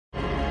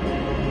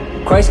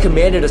Christ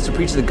commanded us to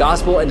preach the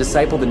gospel and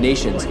disciple the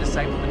nations.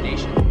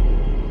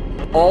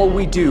 All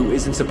we do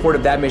is in support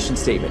of that mission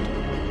statement.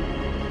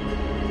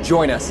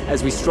 Join us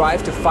as we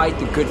strive to fight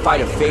the good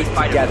fight of faith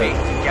together.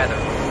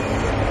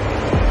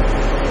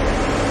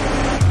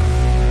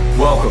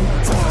 Welcome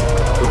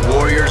to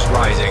Warriors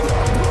Rising.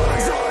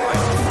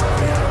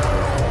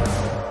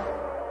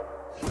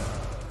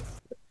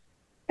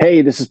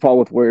 Hey, this is Paul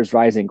with Warriors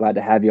Rising. Glad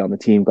to have you on the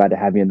team. Glad to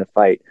have you in the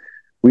fight.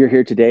 We are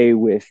here today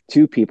with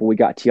two people. We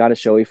got Tiana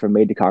Shoei from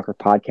Made to Conquer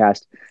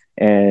podcast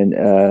and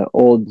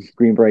old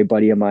Green Beret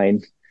buddy of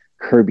mine,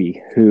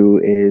 Kirby, who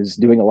is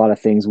doing a lot of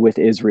things with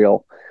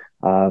Israel,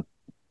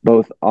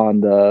 both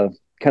on the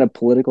kind of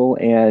political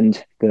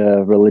and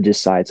the religious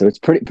side. So it's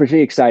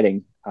pretty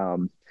exciting. I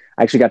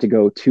actually got to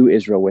go to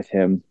Israel with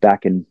him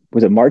back in,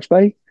 was it March,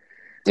 buddy?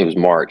 It was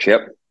March,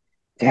 yep.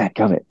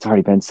 Dadgummit, it's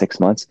already been 6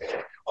 months.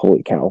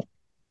 Holy cow.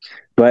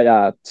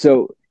 But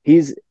so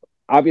he's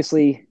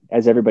obviously,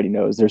 as everybody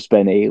knows, there's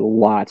been a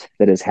lot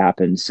that has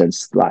happened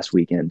since last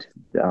weekend.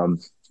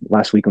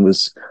 Last weekend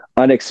was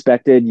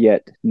unexpected,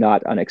 yet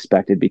not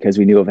unexpected, because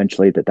we knew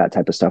eventually that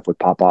type of stuff would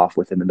pop off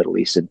within the Middle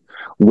East, and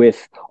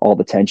with all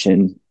the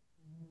tension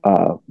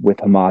with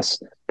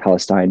Hamas,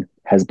 Palestine,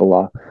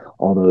 Hezbollah,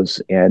 all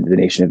those, and the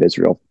nation of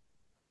Israel.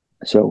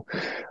 So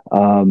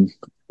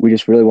we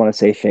just really want to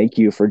say thank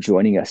you for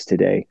joining us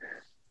today.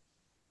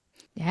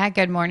 Yeah,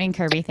 good morning,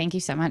 Kirby. Thank you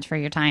so much for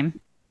your time.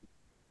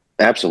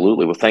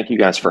 Absolutely. Well, thank you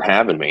guys for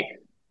having me.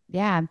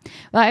 Yeah.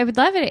 Well, I would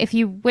love it if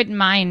you wouldn't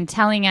mind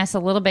telling us a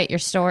little bit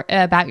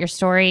about your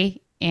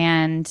story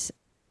and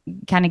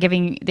kind of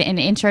giving an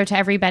intro to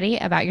everybody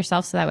about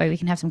yourself, so that way we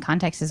can have some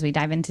context as we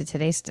dive into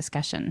today's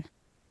discussion.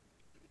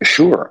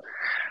 Sure.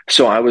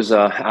 So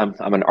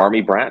I'm an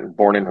Army brat,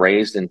 born and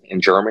raised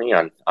in Germany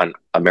on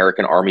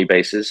American Army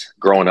bases.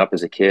 Growing up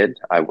as a kid,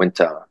 I went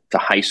to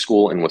high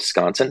school in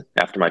Wisconsin.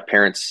 After my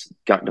parents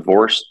got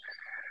divorced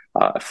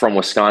from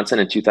Wisconsin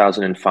in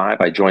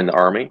 2005, I joined the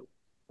Army.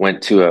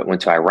 Went to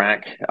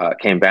Iraq,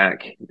 came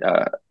back,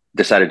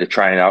 decided to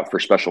try it out for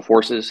Special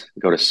Forces,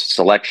 go to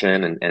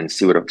selection and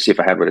see if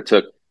I had what it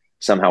took.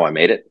 Somehow I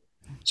made it.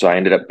 So I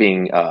ended up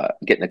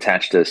getting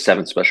attached to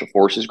 7th Special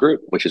Forces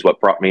Group, which is what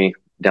brought me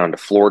down to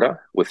Florida.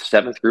 With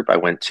 7th Group, I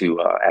went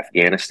to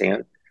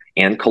Afghanistan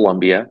and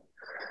Colombia.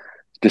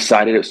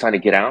 Decided it was time to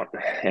get out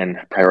and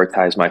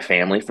prioritize my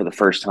family for the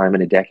first time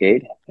in a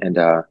decade. And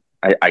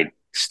I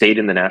stayed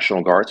in the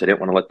National Guard. So I didn't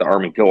want to let the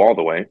Army go all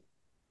the way.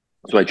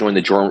 So I joined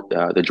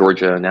the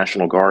Georgia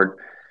National Guard,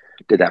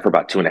 did that for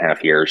about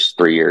 2.5 years,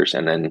 3 years.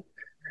 And then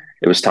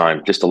it was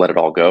time just to let it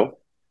all go.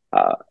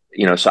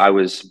 So I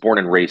was born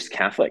and raised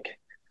Catholic,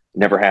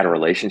 never had a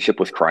relationship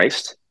with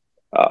Christ,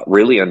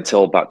 really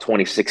until about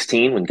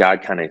 2016, when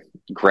God kind of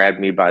grabbed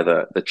me by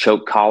the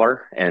choke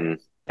collar and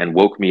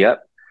woke me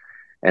up.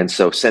 And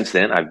so since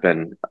then, I've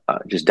been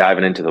just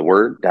diving into the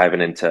Word,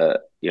 diving into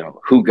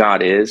who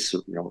God is,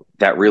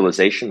 that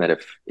realization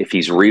that if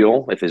He's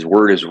real, if His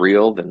Word is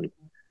real, then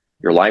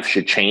your life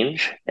should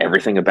change.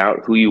 Everything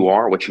about who you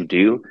are, what you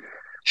do,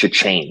 should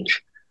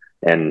change.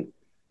 And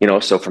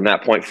so from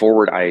that point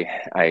forward,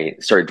 I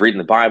started reading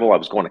the Bible. I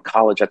was going to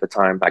college at the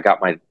time. I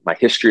got my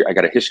history. I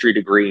got a history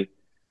degree.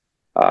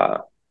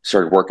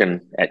 Started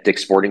working at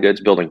Dick's Sporting Goods,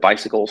 building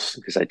bicycles,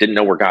 because I didn't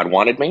know where God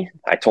wanted me.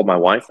 I told my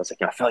wife, I was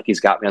like, I feel like He's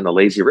got me on the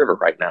lazy river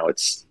right now.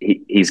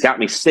 He's got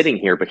me sitting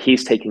here, but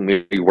He's taking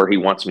me where He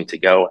wants me to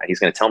go, and He's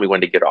going to tell me when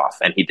to get off.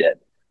 And He did.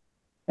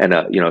 And,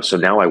 so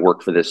now I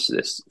work for this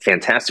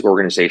fantastic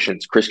organization.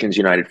 It's Christians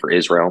United for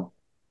Israel.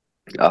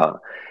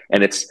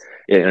 And it's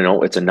a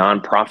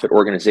nonprofit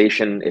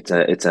organization.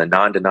 It's a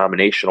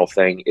non-denominational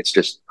thing. It's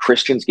just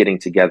Christians getting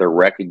together,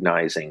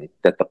 recognizing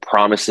that the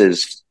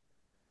promises,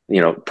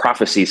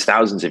 prophecies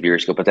thousands of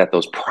years ago, but that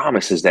those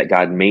promises that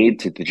God made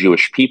to the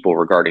Jewish people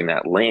regarding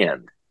that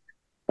land,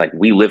 like,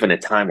 we live in a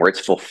time where it's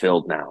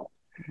fulfilled now.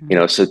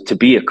 Mm-hmm. So to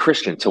be a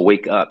Christian, to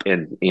wake up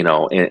in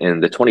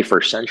the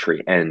 21st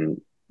century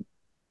and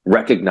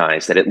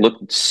recognize that it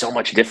looked so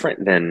much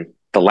different than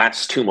the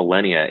last 2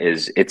 millennia,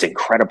 it's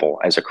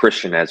incredible as a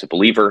Christian, as a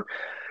believer,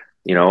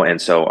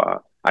 and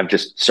so I've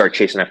just started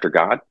chasing after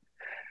God.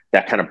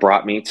 That kind of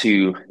brought me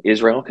to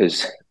Israel,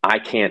 because I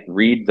can't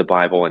read the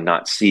Bible and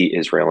not see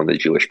Israel and the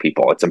Jewish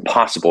people. It's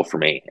impossible for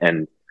me.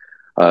 And,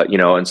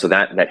 and so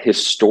that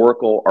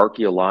historical,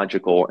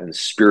 archaeological, and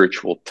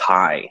spiritual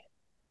tie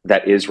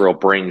that Israel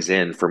brings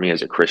in for me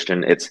as a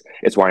Christian, it's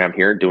why I'm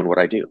here doing what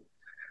I do.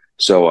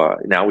 So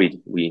now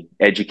we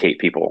educate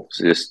people.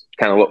 So just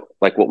kind of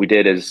like what we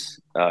did as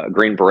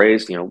Green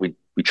Berets,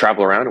 we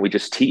travel around and we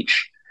just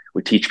teach.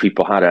 We teach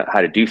people how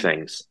to do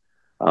things.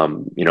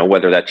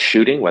 Whether that's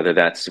shooting, whether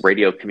that's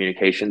radio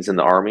communications in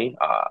the Army,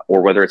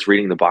 or whether it's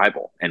reading the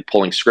Bible and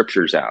pulling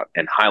scriptures out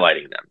and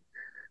highlighting them.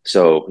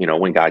 So,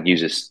 when God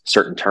uses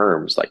certain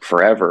terms like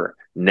forever,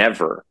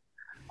 never,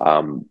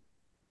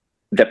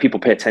 that people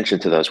pay attention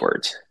to those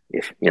words.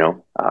 That's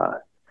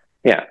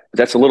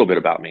a little bit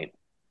about me.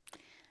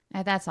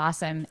 That's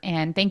awesome.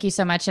 And thank you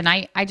so much. And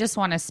I just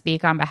want to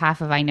speak on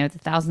behalf of, I know the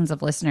thousands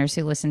of listeners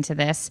who listen to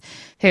this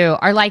who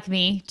are like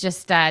me,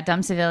 just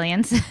dumb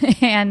civilians.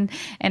 and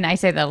I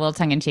say that a little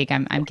tongue in cheek.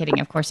 I'm kidding,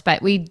 of course.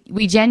 But we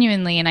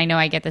genuinely, and I know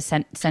I get the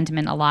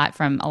sentiment a lot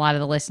from a lot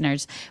of the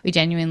listeners, we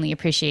genuinely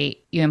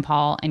appreciate you and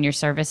Paul and your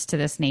service to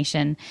this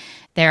nation.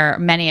 There are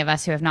many of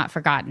us who have not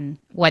forgotten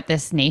what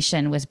this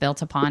nation was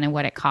built upon and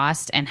what it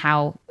cost, and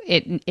how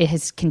it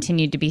has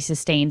continued to be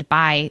sustained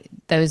by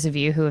those of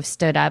you who have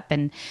stood up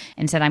and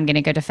said, I'm going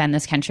to go defend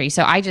this country.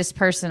 So I just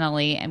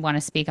personally want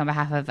to speak on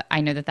behalf of,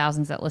 I know the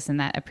thousands that listen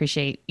that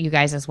appreciate you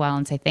guys as well,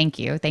 and say thank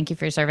you. Thank you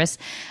for your service.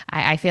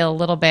 I feel a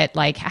little bit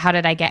like, how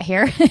did I get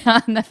here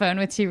on the phone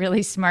with two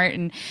really smart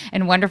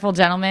and wonderful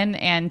gentlemen?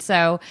 And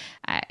so,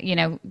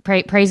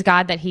 praise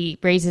God that he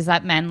raises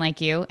up men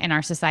like you in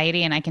our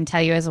society. And I can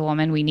tell you as a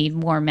woman, we need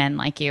more men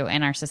like you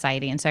in our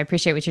society. And so I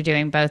appreciate what you're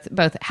doing,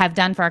 both have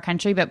done for our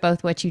country, but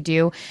both what you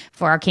do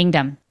for our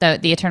kingdom, the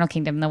eternal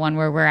kingdom, the one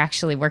where we're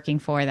actually working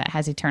for, that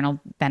has eternal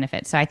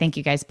benefits. So I thank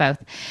you guys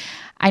both.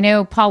 I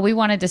know, Paul, we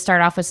wanted to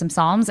start off with some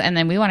Psalms, and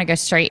then we want to go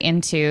straight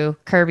into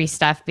Kirby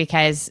stuff,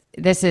 because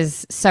this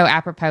is so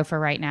apropos for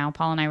right now.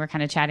 Paul and I were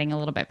kind of chatting a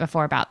little bit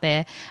before about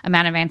the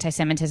amount of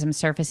anti-Semitism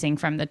surfacing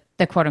from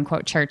the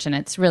quote-unquote church, and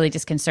it's really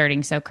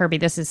disconcerting. So, Kirby,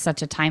 this is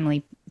such a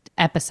timely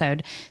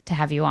episode to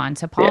have you on.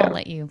 So, Paul, I'll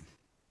let you.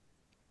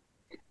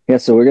 Yeah,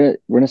 so we're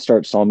gonna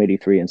start Psalm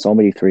 83, and Psalm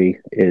 83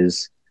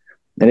 is,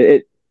 and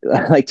it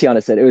like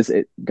Tiana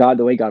said, God,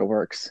 the way God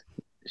works.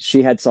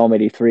 She had Psalm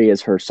 83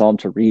 as her psalm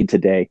to read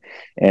today,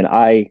 and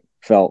I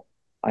felt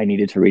I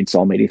needed to read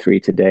Psalm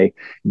 83 today,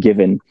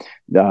 given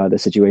the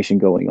situation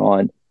going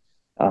on.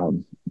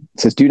 It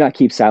says, "Do not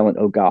keep silent,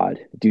 O God.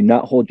 Do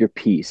not hold your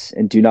peace,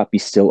 and do not be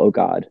still, O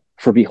God.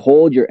 For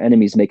behold, your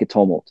enemies make a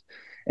tumult,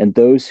 and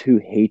those who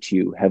hate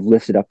you have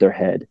lifted up their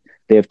head.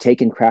 They have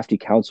taken crafty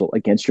counsel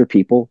against your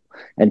people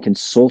and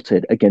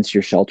consulted against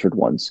your sheltered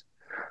ones.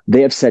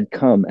 They have said,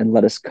 come and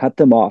let us cut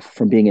them off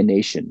from being a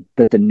nation,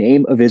 that the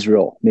name of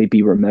Israel may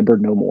be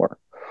remembered no more.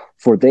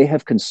 For they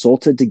have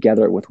consulted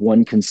together with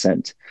one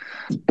consent,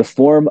 the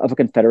form of a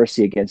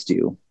confederacy against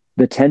you,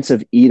 the tents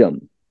of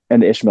Edom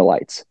and the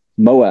Ishmaelites,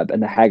 Moab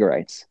and the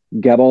Hagarites,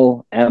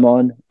 Gebal,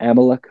 Ammon,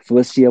 Amalek,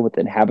 Philistia with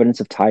the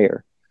inhabitants of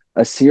Tyre.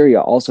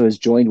 Assyria also has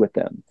joined with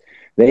them.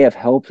 They have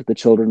helped the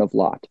children of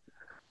Lot.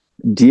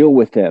 Deal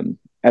with them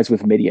as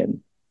with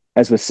Midian,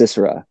 as with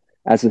Sisera,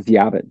 as with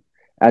Yavin,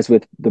 as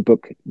with the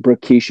brook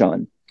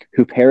Kishon,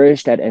 who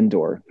perished at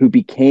Endor, who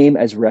became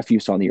as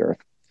refuse on the earth.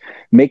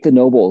 Make the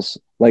nobles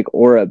like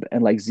Oreb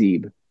and like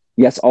Zeb.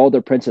 Yes, all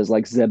their princes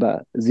like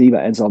Ziba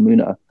and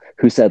Zalmunna,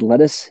 who said, let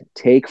us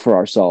take for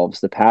ourselves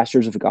the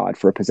pastures of God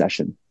for a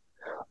possession.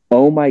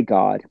 Oh my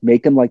God,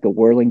 make them like the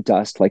whirling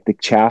dust, like the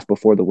chaff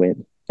before the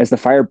wind, as the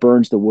fire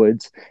burns the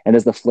woods, and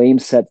as the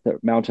flames set the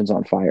mountains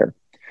on fire.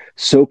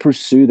 So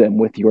pursue them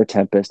with your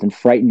tempest and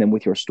frighten them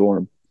with your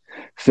storm.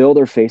 Fill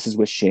their faces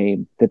with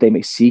shame, that they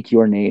may seek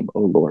your name,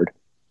 O Lord.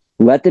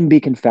 Let them be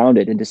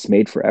confounded and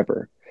dismayed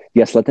forever.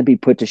 Yes, let them be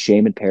put to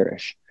shame and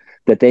perish,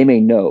 that they may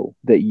know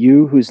that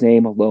you, whose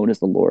name alone is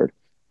the Lord,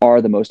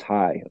 are the most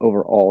high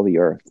over all the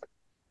earth.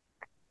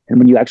 And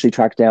when you actually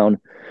track down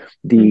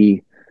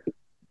the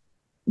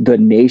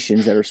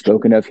nations that are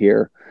spoken of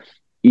here,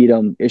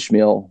 Edom,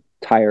 Ishmael,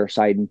 Tyre,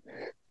 Sidon,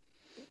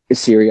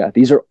 Assyria,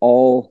 these are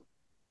all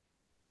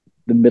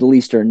the Middle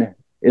Eastern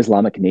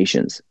Islamic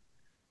nations.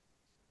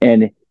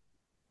 And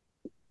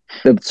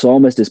the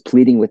psalmist is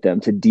pleading with them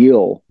to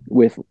deal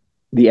with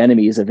the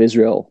enemies of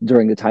Israel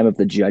during the time of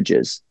the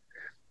judges,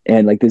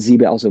 and like the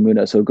Zeba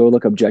al-Zalmunna. So go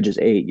look up Judges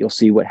 8. You'll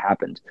see what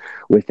happened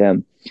with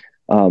them.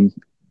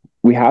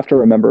 We have to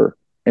remember,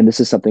 and this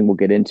is something we'll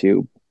get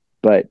into,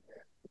 but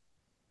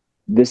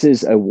this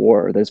is a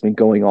war that's been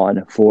going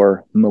on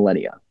for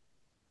millennia,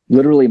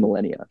 literally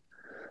millennia.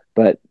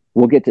 But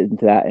we'll get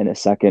into that in a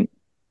second.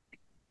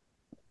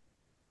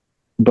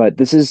 But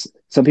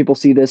some people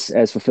see this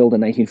as fulfilled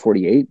in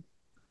 1948.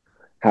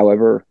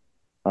 However,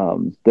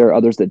 there are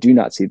others that do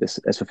not see this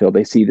as fulfilled.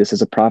 They see this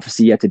as a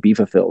prophecy yet to be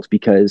fulfilled,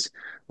 because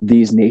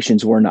these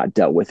nations were not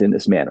dealt with in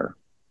this manner.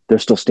 They're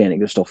still standing.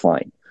 They're still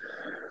fine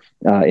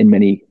in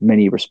many,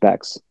 many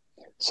respects.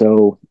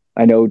 So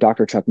I know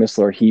Dr. Chuck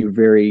Missler, he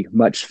very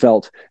much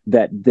felt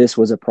that this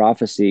was a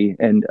prophecy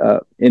and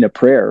in a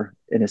prayer,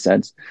 in a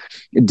sense,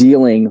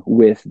 dealing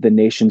with the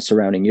nations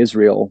surrounding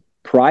Israel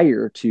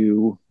prior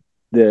to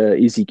the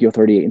Ezekiel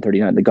 38 and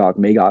 39, the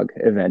Gog-Magog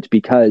event,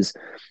 because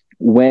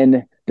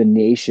when the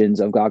nations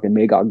of Gog and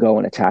Magog go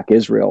and attack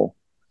Israel,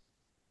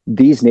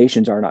 these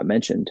nations are not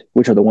mentioned,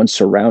 which are the ones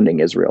surrounding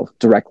Israel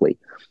directly.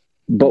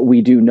 But we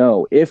do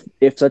know if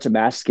such a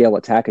mass scale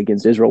attack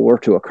against Israel were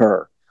to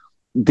occur,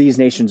 these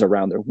nations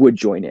around there would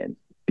join in,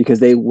 because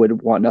they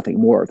would want nothing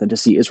more than to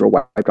see Israel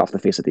wiped off the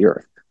face of the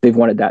earth. They've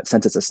wanted that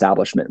since its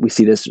establishment. We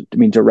see this,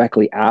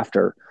 directly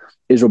after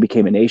Israel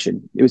became a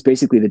nation. It was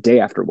basically the day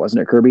after,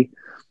 wasn't it, Kirby?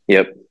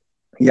 Yep.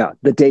 Yeah,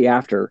 the day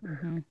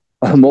after,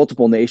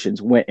 multiple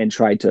nations went and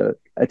tried to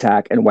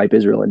attack and wipe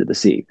Israel into the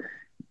sea.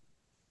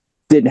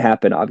 Didn't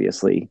happen,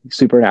 obviously.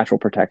 Supernatural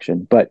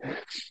protection. But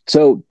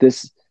so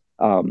this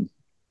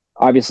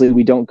Obviously,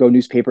 we don't go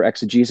newspaper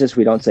exegesis.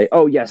 We don't say,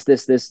 oh, yes,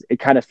 this, it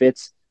kind of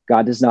fits.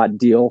 God does not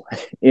deal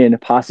in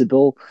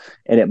possible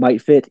and it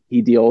might fit.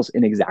 He deals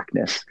in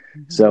exactness.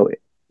 So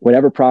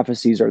whatever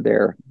prophecies are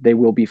there, they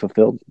will be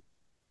fulfilled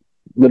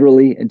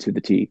literally and to the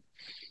T.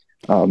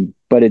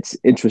 But it's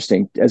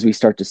interesting as we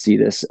start to see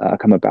this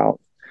come about.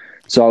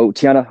 So,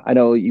 Tiana, I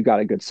know you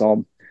got a good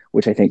psalm,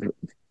 which I think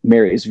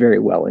marries very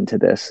well into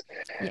this.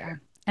 Yeah.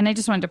 And I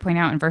just wanted to point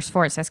out in verse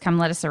 4, it says, come,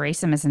 let us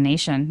erase him as a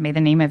nation. May the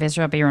name of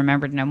Israel be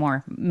remembered no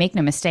more. Make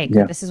no mistake.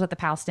 Yeah. This is what the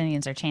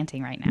Palestinians are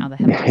chanting right now. The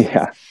headlines.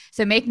 Yeah.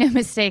 So make no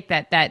mistake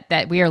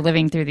that we are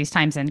living through these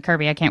times. And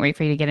Kirby, I can't wait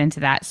for you to get into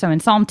that. So in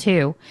Psalm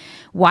 2,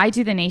 why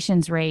do the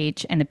nations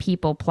rage and the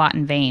people plot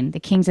in vain? The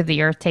kings of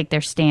the earth take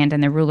their stand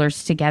and the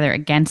rulers together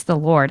against the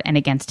Lord and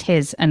against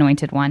his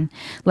anointed one.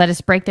 Let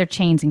us break their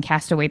chains and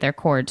cast away their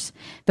cords.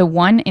 The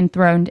one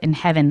enthroned in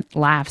heaven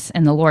laughs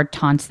and the Lord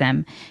taunts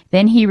them.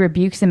 Then he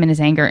rebukes them in his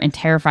anger and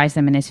terrifies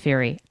them in his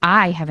fury.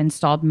 I have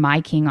installed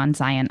my king on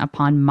Zion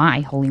upon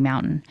my holy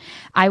mountain.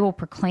 I will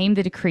proclaim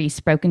the decree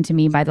spoken to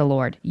me by the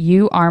Lord.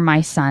 You are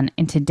my son,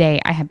 and today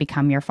I have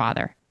become your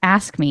father.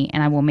 Ask me,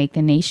 and I will make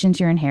the nations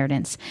your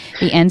inheritance,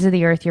 the ends of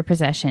the earth your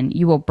possession.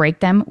 You will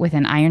break them with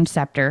an iron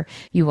scepter.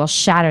 You will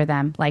shatter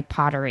them like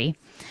pottery.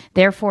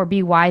 Therefore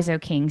be wise, O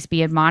kings.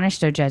 Be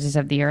admonished, O judges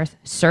of the earth.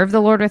 Serve the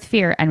Lord with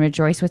fear and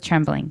rejoice with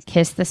trembling.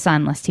 Kiss the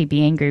Son, lest he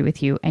be angry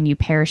with you, and you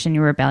perish in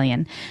your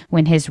rebellion,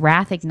 when his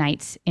wrath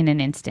ignites in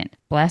an instant.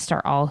 Blessed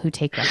are all who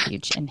take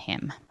refuge in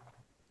him.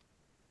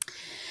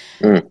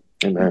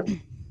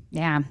 Amen.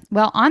 Yeah.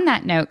 Well, on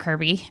that note,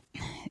 Kirby,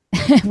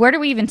 where do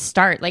we even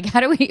start? Like,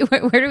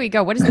 where do we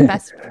go? What is the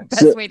best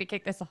way to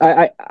kick this off?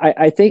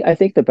 I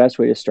think the best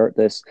way to start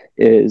this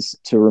is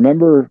to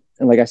remember,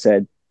 and like I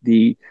said,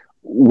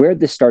 where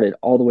this started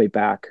all the way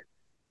back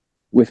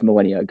with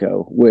millennia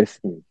ago with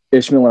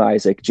Ishmael and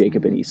Isaac,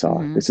 Jacob and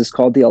Esau. This is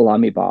called the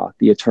Alamibah,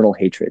 the eternal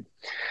hatred.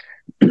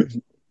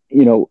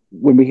 When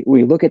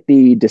we look at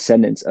the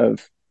descendants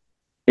of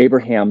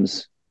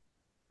Abraham's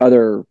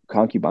other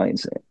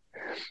concubines,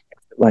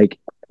 like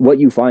what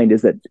you find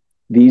is that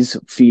these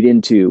feed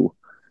into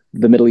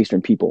the Middle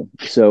Eastern people.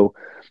 So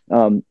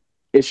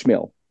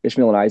Ishmael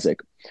and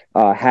Isaac,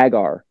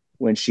 Hagar,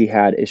 when she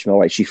had Ishmael,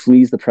 right, she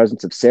flees the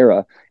presence of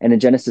Sarah. And in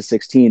Genesis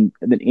 16,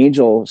 an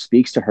angel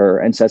speaks to her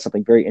and says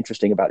something very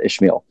interesting about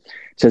Ishmael.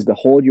 It says,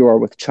 behold, you are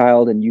with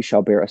child and you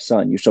shall bear a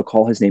son. You shall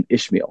call his name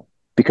Ishmael,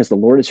 because the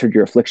Lord has heard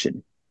your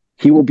affliction.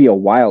 He will be a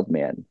wild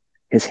man.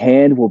 His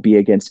hand will be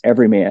against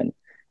every man,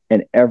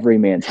 and every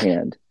man's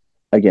hand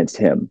against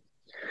him.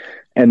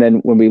 And then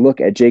when we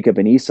look at Jacob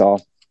and Esau,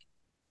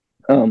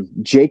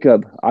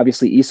 Jacob,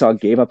 obviously Esau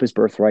gave up his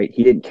birthright.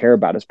 He didn't care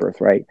about his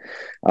birthright.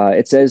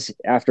 It says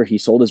after he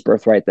sold his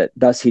birthright that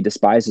thus he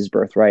despised his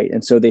birthright.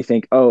 And so they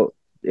think,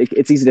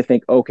 it's easy to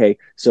think, okay,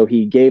 so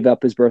he gave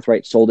up his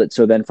birthright, sold it.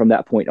 So then from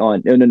that point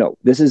on, no.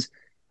 This is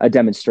a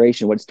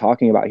demonstration. What it's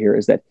talking about here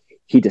is that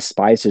he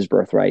despised his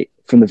birthright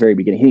from the very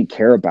beginning. He didn't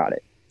care about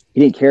it. He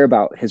didn't care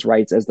about his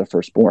rights as the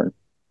firstborn.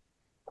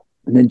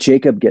 And then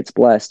Jacob gets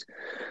blessed.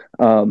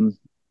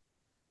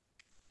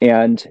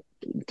 And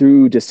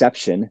through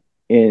deception,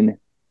 in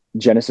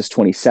Genesis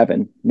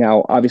 27.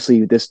 Now,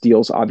 obviously, this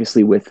deals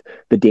with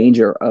the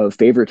danger of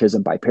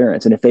favoritism by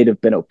parents. And if they'd have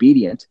been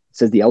obedient, it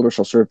says the elder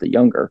shall serve the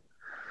younger,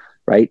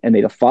 right? And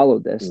they'd have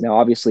followed this. Mm-hmm. Now,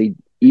 obviously,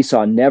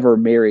 Esau never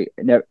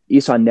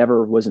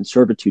was in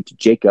servitude to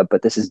Jacob,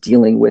 but this is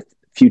dealing with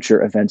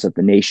future events of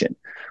the nation,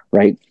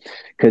 right?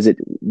 Because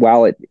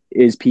while it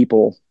is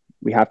people,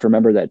 we have to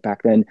remember that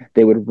back then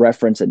they would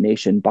reference a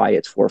nation by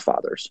its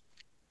forefathers.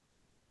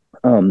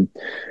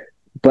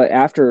 But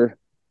after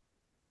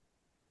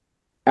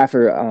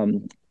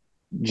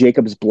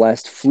Jacob's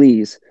blessed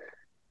flees,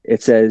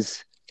 it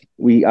says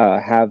we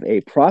have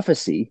a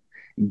prophecy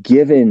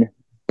given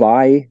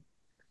by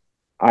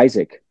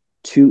Isaac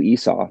to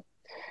Esau.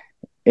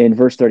 In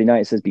verse 39,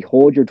 it says,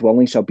 behold, your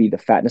dwelling shall be the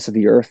fatness of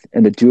the earth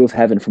and the dew of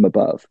heaven from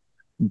above.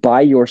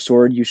 By your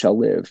sword you shall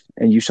live,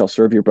 and you shall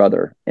serve your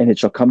brother. And it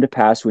shall come to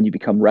pass when you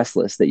become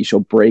restless that you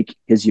shall break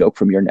his yoke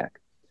from your neck.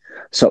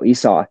 So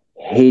Esau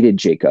hated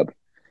Jacob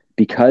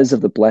because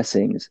of the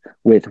blessings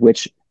with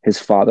which his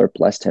father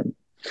blessed him.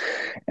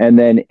 And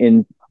then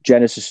in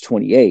Genesis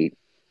 28,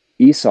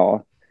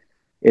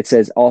 it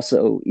says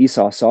also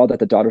Esau saw that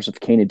the daughters of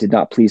Canaan did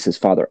not please his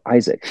father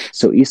Isaac.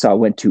 So Esau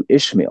went to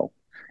Ishmael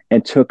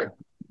and took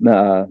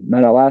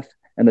Menelath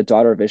and the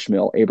daughter of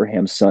Ishmael,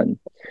 Abraham's son.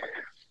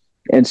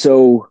 And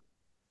so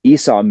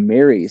Esau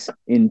marries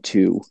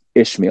into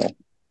Ishmael.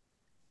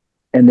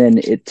 And then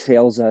it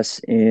tells us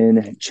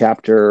in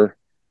chapter,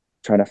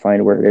 trying to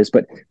find where it is,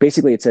 but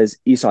basically it says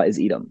Esau is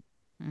Edom,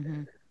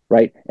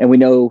 right? And we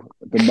know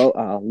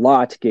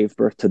Lot gave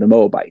birth to the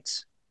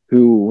Moabites,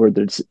 who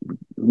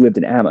lived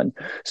in Ammon.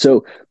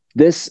 So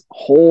this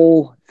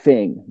whole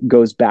thing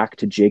goes back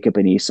to Jacob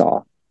and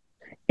Esau.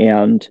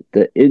 And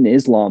in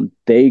Islam,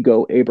 they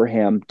go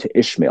Abraham to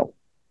Ishmael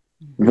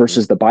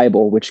versus the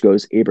Bible, which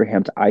goes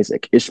Abraham to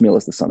Isaac. Ishmael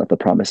is the son of the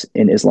promise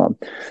in Islam.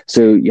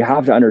 So you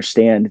have to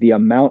understand the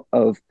amount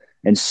of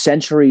and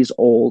centuries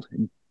old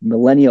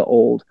millennia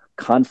old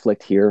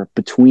conflict here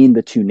between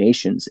the two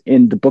nations.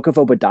 In the book of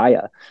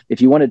Obadiah,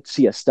 if you want to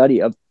see a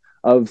study of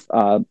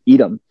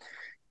Edom,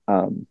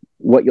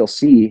 what you'll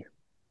see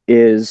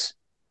is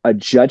a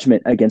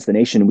judgment against the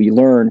nation. We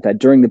learn that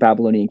during the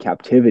Babylonian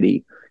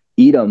captivity,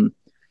 Edom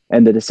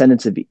and the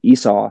descendants of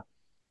Esau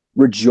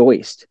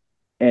rejoiced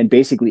and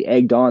basically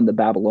egged on the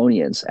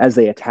Babylonians as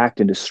they attacked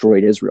and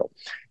destroyed Israel.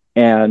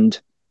 And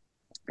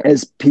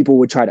as people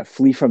would try to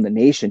flee from the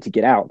nation to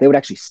get out, they would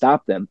actually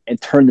stop them and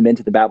turn them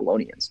into the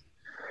Babylonians.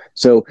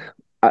 So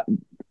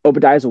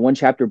Obadiah is a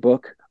one-chapter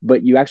book,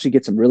 but you actually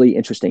get some really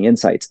interesting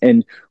insights.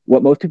 And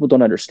what most people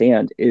don't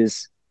understand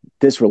is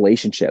this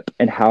relationship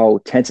and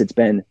how tense it's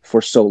been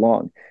for so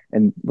long.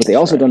 And what they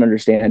also don't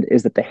understand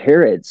is that the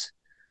Herods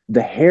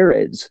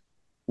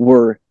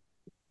were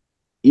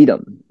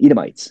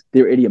Edomites.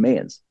 They're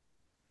Idumeans.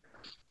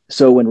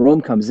 So when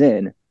Rome comes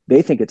in,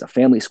 they think it's a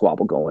family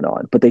squabble going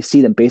on, but they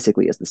see them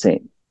basically as the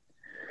same.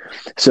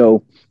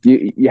 So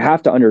you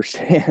have to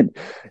understand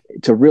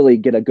to really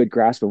get a good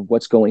grasp of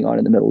what's going on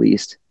in the Middle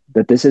East,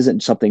 that this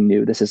isn't something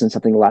new. This isn't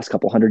something the last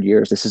couple hundred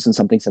years. This isn't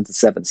something since the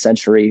 7th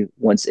century,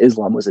 once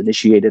Islam was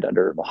initiated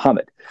under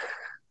Muhammad.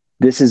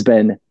 This has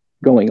been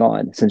going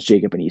on since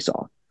Jacob and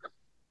Esau.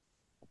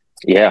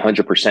 Yeah,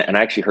 100%. And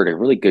I actually heard a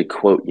really good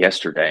quote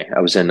yesterday.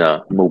 I was in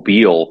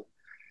Mobile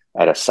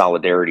at a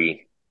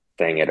solidarity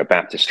thing at a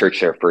Baptist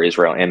church there for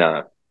Israel.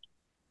 And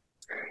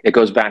it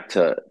goes back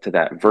to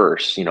that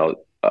verse,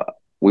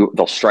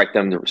 they'll strike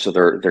them so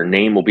their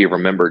name will be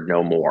remembered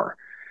no more.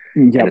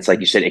 Yep. And it's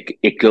like you said,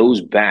 it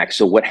goes back.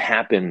 So what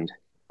happened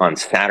on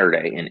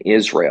Saturday in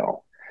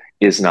Israel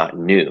is not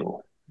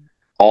new.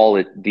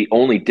 The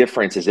only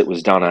difference is it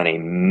was done on a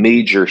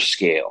major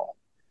scale,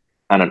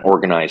 on an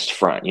organized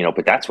front,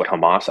 but that's what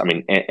Hamas,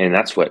 and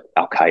that's what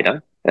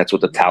Al-Qaeda, that's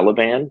what the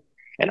Taliban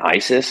and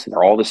ISIS,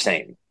 they're all the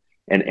same.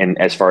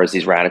 And as far as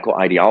these radical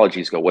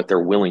ideologies go, what they're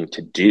willing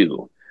to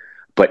do,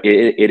 but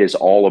it is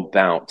all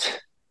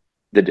about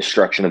the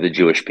destruction of the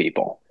Jewish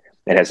people.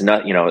 It has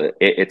not,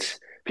 it's,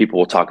 people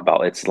will talk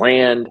about its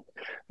land,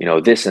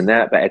 this and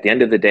that. But at the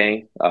end of the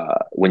day,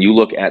 when you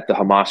look at the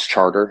Hamas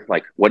charter,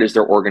 like what is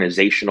their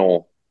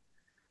organizational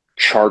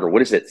charter? What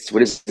does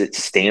it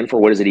stand for?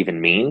 What does it even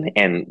mean?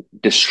 And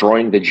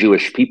destroying the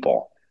Jewish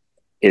people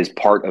is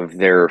part of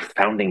their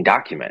founding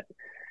document.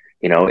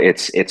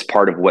 It's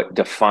part of what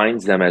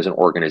defines them as an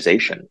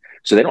organization.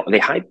 So they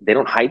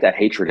don't hide that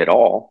hatred at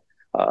all.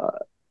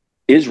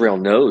 Israel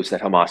knows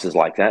that Hamas is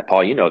like that.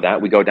 Paul, you know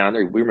that. We go down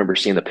there. We remember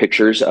seeing the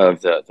pictures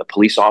of the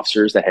police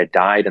officers that had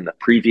died in the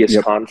previous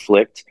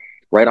conflict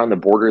right on the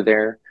border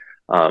there.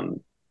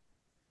 Hamas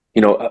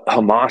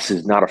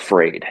is not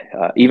afraid.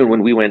 Even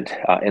when we went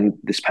in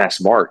this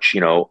past March,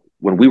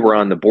 when we were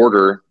on the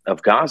border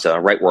of Gaza,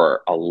 right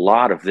where a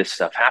lot of this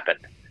stuff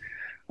happened,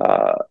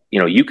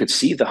 you could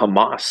see the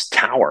Hamas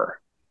tower,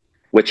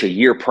 which a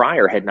year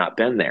prior had not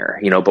been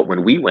there, but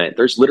when we went,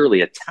 there's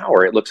literally a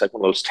tower. It looks like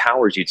one of those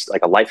towers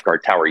like a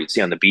lifeguard tower you'd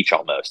see on the beach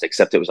almost,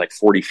 except it was like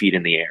 40 feet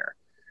in the air.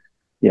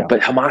 Yeah.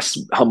 But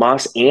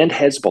Hamas and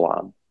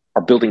Hezbollah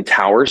are building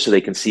towers so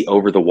they can see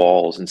over the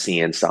walls and see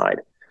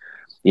inside.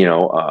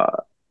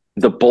 The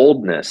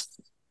boldness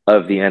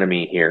of the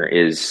enemy here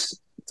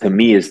to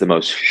me, is the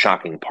most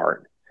shocking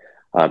part.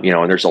 And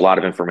there's a lot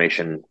of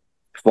information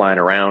flying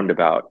around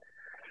about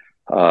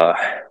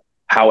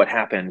how it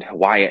happened,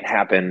 why it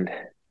happened,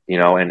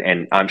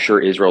 and I'm sure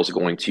Israel's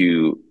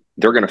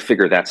they're going to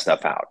figure that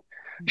stuff out.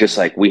 Just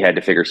like we had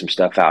to figure some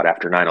stuff out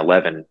after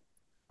 9/11.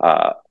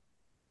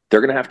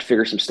 They're going to have to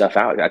figure some stuff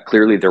out.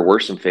 Clearly there were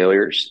some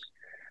failures.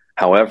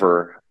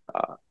 However,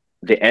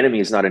 the enemy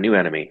is not a new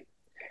enemy.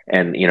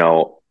 And,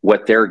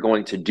 what they're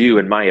going to do,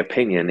 in my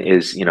opinion,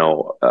 is,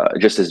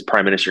 just as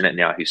Prime Minister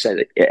Netanyahu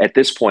said, at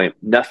this point,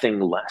 nothing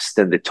less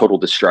than the total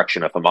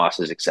destruction of Hamas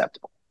is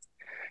acceptable.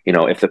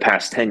 If the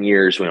past 10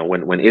 years,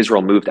 when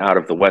Israel moved out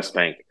of the West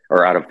Bank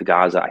or out of the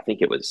Gaza, I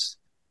think it was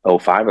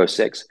 05,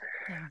 06,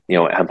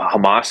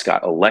 Hamas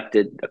got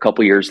elected a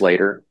couple years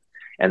later,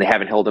 and they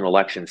haven't held an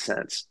election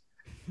since.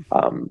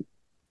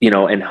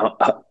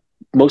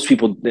 Most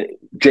people,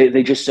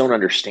 they just don't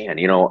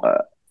understand,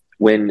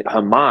 when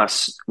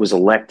Hamas was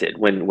elected,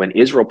 when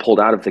Israel pulled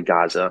out of the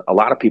Gaza, a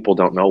lot of people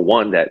don't know,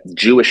 one, that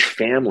Jewish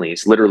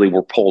families literally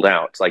were pulled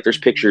out. Like there's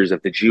pictures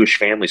of the Jewish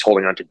families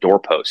holding onto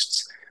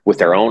doorposts with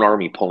their own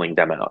army pulling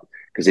them out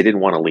because they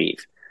didn't want to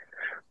leave.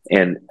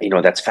 And,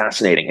 that's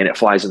fascinating. And it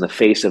flies in the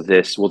face of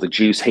this. Well, the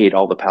Jews hate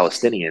all the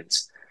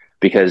Palestinians,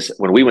 because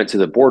when we went to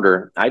the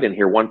border, I didn't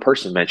hear one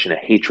person mention a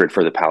hatred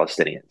for the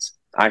Palestinians.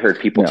 I heard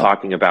people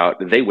talking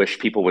about, they wish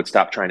people would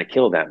stop trying to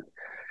kill them.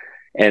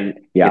 And,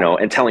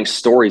 and telling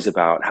stories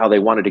about how they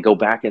wanted to go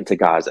back into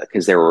Gaza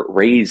because they were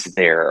raised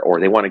there, or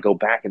they want to go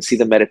back and see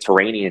the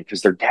Mediterranean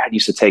because their dad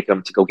used to take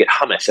them to go get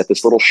hummus at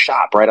this little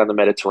shop right on the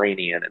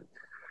Mediterranean. And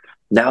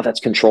now that's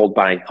controlled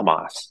by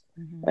Hamas,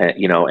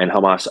 and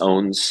Hamas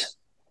owns,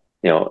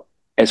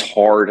 as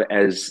hard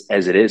as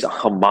it is,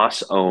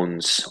 Hamas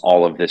owns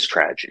all of this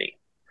tragedy.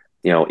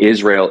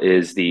 Israel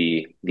is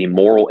the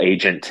moral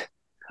agent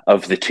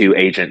of the two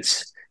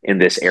agents in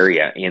this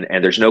area,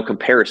 and there's no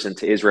comparison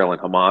to Israel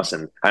and Hamas,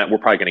 and we're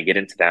probably going to get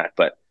into that,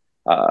 but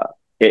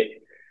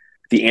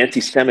the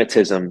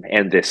anti-Semitism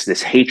and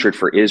this hatred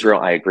for Israel,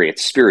 I agree,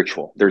 it's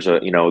spiritual.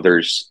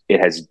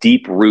 It has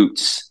deep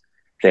roots.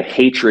 The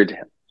hatred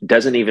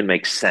doesn't even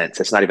make sense.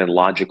 It's not even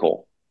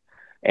logical.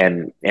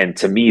 And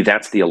to me,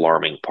 that's the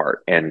alarming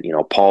part. And,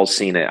 Paul's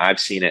seen it. I've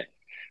seen it.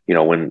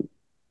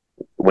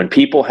 When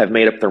people have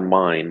made up their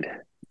mind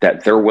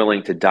that they're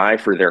willing to die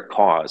for their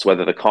cause,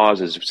 whether the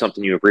cause is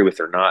something you agree with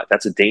or not,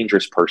 that's a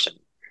dangerous person.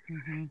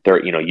 Mm-hmm.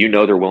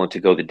 They're willing to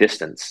go the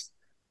distance.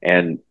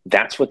 And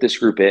that's what this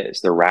group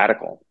is. They're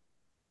radical.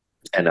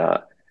 And,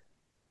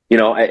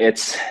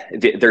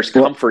 there's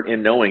comfort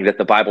in knowing that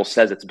the Bible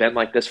says it's been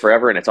like this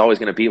forever and it's always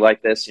going to be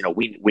like this.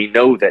 We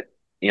know that,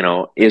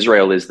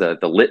 Israel is the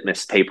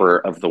litmus paper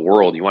of the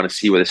world. You want to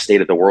see what the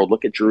state of the world,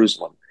 look at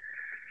Jerusalem.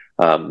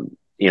 And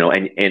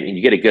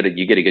you get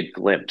a good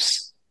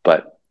glimpse.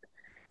 But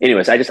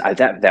anyways,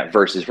 that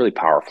verse is really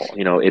powerful.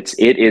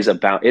 It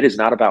is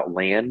not about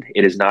land.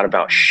 It is not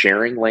about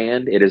sharing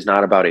land. It is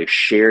not about a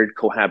shared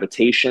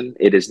cohabitation.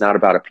 It is not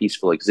about a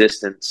peaceful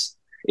existence.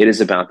 It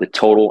is about the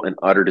total and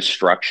utter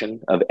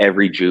destruction of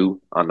every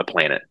Jew on the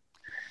planet.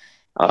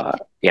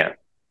 Yeah.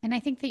 And I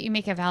think that you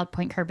make a valid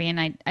point, Kirby,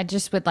 and I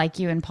just would like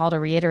you and Paul to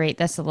reiterate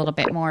this a little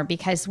bit more,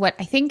 because what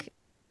I think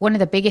one of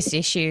the biggest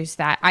issues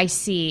that I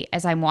see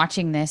as I'm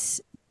watching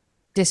this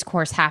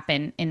discourse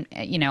happen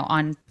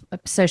on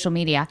social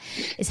media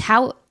is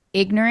how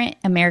ignorant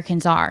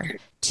Americans are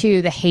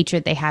to the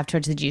hatred they have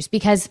towards the Jews,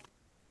 because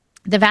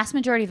the vast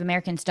majority of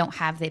Americans don't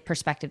have the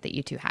perspective that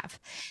you two have.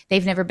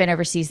 They've never been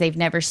overseas. They've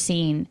never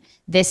seen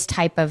this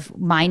type of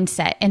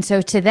mindset. And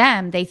so to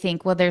them, they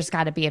think, well, there's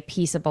got to be a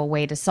peaceable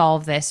way to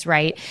solve this,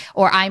 right?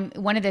 Or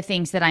one of the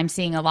things that I'm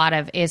seeing a lot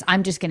of is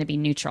I'm just going to be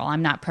neutral.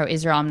 I'm not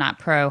pro-Israel. I'm not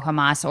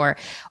pro-Hamas,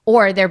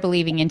 or they're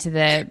believing into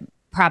the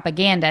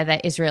propaganda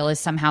that Israel is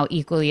somehow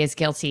equally as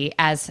guilty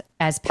as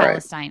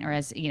Palestine, or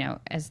as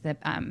the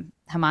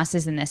Hamas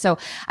is in this. So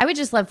I would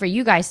just love for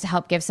you guys to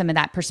help give some of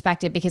that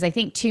perspective, because I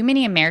think too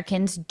many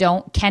Americans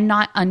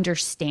cannot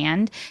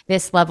understand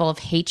this level of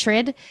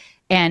hatred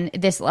and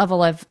this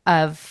level of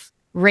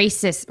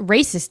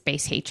racist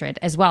based hatred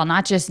as well.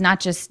 Not just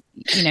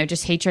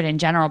just hatred in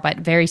general, but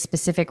very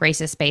specific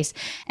racist based.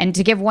 And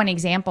to give one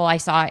example, I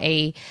saw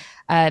a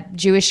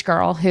Jewish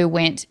girl who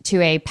went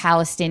to a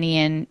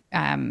Palestinian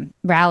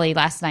rally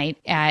last night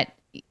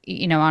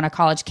on a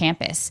college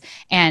campus,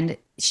 and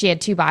she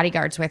had 2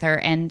 bodyguards with her,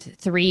 and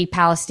 3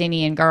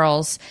 Palestinian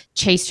girls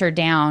chased her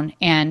down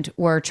and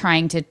were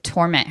trying to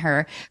torment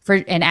her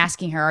and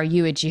asking her, "Are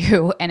you a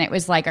Jew?" And it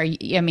was like,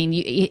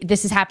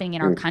 this is happening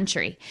in our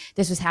country.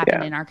 This was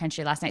happening in our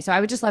country last night. So I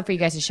would just love for you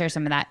guys to share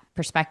some of that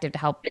perspective to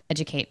help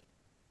educate.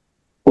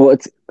 Well,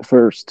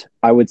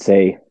 I would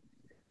say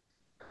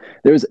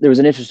there was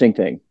an interesting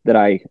thing that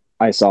I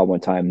saw one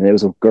time. There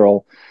was a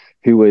girl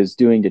who was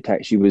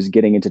she was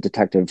getting into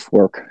detective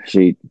work.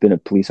 She'd been a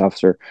police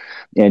officer,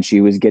 and she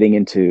was getting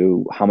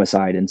into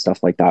homicide and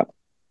stuff like that.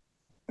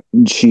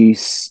 I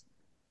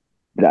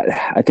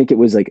think it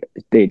was like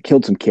they had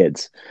killed some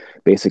kids,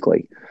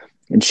 basically.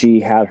 And she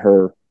had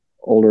her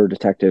older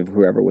detective,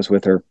 whoever was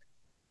with her,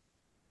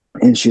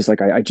 and she's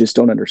like, I just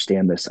don't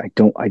understand this. I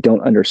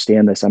don't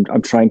understand this.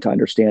 I'm trying to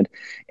understand.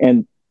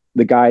 And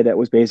the guy that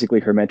was basically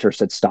her mentor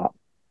said, stop.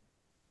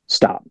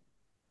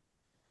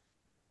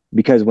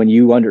 Because when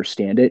you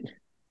understand it,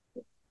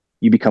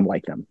 you become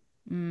like them.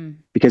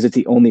 Because it's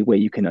the only way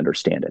you can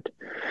understand it.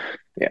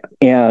 Yeah.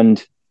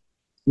 And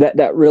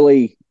that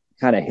really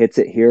kind of hits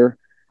it here.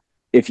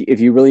 If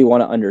you really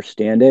want to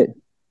understand it,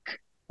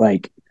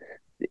 like,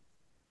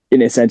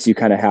 in a sense, you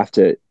kind of have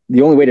to,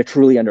 the only way to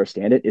truly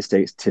understand it is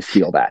to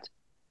feel that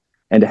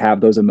and to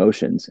have those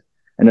emotions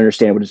and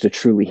understand what it is to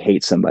truly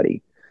hate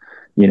somebody,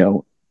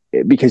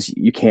 because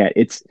you can't.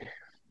 It's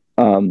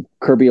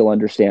Kirby will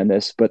understand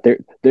this, but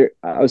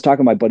I was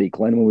talking to my buddy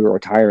Glenn when we were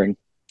retiring,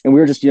 and we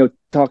were just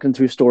talking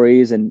through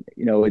stories, and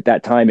at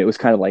that time it was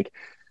kind of like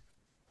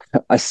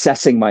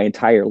assessing my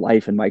entire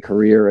life and my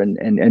career,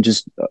 and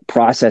just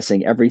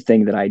processing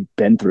everything that I'd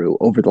been through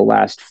over the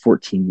last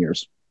 14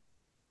 years.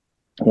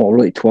 Well,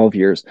 really 12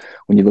 years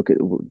when you look at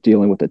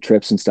dealing with the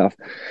trips and stuff.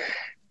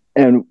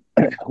 And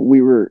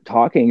we were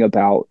talking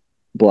about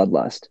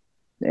bloodlust,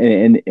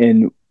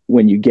 and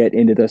when you get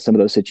into some of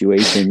those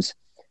situations,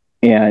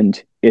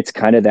 and it's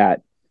kind of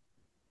that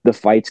the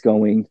fight's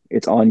going,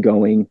 it's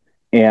ongoing,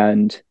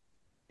 and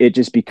it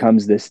just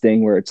becomes this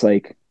thing where it's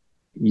like,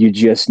 you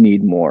just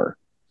need more,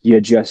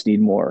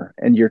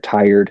 and you're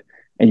tired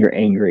and you're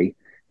angry.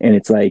 And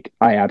it's like,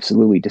 I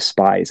absolutely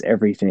despise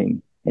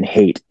everything and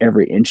hate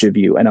every inch of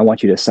you. And I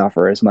want you to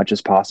suffer as much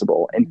as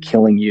possible, and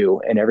killing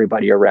you and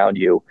everybody around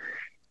you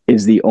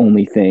is the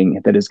only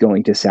thing that is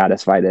going to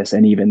satisfy this.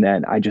 And even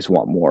then, I just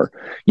want more.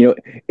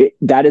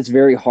 That is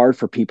very hard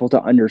for people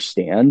to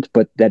understand,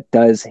 but that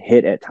does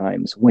hit at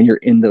times when you're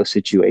in those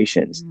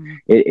situations.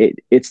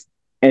 It's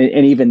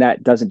even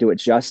that doesn't do it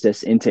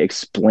justice into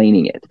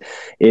explaining it.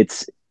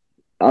 It's,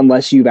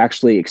 unless you've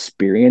actually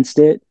experienced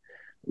it,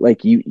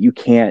 like you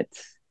can't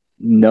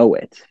know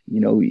it,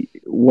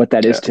 what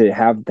that is to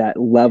have that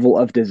level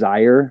of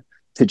desire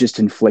to just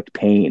inflict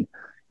pain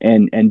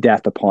and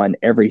death upon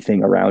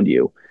everything around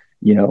you,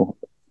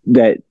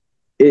 that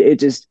it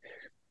just,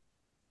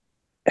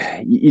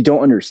 you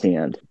don't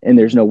understand, and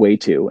there's no way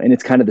to. And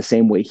it's kind of the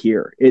same way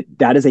here.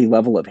 That is a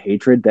level of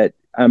hatred that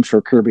I'm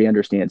sure Kirby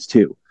understands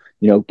too,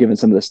 given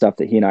some of the stuff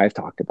that he and I have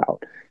talked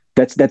about.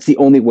 That's the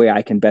only way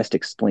I can best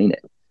explain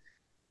it.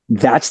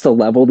 That's the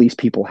level these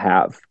people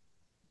have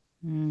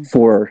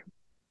for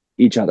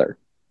each other,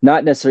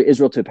 not necessarily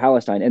Israel to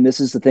Palestine. And this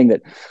is the thing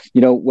that,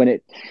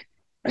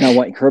 and I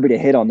want Kirby to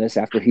hit on this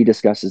after he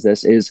discusses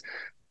this, is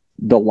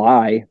the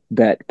lie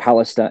that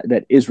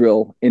that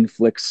Israel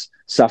inflicts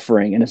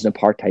suffering and is an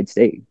apartheid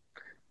state.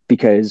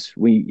 Because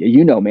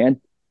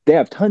man, they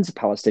have tons of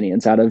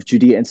Palestinians out of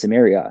Judea and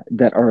Samaria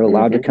that are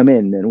allowed to come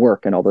in and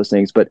work and all those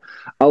things. But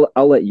I'll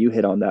let you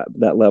hit on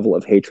that level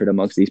of hatred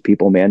amongst these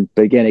people, man.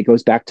 But again, it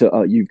goes back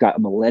to you've got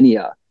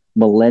millennia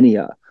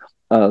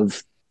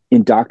of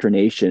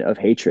indoctrination of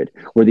hatred,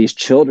 where these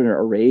children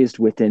are raised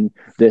within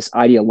this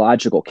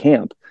ideological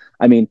camp.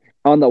 I mean,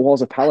 on the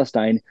walls of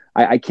Palestine,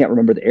 I can't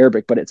remember the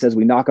Arabic, but it says,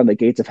 "We knock on the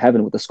gates of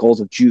heaven with the skulls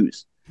of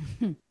Jews."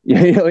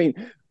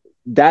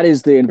 That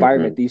is the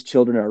environment these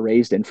children are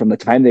raised in from the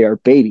time they are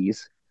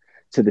babies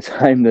to the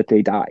time that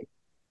they die.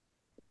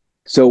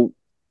 So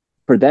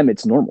for them,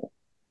 it's normal.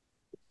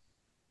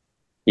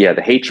 Yeah,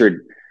 the hatred,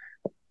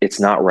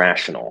 it's not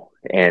rational.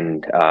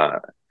 And,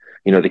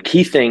 the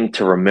key thing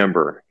to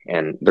remember,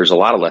 and there's a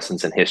lot of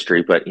lessons in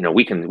history, but,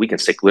 we can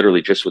stick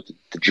literally just with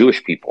the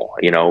Jewish people,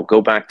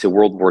 go back to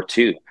World War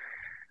II.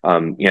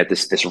 At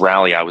this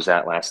rally I was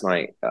at last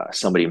night,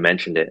 somebody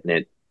mentioned it,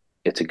 and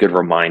it's a good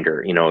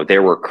reminder.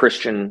 There were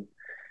Christian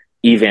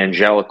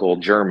evangelical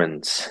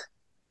Germans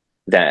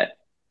that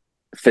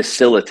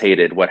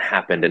facilitated what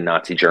happened in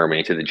Nazi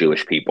Germany to the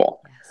Jewish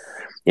people.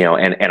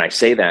 And I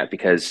say that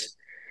because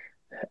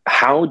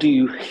how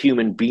do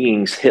human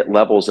beings hit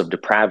levels of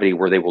depravity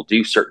where they will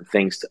do certain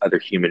things to other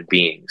human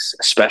beings,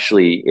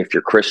 especially if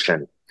you're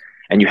Christian?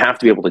 And you have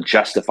to be able to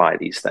justify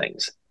these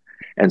things.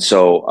 And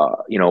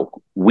so,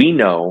 we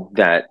know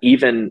that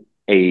even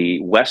a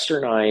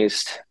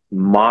westernized,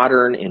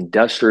 modern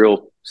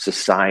industrial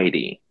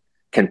society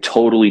can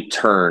totally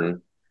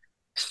turn,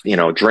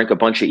 drink a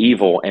bunch of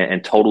evil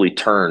and totally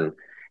turn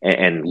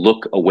and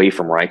look away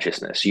from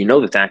righteousness.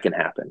 That can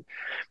happen.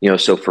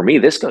 So for me,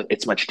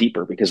 it's much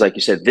deeper, because like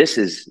you said, this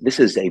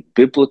is a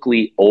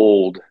biblically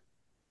old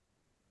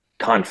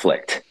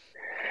conflict.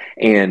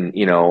 And,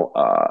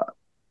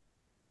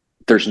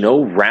 there's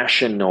no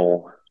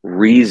rational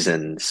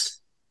reasons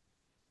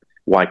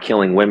why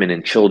killing women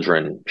and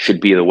children should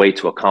be the way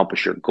to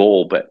accomplish your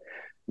goal. But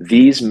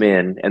these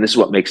men, and this is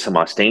what makes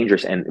Hamas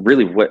dangerous, and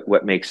really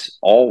what makes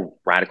all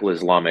radical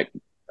Islamic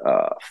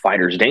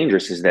fighters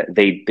dangerous, is that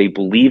they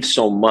believe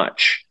so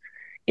much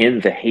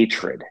in the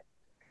hatred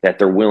that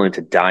they're willing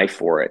to die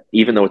for it,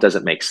 even though it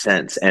doesn't make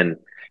sense. And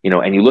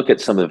and you look at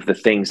some of the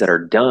things that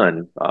are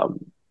done.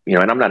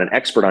 And I'm not an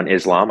expert on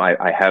Islam.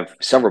 I have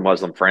several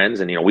Muslim friends,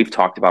 and we've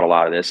talked about a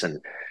lot of this.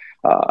 And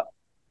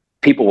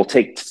people will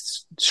take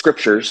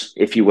scriptures,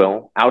 if you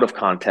will, out of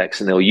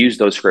context, and they'll use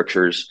those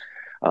scriptures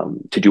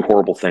to do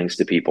horrible things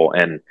to people.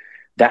 And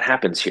that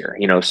happens here,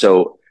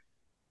 so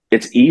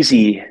it's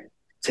easy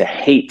to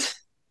hate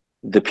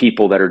the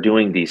people that are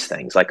doing these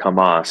things, like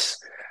Hamas,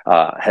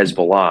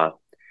 Hezbollah,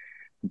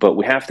 but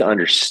we have to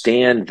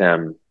understand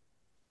them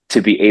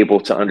to be able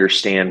to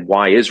understand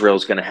why Israel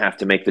is going to have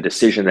to make the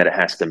decision that it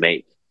has to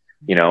make,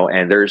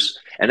 and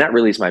that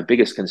really is my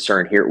biggest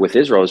concern here with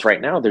Israel. Is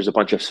right now there's a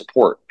bunch of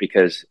support,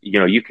 because,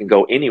 you can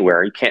go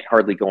anywhere. You can't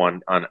hardly go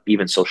on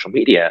even social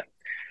media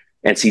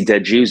and see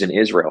dead Jews in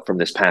Israel from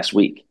this past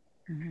week.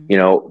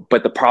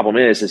 But the problem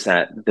is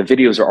that the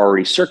videos are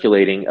already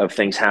circulating of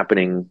things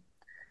happening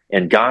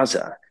in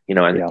Gaza,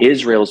 and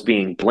Israel's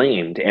being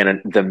blamed,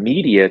 and the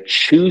media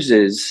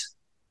chooses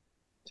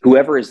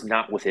whoever is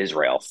not with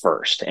Israel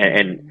first.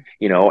 And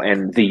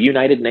the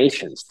United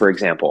Nations, for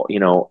example,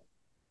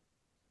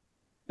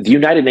 the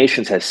United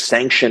Nations has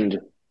sanctioned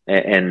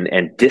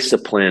and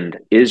disciplined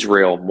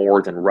Israel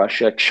more than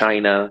Russia,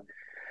 China,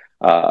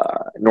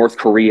 North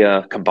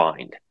Korea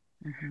combined.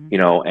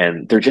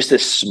 And they're just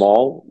this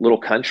small little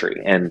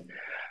country, and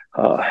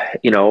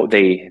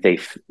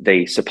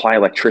they supply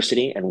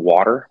electricity and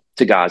water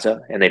to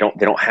Gaza, and they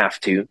don't have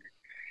to.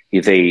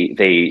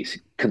 They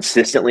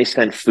consistently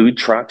send food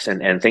trucks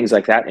and things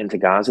like that into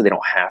Gaza. They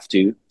don't have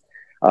to.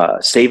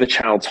 Save a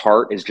Child's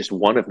Heart is just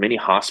one of many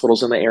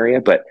hospitals in the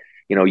area, but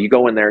you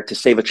go in there to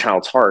save a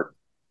child's heart,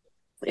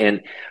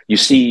 and you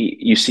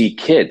see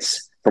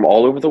kids from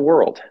all over the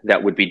world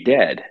that would be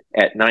dead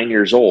at 9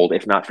 years old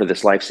if not for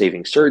this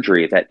life-saving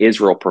surgery that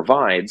Israel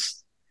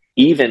provides,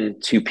 even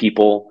to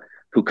people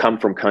who come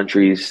from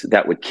countries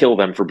that would kill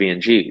them for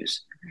being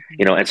Jews.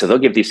 And so they'll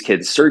give these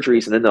kids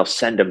surgeries, and then they'll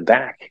send them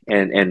back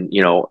and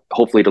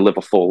hopefully to live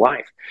a full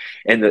life.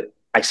 And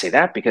I say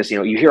that because,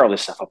 you hear all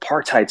this stuff,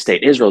 apartheid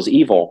state, Israel's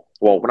evil.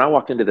 Well, when I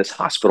walked into this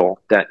hospital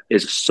that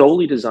is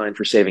solely designed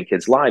for saving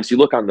kids' lives, you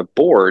look on the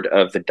board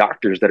of the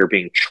doctors that are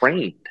being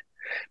trained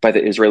by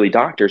the Israeli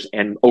doctors.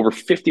 And over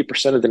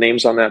 50% of the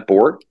names on that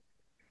board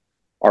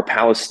are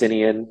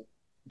Palestinian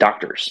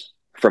doctors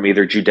from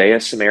either Judea,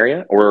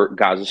 Samaria, or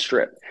Gaza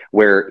Strip,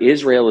 where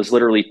Israel is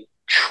literally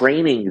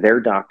training their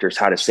doctors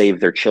how to save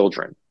their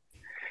children.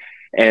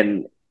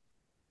 And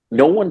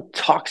no one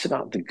talks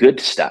about the good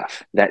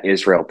stuff that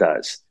Israel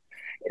does.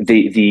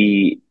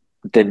 The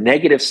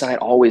negative side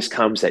always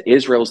comes that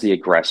Israel's the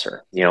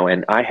aggressor,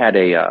 and I had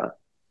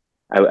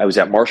I was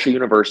at Marshall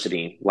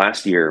University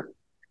last year,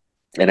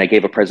 and I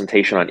gave a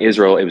presentation on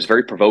Israel. It was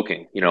very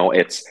provoking.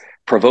 It's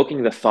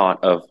provoking the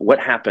thought of what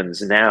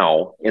happens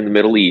now in the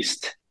Middle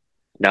East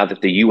now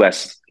that the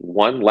U.S.,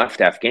 one,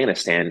 left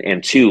Afghanistan,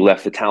 and two,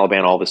 left the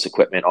Taliban all this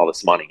equipment, all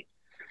this money.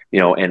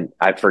 And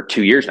for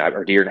 2 years now,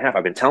 or a year and a half,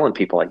 I've been telling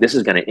people, like, this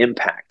is going to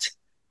impact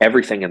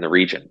everything in the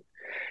region.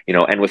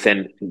 And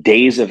within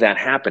days of that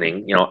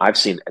happening,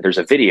 there's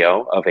a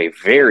video of a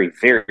very,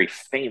 very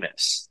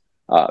famous,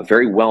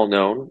 very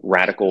well-known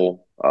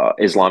radical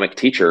Islamic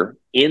teacher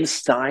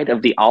inside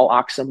of the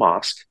Al-Aqsa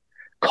Mosque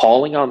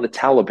calling on the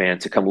Taliban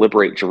to come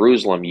liberate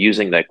Jerusalem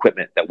using the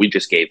equipment that we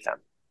just gave them.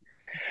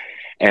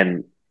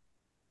 And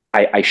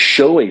I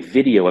show a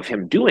video of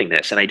him doing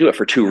this, and I do it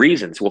for two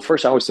reasons. Well,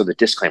 first, I always throw the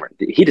disclaimer.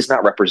 He does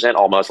not represent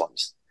all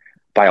Muslims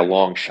by a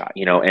long shot,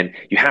 and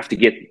you have to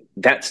get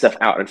that stuff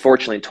out.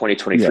 Unfortunately, in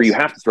 2023, yes, you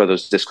have to throw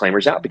those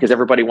disclaimers out because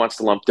everybody wants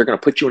to they're going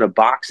to put you in a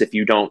box if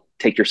you don't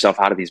take yourself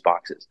out of these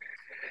boxes.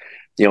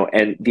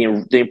 And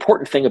the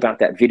important thing about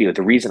that video,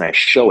 the reason I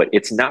show it,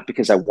 it's not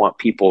because I want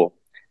people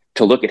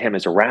to look at him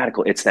as a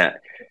radical. It's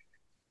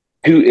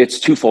it's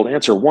twofold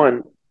answer.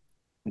 One,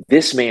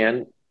 this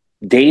man,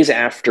 days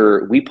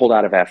after we pulled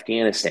out of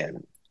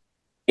Afghanistan,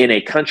 in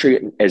a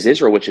country as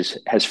Israel, which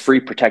has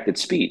free protected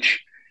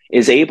speech,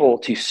 is able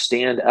to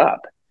stand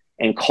up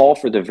and call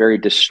for the very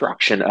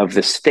destruction of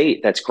the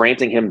state that's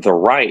granting him the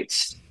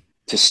rights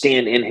to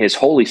stand in his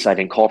holy site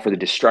and call for the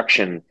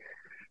destruction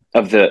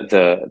of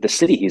the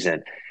city he's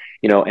in.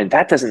 And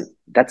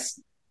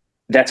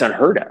that's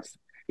unheard of.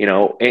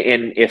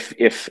 And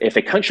if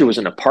a country was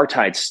an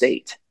apartheid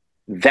state,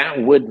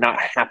 that would not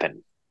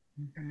happen.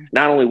 Mm-hmm.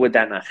 Not only would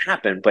that not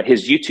happen, but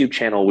his YouTube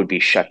channel would be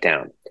shut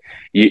down.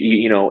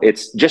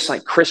 It's just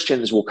like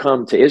Christians will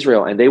come to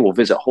Israel and they will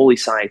visit holy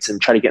sites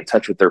and try to get in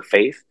touch with their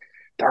faith.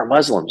 There are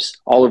Muslims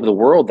all over the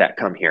world that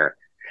come here,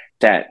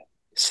 that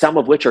some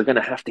of which are going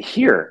to have to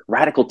hear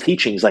radical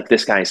teachings like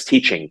this guy is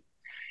teaching.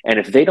 And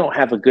if they don't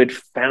have a good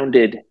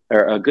founded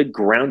or a good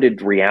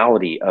grounded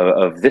reality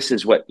of this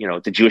is what,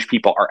 the Jewish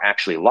people are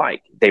actually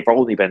like, they've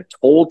only been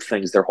told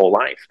things their whole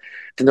life,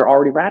 then they're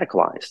already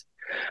radicalized.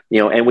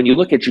 And when you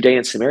look at Judea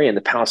and Samaria and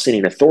the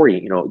Palestinian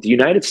Authority, the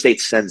United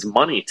States sends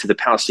money to the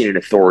Palestinian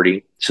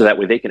Authority so that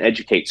way they can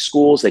educate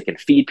schools, they can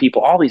feed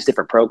people, all these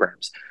different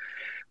programs.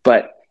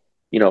 But,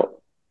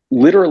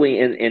 literally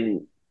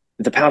in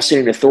the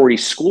Palestinian Authority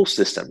school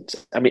systems,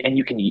 and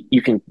you can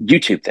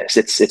YouTube this,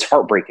 it's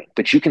heartbreaking,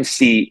 but you can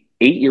see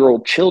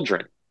 8-year-old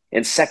children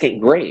in second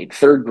grade,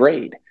 third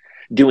grade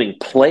doing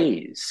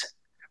plays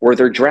where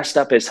they're dressed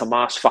up as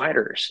Hamas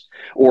fighters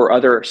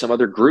or some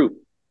other group,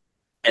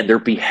 and they're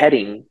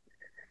beheading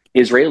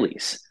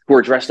Israelis who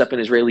are dressed up in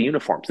Israeli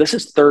uniforms. This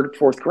is third,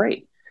 fourth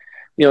grade.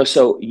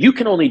 So you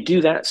can only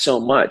do that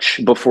so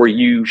much before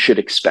you should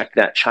expect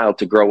that child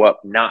to grow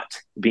up not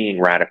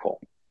being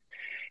radical.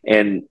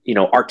 And,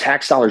 our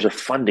tax dollars are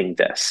funding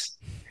this.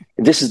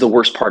 This is the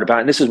worst part about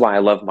it. And this is why I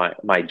love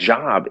my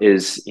job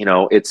is,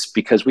 it's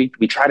because we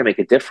try to make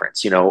a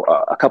difference.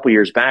 A couple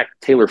years back,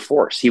 Taylor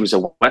Force, he was a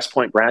West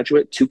Point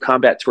graduate, 2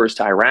 combat tours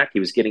to Iraq. He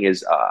was getting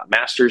his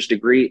master's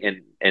degree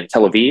in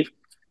Tel Aviv.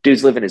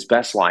 Dude's living his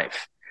best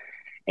life.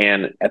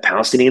 And a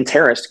Palestinian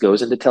terrorist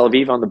goes into Tel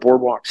Aviv on the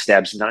boardwalk,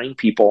 stabs 9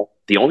 people.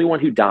 The only one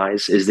who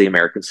dies is the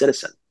American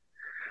citizen.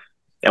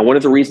 And one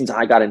of the reasons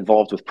I got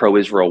involved with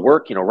pro-Israel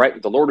work,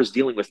 the Lord was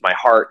dealing with my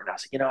heart. And I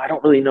was like, I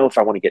don't really know if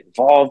I want to get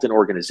involved in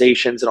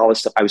organizations and all this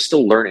stuff. I was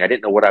still learning. I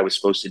didn't know what I was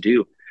supposed to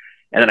do.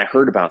 And then I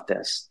heard about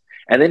this.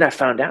 And then I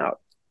found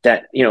out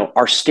that,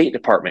 our State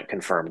Department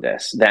confirmed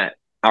this, that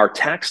our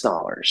tax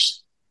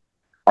dollars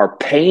are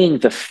paying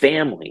the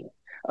family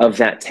of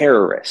that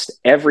terrorist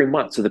every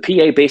month. So the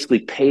PA basically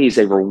pays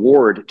a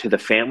reward to the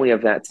family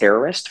of that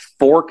terrorist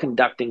for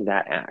conducting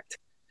that act.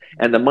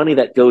 And the money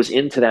that goes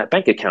into that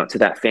bank account to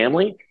that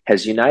family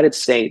has United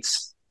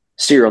States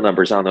serial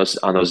numbers on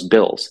those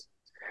bills.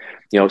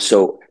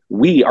 So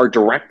we are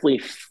directly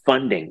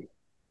funding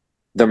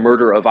the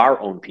murder of our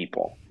own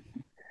people.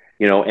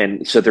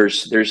 And so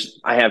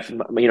I have,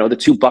 the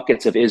 2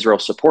 buckets of Israel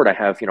support. I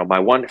have, my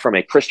one from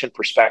a Christian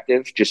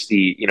perspective, just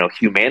the,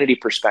 humanity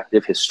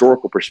perspective,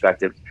 historical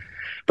perspective,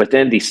 but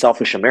then the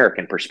selfish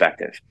American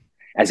perspective.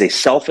 As a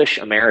selfish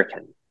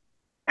American,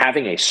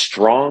 having a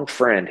strong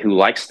friend who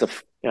likes to,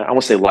 I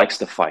won't say likes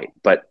to fight,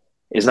 but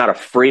is not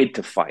afraid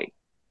to fight,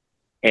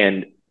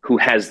 and who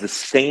has the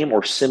same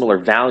or similar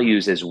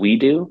values as we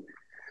do,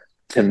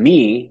 to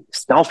me,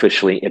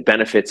 selfishly, it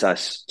benefits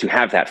us to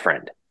have that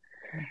friend.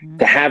 Mm-hmm.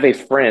 To have a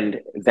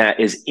friend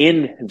that is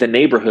in the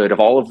neighborhood of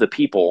all of the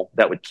people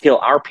that would kill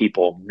our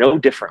people no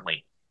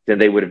differently then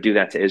they would have do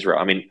that to Israel.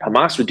 I mean,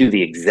 Hamas would do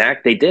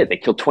they did. They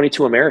killed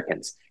 22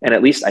 Americans, and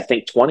at least I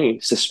think 20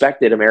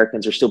 suspected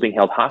Americans are still being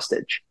held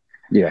hostage.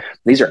 Yeah.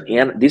 These are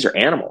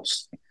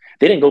animals.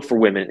 They didn't go for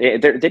women. They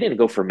didn't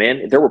go for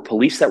men. There were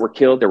police that were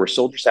killed. There were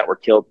soldiers that were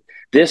killed.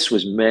 This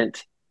was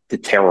meant to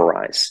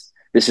terrorize.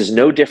 This is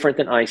no different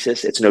than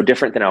ISIS. It's no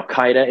different than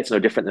Al-Qaeda. It's no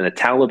different than the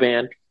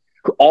Taliban,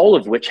 all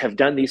of which have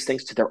done these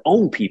things to their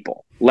own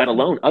people, let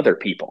alone other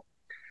people,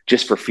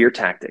 just for fear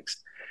tactics.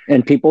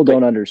 And people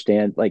don't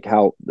understand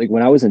how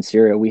when I was in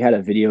Syria, we had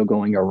a video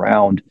going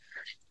around,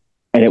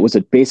 and it was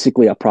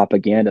basically a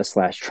propaganda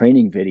 /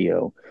 training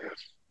video.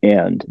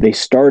 And they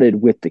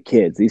started with the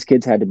kids. These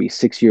kids had to be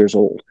 6 years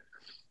old,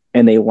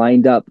 and they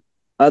lined up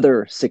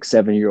other 6,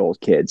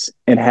 7-year-old kids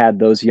and had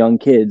those young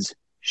kids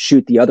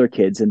shoot the other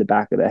kids in the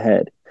back of the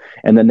head.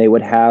 And then they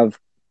would have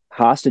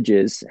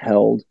hostages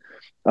held,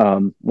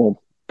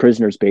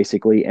 prisoners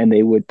basically, and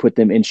they would put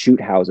them in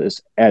shoot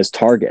houses as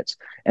targets.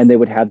 And they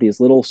would have these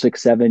little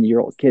 6,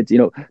 7-year-old kids,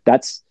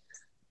 that's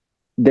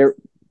there.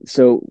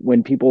 So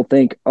when people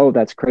think, oh,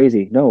 that's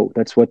crazy. No,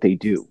 that's what they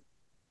do.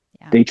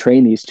 Yeah. They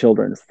train these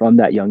children from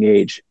that young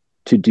age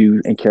to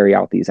do and carry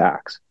out these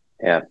acts.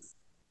 Yeah.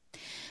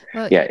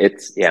 Well,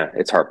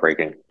 it's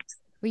heartbreaking.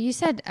 Well, you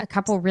said a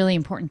couple really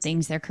important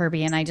things there,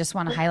 Kirby, and I just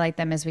want to highlight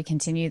them as we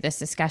continue this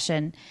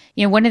discussion.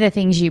 One of the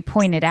things you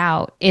pointed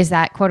out is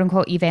that quote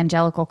unquote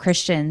evangelical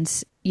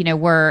Christians,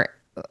 were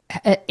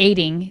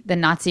aiding the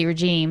Nazi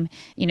regime,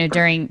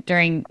 during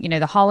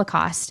the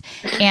Holocaust.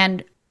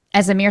 And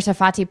as Amir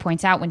Safati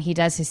points out when he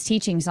does his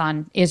teachings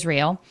on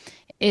Israel,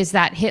 is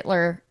that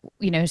Hitler,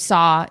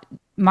 saw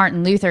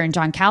Martin Luther and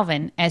John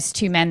Calvin as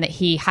two men that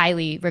he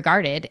highly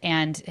regarded.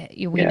 And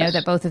we know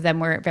that both of them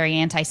were very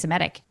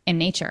anti-Semitic in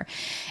nature.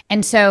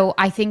 And so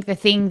I think the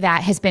thing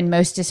that has been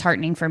most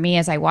disheartening for me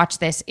as I watch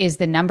this is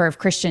the number of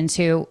Christians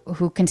who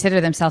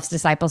consider themselves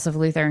disciples of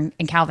Luther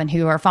and Calvin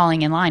who are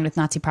falling in line with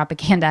Nazi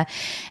propaganda.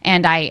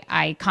 And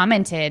I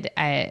commented,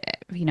 a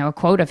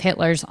quote of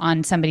Hitler's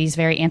on somebody's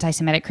very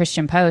anti-Semitic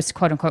Christian post,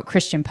 quote unquote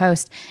Christian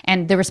post.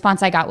 And the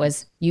response I got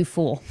was, "You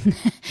fool."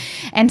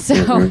 And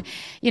so,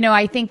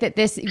 I think that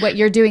what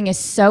you're doing is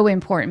so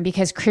important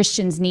because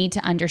Christians need to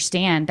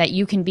understand that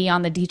you can be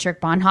on the Dietrich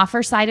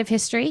Bonhoeffer side of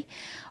history,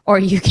 or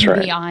you can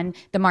be on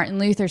the Martin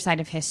Luther side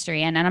of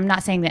history. And I'm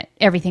not saying that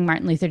everything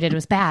Martin Luther did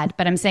was bad,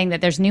 but I'm saying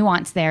that there's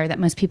nuance there that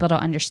most people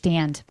don't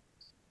understand.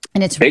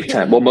 And it's big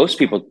time. Well, most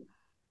people, go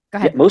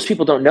ahead. Most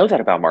people don't know that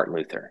about Martin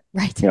Luther.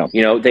 Right. They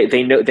know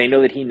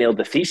that he nailed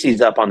the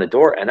theses up on the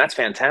door, and that's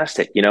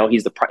fantastic.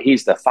 He's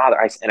the father.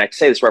 And I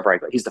say this wherever I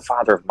go. He's the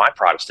father of my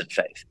Protestant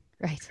faith.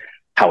 Right.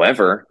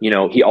 However,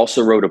 he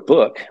also wrote a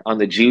book on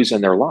the Jews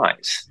and their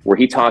lies, where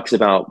he talks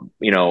about,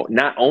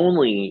 not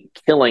only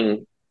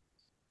killing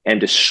and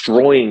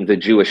destroying the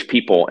Jewish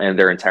people and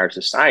their entire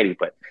society,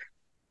 but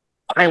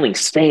piling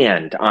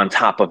sand on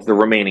top of the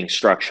remaining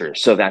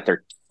structures so that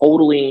they're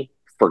totally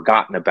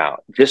forgotten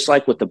about, just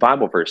like what the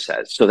Bible verse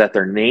says, so that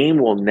their name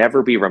will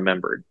never be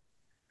remembered.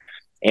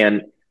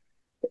 And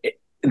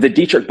the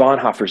Dietrich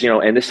Bonhoeffers,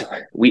 and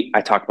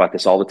I talk about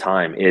this all the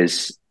time,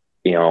 is,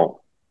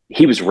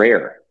 he was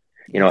rare.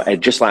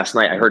 Just last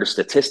night I heard a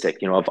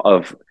statistic,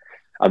 of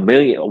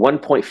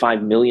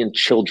 1.5 million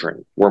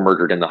children were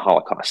murdered in the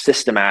Holocaust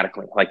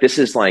systematically. This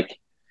is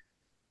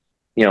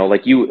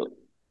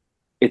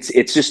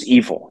it's just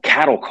evil.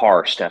 Cattle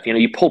car stuff.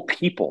 You pull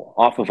people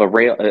off of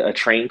a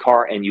train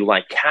car, and you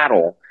like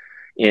cattle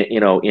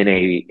in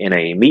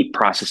a meat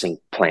processing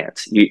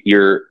plant.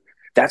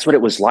 That's what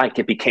it was like.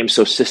 It became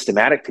so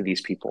systematic to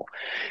these people.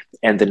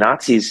 And the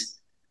Nazis,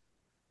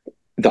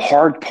 the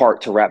hard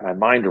part to wrap my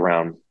mind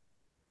around,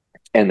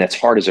 and that's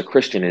hard as a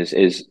Christian,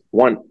 is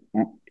one,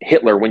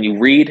 Hitler, when you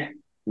read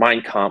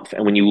Mein Kampf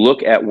and when you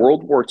look at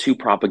World War II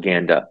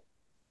propaganda,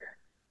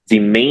 the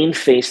main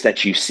face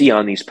that you see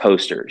on these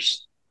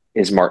posters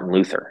is Martin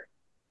Luther.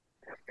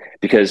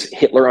 Because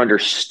Hitler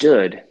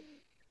understood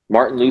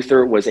Martin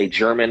Luther was a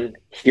German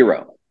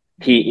hero.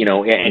 He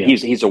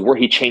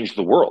changed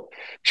the world.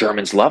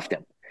 Germans loved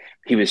him.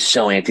 He was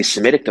so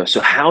anti-Semitic though.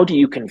 So how do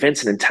you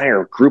convince an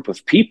entire group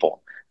of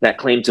people that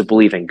claim to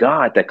believe in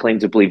God, that claim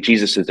to believe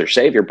Jesus is their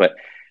savior, but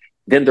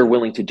then they're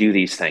willing to do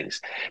these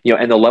things,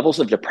 and the levels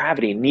of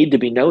depravity need to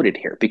be noted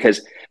here,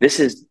 because this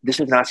is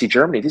Nazi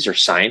Germany. These are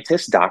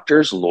scientists,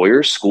 doctors,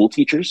 lawyers, school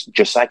teachers,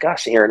 just like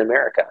us here in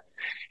America.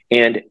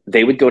 And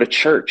they would go to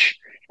church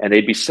and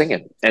they'd be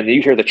singing, and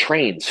you hear the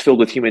trains filled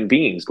with human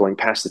beings going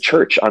past the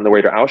church on the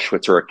way to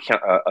Auschwitz or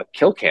a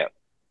kill camp.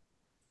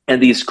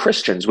 And these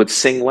Christians would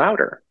sing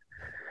louder.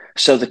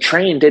 So the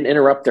train didn't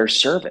interrupt their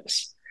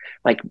service.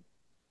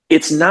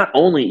 It's not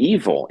only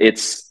evil,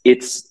 it's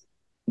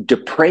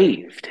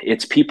depraved.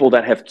 It's people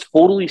that have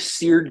totally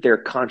seared their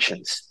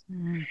conscience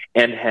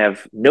and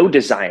have no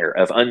desire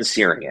of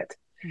unsearing it.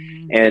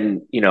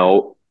 And,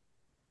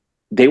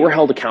 they were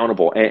held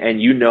accountable.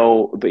 And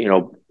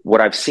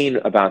what I've seen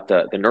about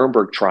the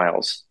Nuremberg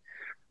trials,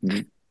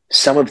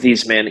 some of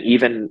these men,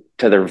 even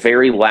to their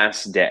very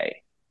last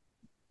day,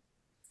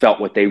 felt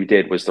what they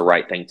did was the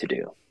right thing to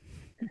do.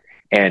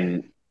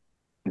 And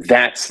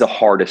that's the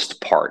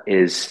hardest part,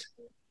 is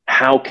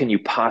how can you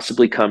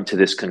possibly come to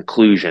this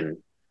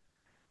conclusion,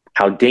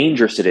 how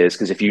dangerous it is?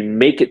 Because if you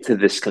make it to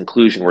this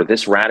conclusion where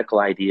this radical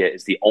idea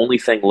is the only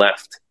thing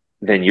left,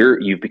 then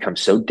you've become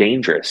so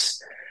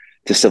dangerous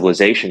to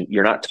civilization.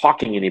 You're not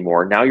talking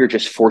anymore. Now you're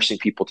just forcing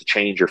people to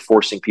change. You're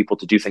forcing people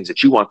to do things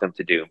that you want them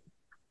to do.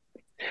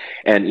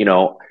 And, you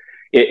know,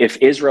 if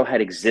Israel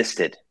had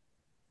existed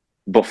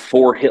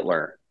before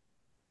Hitler,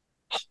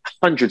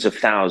 hundreds of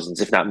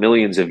thousands, if not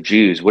millions of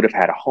Jews would have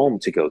had a home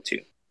to go to.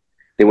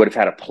 They would have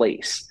had a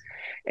place.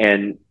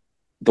 And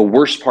the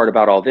worst part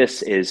about all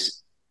this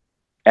is,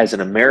 as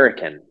an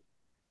American,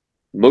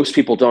 most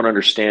people don't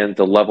understand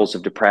the levels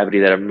of depravity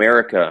that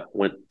America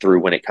went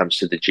through when it comes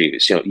to the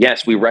Jews. You know,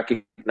 yes, we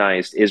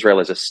recognized Israel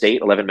as a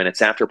state 11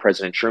 minutes after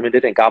President Truman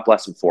did, and God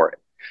bless him for it.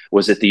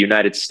 Was it the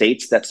United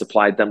States that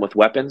supplied them with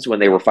weapons when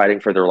they were fighting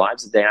for their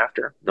lives the day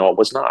after? No, it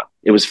was not.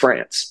 It was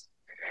France.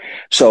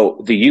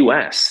 So the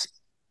U.S.,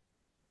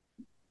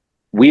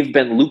 we've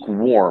been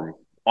lukewarm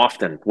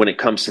often when it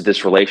comes to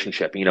this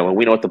relationship. You know, and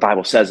we know what the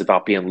Bible says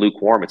about being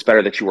lukewarm. It's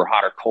better that you were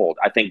hot or cold.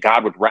 I think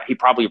God he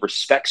probably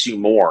respects you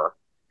more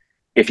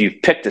if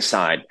you've picked a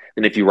side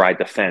than if you ride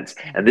the fence.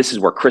 And this is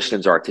where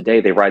Christians are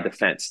today. They ride the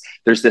fence.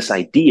 There's this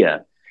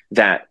idea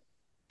that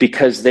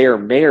because there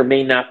may or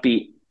may not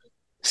be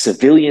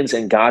civilians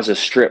in Gaza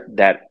Strip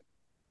that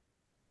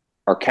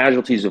are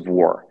casualties of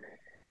war,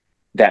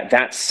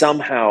 that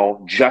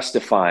somehow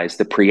justifies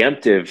the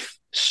preemptive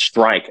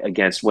strike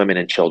against women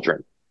and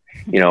children.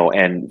 You know,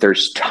 and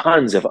there's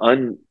tons of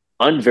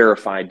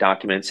unverified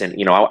documents. And,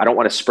 you know, I don't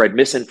want to spread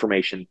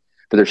misinformation,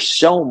 but there's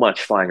so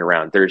much flying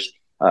around. There's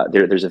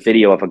a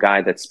video of a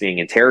guy that's being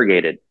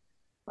interrogated.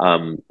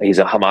 He's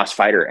a Hamas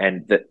fighter.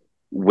 And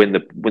when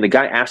the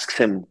guy asks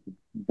him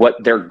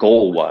what their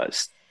goal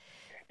was,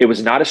 it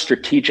was not a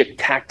strategic,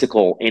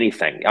 tactical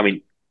anything. I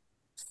mean,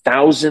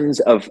 thousands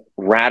of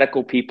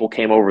radical people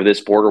came over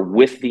this border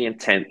with the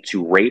intent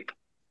to rape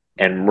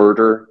and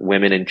murder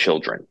women and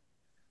children.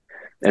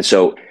 And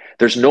so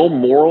there's no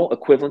moral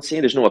equivalency.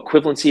 There's no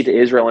equivalency to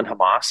Israel and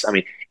Hamas. I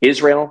mean,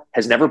 Israel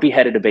has never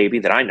beheaded a baby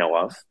that I know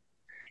of.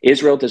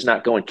 Israel does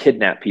not go and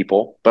kidnap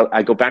people. But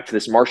I go back to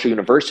this Marshall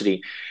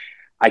University.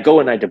 I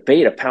go and I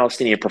debate a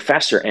Palestinian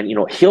professor, and, you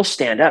know, he'll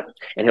stand up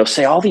and he'll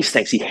say all these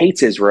things. He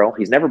hates Israel.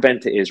 He's never been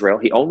to Israel.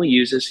 He only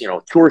uses, you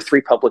know, 2 or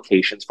 3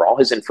 publications for all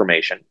his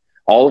information,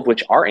 all of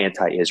which are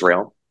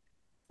anti-Israel.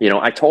 You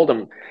know, I told him,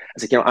 I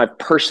was like, you know, I've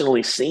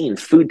personally seen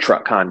food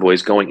truck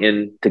convoys going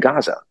into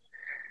Gaza.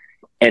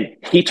 And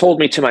he told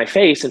me to my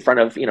face in front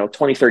of, you know,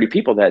 20, 30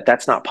 people that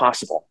that's not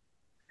possible.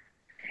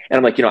 And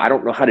I'm like, you know, I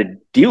don't know how to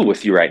deal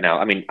with you right now.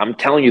 I mean, I'm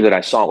telling you that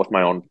I saw it with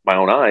my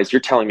own eyes. You're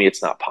telling me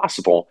it's not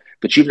possible,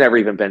 but you've never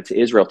even been to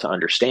Israel to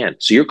understand.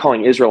 So you're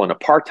calling Israel an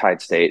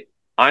apartheid state.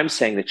 I'm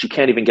saying that you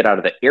can't even get out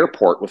of the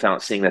airport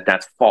without seeing that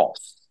that's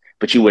false.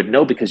 But you would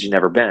know because you've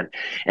never been.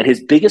 And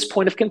his biggest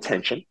point of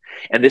contention,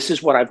 and this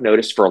is what I've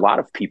noticed for a lot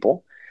of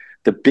people,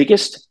 the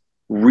biggest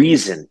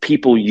reason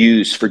people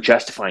use for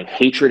justifying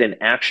hatred and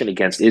action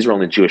against Israel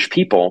and the Jewish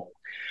people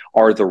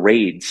are the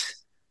raids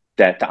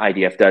that the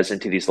IDF does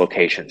into these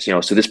locations. You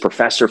know, so this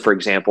professor, for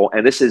example,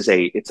 and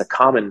it's a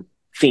common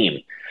theme.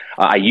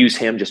 I use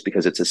him just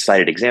because it's a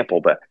cited example,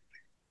 but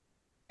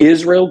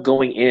Israel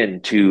going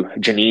into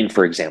Jenin,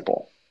 for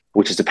example,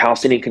 which is a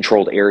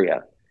Palestinian-controlled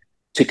area,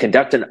 to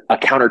conduct a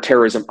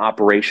counterterrorism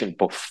operation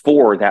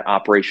before that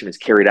operation is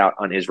carried out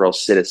on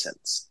Israel's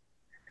citizens.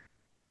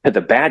 To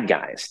the bad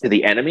guys, to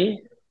the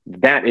enemy,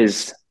 that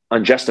is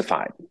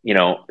unjustified. You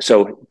know,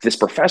 so this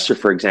professor,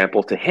 for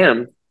example, to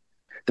him,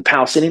 the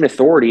Palestinian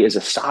Authority is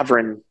a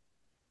sovereign.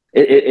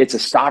 It's a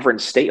sovereign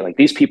state. Like,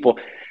 these people,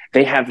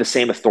 they have the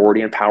same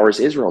authority and power as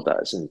Israel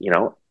does. And, you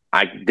know,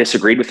 I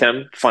disagreed with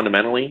him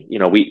fundamentally. You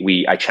know,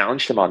 I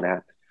challenged him on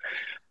that.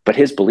 But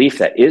his belief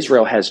that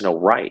Israel has no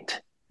right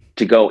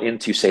to go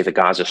into, say, the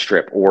Gaza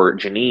Strip or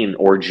Jenin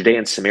or Judea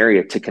and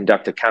Samaria to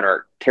conduct a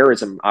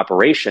counterterrorism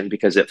operation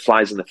because it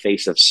flies in the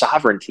face of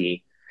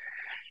sovereignty,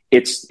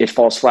 it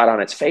falls flat on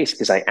its face.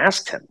 Because I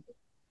asked him,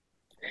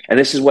 and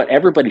this is what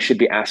everybody should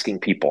be asking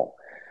people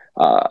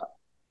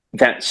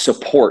that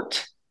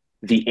support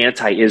the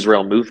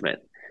anti-Israel movement,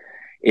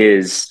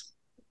 is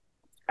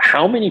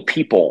how many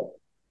people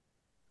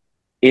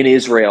in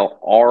Israel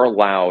are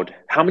allowed,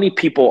 how many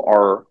people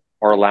are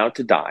allowed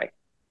to die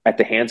at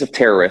the hands of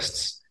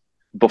terrorists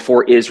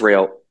before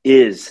Israel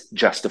is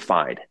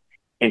justified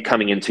in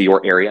coming into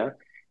your area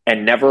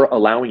and never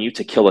allowing you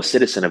to kill a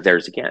citizen of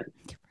theirs again.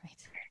 Right.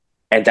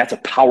 And that's a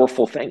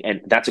powerful thing.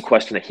 And that's a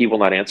question that he will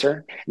not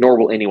answer, nor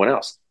will anyone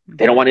else. Mm-hmm.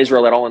 They don't want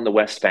Israel at all in the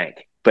West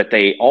Bank, but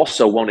they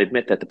also won't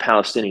admit that the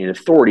Palestinian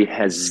Authority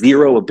has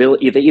zero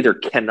ability. They either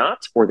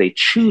cannot or they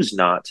choose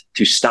not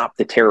to stop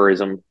the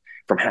terrorism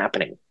from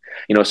happening.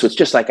 You know, so it's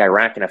just like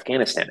Iraq and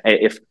Afghanistan.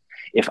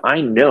 If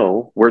I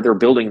know where they're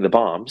building the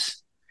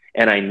bombs,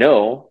 and I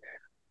know,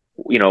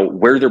 you know,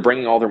 where they're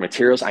bringing all their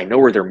materials, I know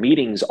where their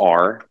meetings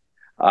are,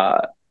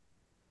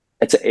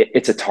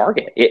 it's a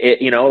target.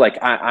 You know, like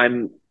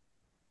I'm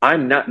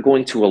not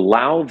going to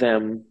allow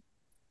them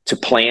to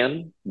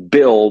plan,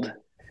 build,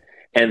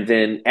 and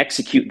then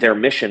execute their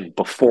mission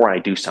before I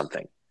do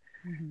something.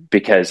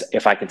 Because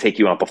if I can take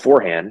you out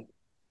beforehand,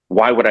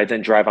 why would I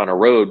then drive on a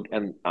road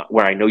and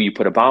where I know you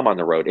put a bomb on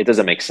the road? It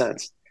doesn't make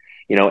sense.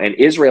 And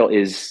Israel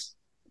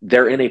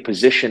they're in a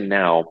position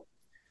now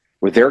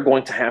where they're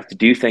going to have to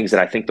do things that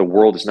I think the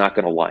world is not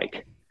going to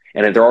like.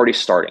 And they're already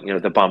starting,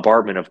 the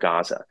bombardment of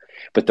Gaza.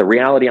 But the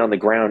reality on the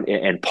ground,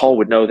 and Paul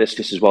would know this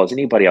just as well as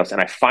anybody else, and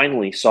I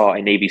finally saw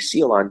a Navy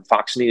SEAL on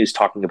Fox News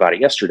talking about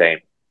it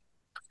yesterday.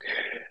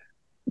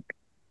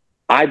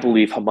 I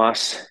believe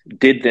Hamas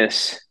did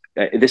this.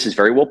 This is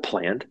very well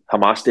planned.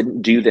 Hamas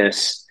didn't do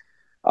this.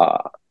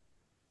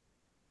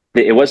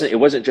 It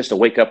wasn't just a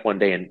wake up one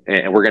day and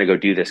we're going to go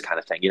do this kind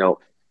of thing.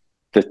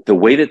 The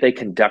way that they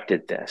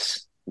conducted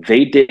this,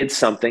 they did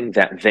something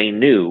that they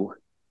knew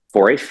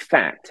for a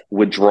fact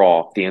would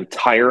draw the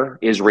entire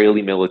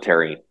Israeli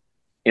military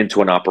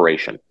into an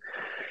operation.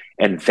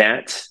 And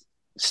that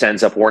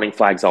sends up warning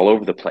flags all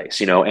over the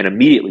place, and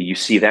immediately you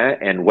see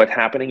that. And what's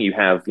happening? You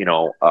have,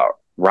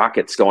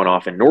 rockets going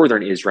off in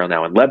northern Israel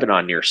now, in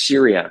Lebanon, near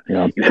Syria.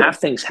 Yeah. You have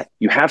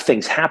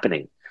things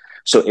happening.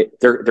 So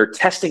they're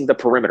testing the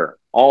perimeter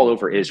all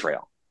over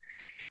Israel.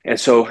 And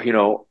so,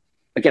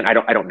 again, I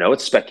don't know,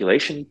 it's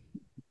speculation,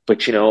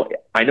 but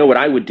I know what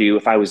I would do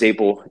if I was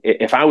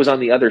on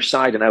the other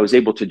side and I was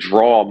able to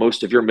draw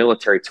most of your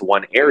military to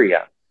one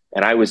area,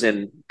 and I was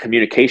in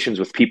communications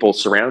with people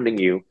surrounding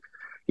you,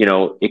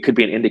 it could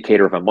be an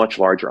indicator of a much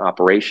larger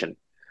operation.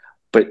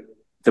 But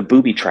the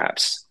booby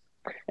traps,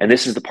 and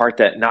this is the part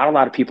that not a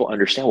lot of people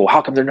understand. Well,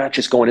 how come they're not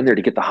just going in there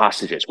to get the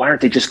hostages? Why aren't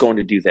they just going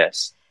to do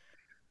this?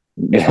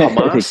 If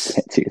Hamas, they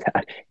can't do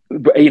that.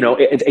 But,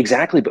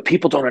 exactly. But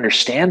people don't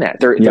understand that.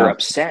 They're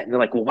upset, and they're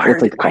like, well, why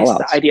is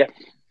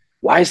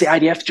the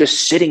IDF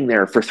just sitting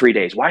there for 3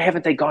 days? Why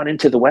haven't they gone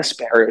into the West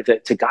Bank or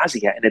to Gaza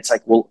yet? And it's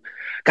like, well,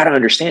 got to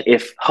understand,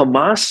 if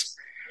Hamas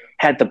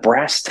had the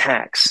brass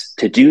tacks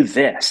to do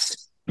this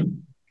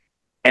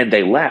and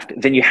they left,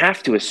 then you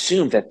have to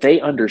assume that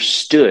they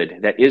understood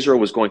that Israel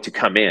was going to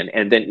come in.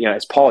 And then,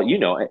 as Paul,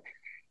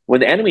 when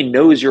the enemy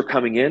knows you're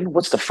coming in,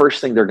 what's the first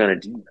thing they're going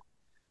to do?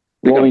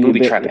 They're going to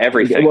booby trap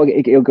everything. Well,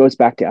 it goes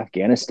back to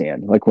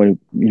Afghanistan. Like when,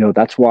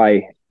 that's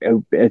why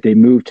they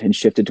moved and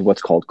shifted to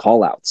what's called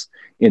call-outs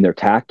in their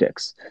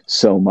tactics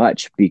so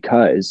much,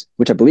 because,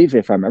 which I believe,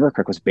 if I remember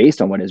correct, was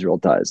based on what Israel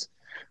does,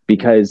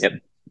 because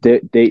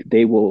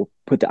they will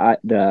put the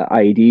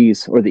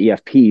IEDs or the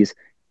EFPs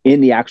in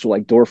the actual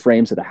door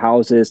frames of the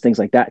houses, things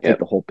like that, take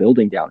the whole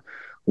building down.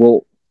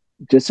 Well,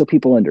 just so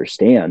people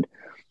understand,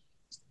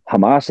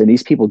 Hamas and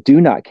these people do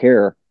not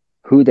care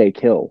who they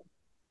kill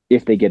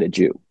if they get a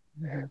Jew.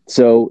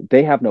 So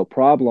they have no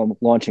problem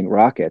launching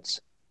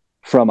rockets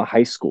from a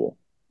high school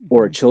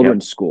or a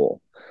children's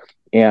school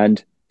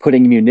and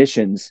putting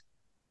munitions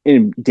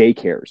in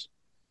daycares.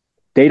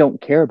 They don't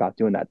care about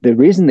doing that. The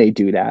reason they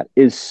do that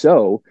is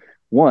so,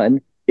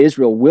 one,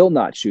 Israel will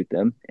not shoot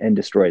them and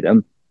destroy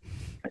them.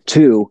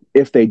 Two,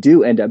 if they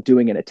do end up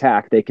doing an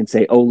attack, they can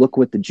say, oh, look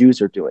what the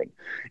Jews are doing.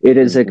 It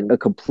is a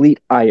complete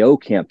IO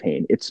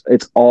campaign. It's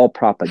all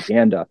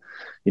propaganda.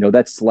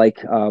 That's like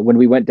when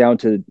we went down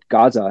to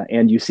Gaza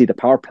and you see the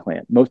power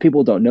plant. Most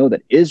people don't know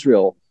that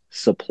Israel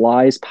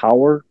supplies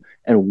power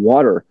and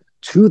water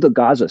to the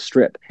Gaza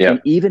Strip. Yep.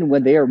 And even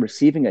when they are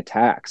receiving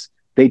attacks,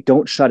 they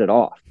don't shut it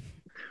off.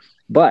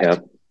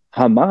 But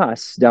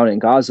Hamas down in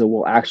Gaza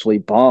will actually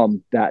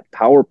bomb that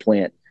power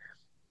plant,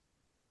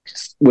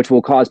 which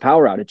will cause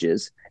power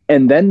outages.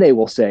 And then they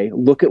will say,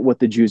 look at what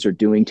the Jews are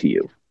doing to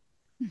you.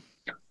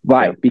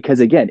 Why? Yeah.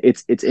 Because again,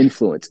 it's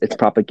influence, it's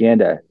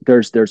propaganda.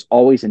 There's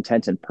always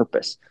intent and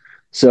purpose.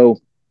 So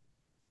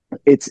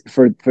it's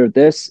for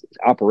this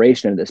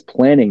operation and this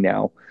planning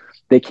now,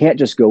 they can't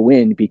just go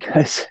in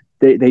because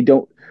they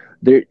don't,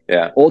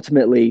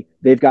 ultimately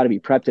they've got to be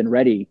prepped and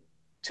ready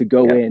to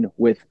go in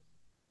with,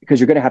 because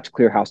you're going to have to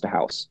clear house to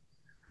house,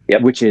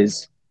 which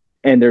is,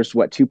 and there's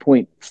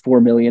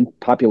 2.4 million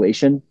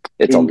population.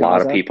 It's a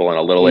lot of people in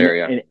a little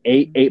area. An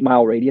 8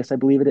 mile radius, I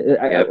believe it is,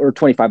 or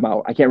 25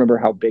 mile. I can't remember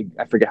how big.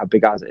 I forget how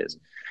big Gaza is.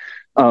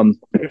 No,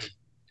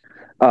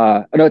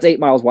 it's 8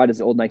 miles wide as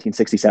the old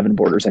 1967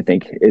 borders. I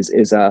think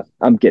is.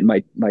 I'm getting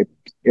my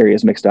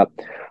areas mixed up,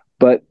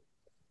 but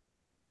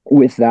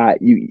with that,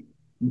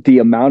 the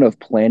amount of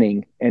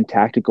planning and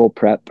tactical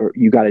prep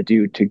you got to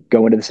do to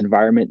go into this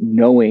environment,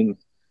 knowing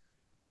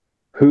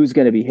who's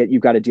going to be hit.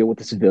 You've got to deal with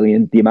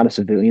the amount of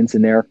civilians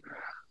in there,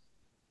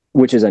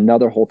 which is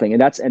another whole thing.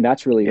 And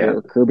that's really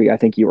where, Kirby, I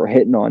think you were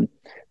hitting on,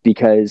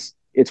 because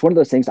it's one of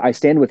those things. I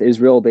stand with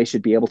Israel. They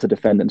should be able to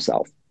defend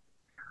themselves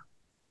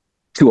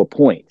to a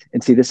point.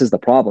 And see, this is the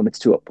problem. It's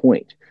to a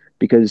point,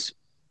 because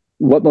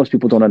what most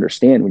people don't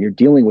understand, when you're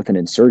dealing with an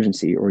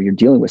insurgency or you're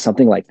dealing with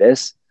something like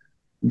this,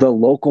 the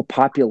local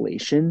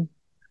population,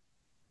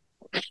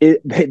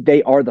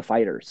 they are the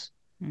fighters.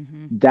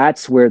 Mm-hmm.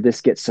 That's where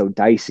this gets so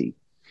dicey.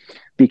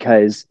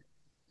 Because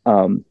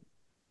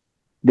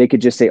they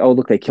could just say, oh,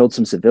 look, they killed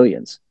some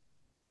civilians.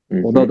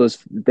 Mm-hmm. Well, no,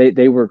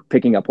 they were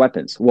picking up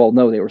weapons. Well,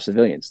 no, they were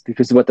civilians.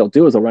 Because what they'll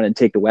do is they'll run and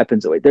take the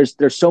weapons away.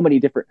 There's so many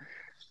different,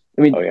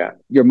 I mean, Oh yeah,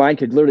 your mind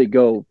could literally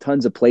go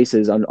tons of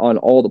places on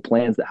all the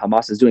plans that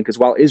Hamas is doing. Because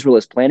while Israel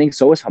is planning,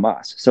 so is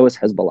Hamas, so is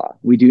Hezbollah.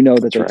 We do know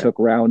that that's they right. took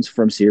rounds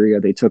from Syria,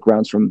 they took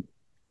rounds from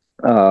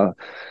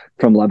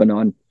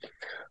Lebanon,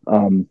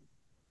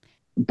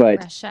 but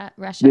Russia,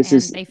 this and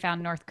is they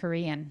found North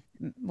Korean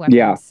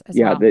weapons as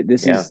well.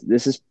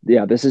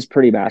 this is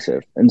pretty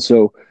massive. And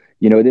so,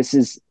 this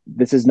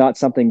is not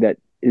something that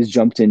is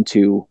jumped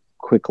into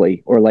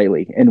quickly or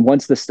lightly. And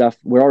once the stuff,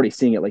 we're already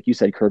seeing it, like you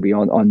said, Kirby,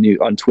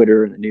 on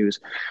Twitter and the news,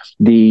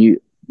 the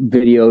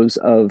videos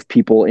of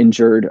people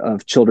injured,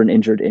 of children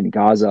injured in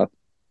Gaza.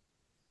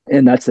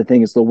 And that's the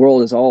thing, is the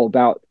world is all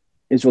about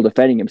Israel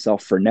defending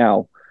himself for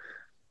now.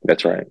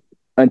 That's right.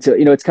 Until,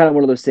 it's kind of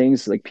one of those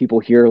things, like people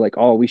hear like,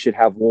 oh, we should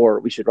have war,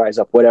 we should rise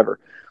up, whatever.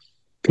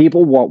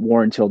 People want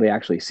war until they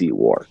actually see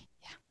war.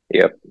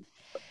 Yep.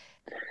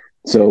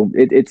 So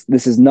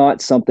this is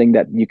not something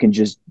that you can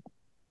just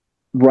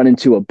run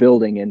into a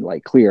building and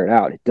like clear it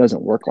out. It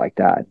doesn't work like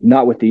that.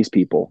 Not with these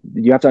people.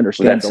 You have to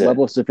understand the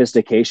level of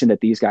sophistication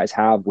that these guys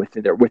have with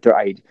their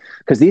IED,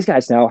 because these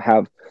guys now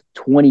have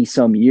 20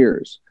 some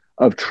years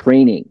of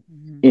training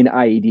in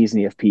IEDs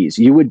and EFPs.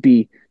 You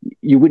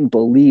wouldn't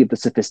believe the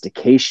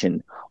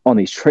sophistication on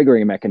these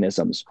triggering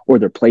mechanisms or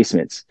their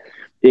placements.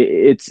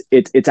 It's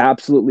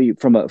absolutely,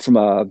 from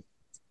a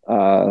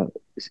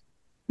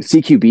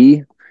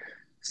CQB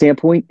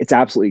standpoint, it's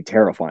absolutely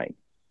terrifying.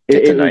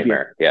 It's a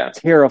nightmare. Yeah.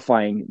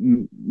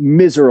 Terrifying,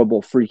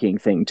 miserable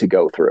freaking thing to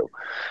go through,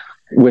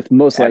 with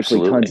most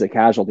likely tons of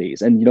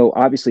casualties. And,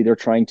 obviously they're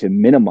trying to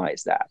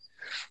minimize that.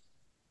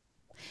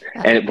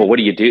 But what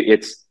do you do?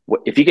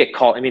 If you get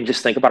called, I mean,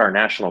 just think about our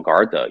National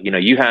Guard, though. You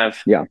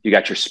got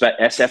your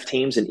SF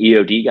teams and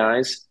EOD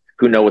guys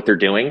who know what they're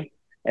doing.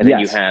 And then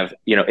you have,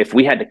 if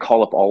we had to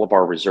call up all of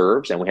our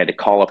reserves and we had to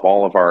call up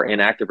all of our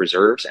inactive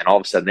reserves, and all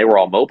of a sudden they were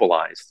all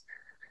mobilized,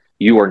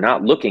 you are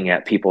not looking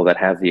at people that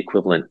have the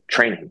equivalent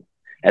training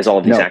as all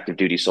of these active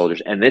duty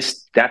soldiers. And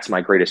that's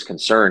my greatest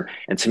concern.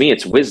 And to me,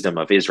 it's wisdom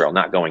of Israel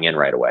not going in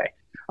right away.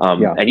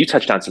 And you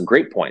touched on some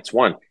great points.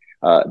 One,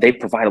 they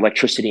provide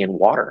electricity and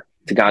water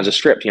to Gaza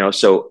Strip.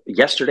 So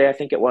yesterday, I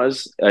think it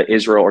was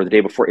Israel, or the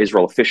day before,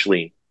 Israel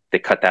officially, they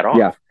cut that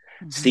off.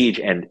 Siege.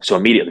 And so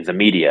immediately the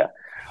media,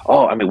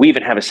 we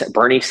even have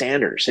Bernie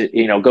Sanders,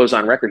 goes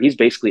on record. He's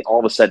basically, all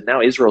of a sudden now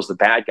Israel's the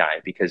bad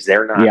guy because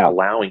they're not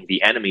allowing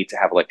the enemy to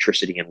have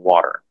electricity and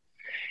water.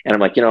 And I'm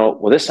like,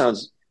 this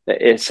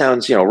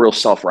sounds real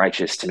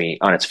self-righteous to me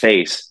on its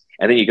face.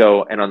 And then you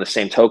go, and on the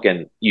same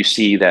token, you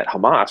see that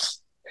Hamas,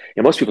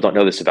 most people don't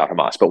know this about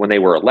Hamas, but when they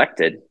were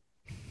elected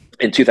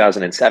in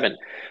 2007,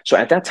 so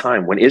at that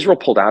time, when Israel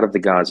pulled out of the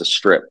Gaza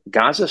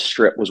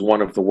Strip was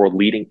one of the world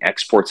leading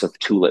exports of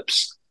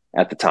tulips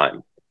at the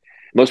time.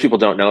 Most people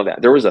don't know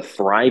that. There was a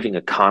thriving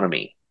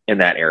economy in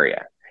that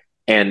area.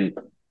 And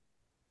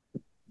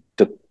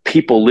the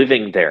people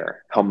living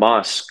there,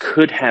 Hamas,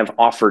 could have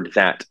offered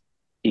that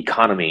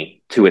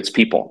economy to its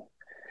people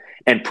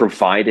and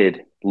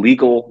provided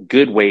legal,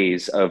 good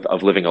ways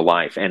of living a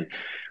life. And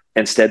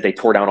instead, they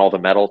tore down all the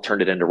metal,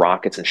 turned it into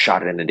rockets, and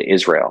shot it into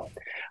Israel.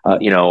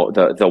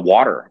 The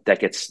water that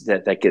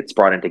gets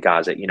brought into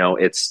Gaza,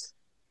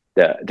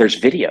 there's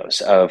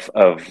videos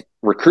of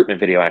recruitment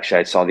video,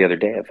 actually, I saw the other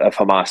day of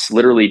Hamas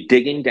literally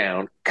digging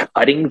down,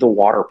 cutting the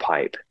water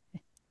pipe,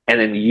 and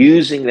then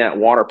using that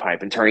water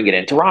pipe and turning it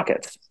into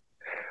rockets.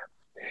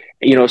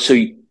 So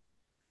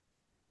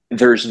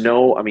there's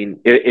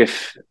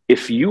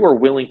if you are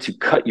willing to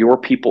cut your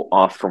people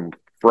off from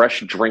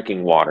fresh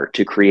drinking water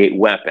to create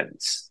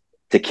weapons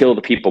to kill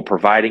the people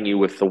providing you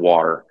with the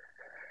water,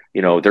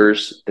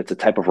 that's a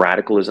type of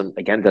radicalism.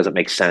 Again, doesn't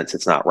make sense.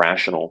 It's not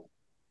rational.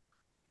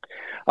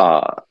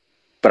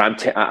 But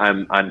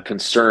I'm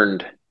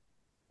concerned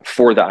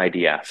for the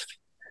IDF.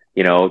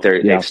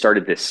 They've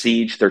started this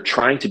siege. They're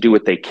trying to do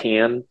what they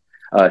can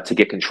to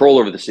get control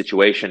over the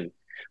situation.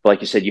 But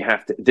like you said,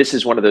 this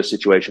is one of those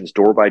situations,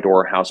 door by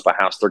door, house by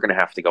house, they're going to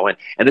have to go in.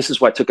 And this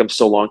is why it took them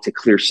so long to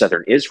clear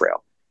southern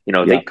Israel.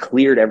 They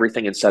cleared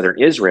everything in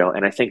southern Israel.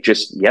 And I think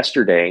just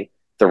yesterday,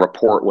 the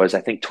report was,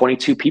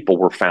 22 people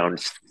were found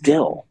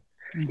still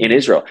in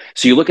Israel.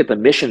 So you look at the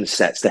mission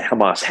sets that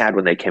Hamas had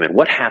when they came in.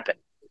 What happened?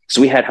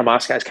 So we had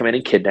Hamas guys come in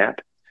and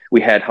kidnap. We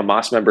had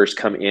Hamas members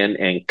come in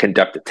and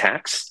conduct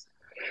attacks.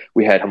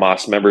 We had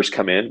Hamas members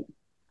come in,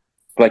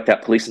 like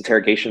that police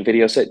interrogation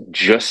video said,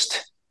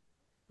 just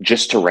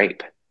to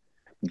rape,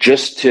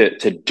 just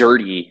to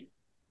dirty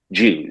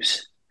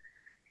Jews,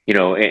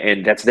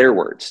 and that's their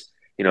words,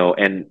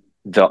 and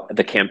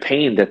the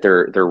campaign that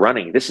they're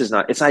running, it's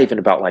not even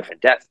about life and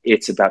death.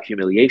 It's about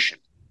humiliation.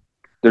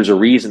 There's a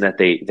reason that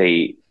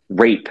they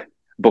rape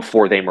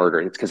before they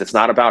murder. It's because it's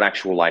not about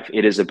actual life.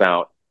 It is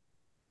about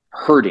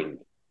hurting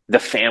the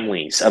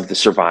families of the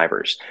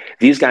survivors.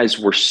 These guys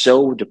were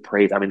so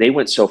depraved. They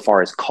went so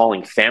far as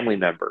calling family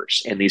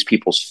members in these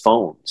people's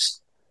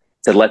phones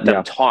to let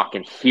them talk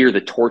and hear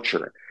the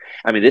torture.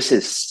 This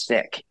is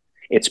sick.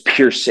 It's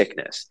pure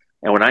sickness.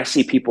 And when I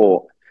see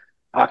people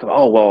talk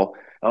about,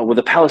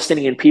 the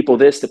Palestinian people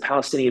this, the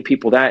Palestinian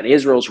people that, and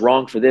Israel's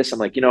wrong for this, I'm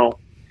like,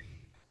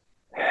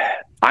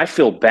 I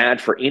feel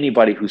bad for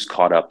anybody who's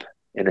caught up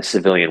in a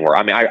civilian war.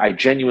 I mean, I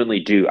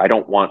genuinely do. I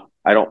don't want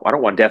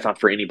death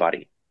for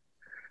anybody.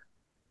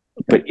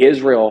 But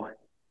Israel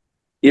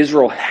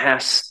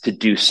has to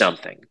do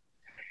something.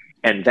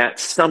 And that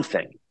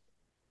something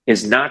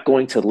is not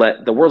going to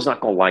the world's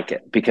not going to like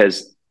it,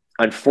 because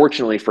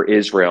unfortunately for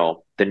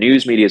Israel, the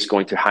news media is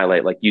going to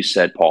highlight, like you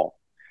said, Paul,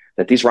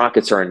 that these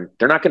rockets they're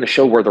not going to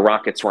show where the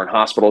rockets were in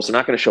hospitals. They're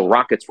not going to show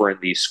rockets were in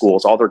these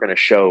schools. All they're going to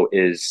show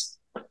is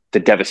the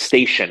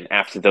devastation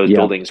after those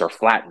buildings are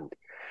flattened.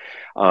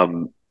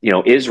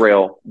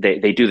 Israel,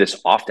 they do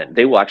this often.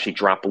 They will actually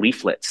drop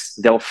leaflets.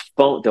 They'll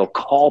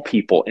call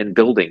people in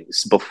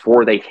buildings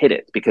before they hit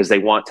it, because they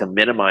want to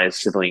minimize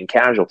civilian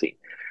casualty.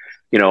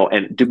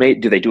 And do they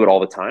do it all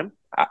the time?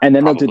 And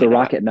then they'll do the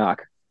rocket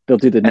knock. They'll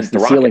do the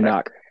ceiling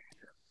knock.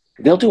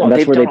 They'll do all.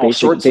 They've done all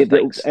sorts of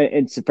things.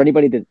 And so for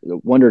anybody that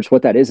wonders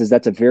what that is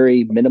that's a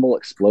very minimal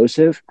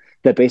explosive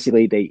that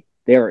basically they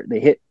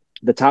hit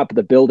the top of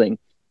the building.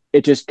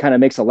 It just kind of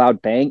makes a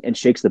loud bang and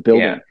shakes the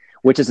building,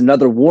 which is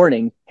another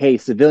warning. Hey,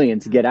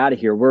 civilians, get out of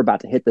here. We're about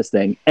to hit this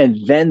thing.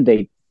 And then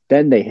they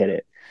hit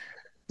it.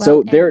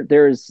 Well, so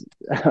there's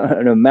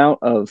an amount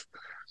of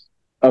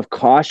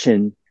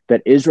caution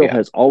that Israel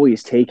has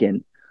always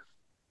taken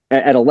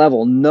at a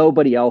level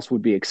nobody else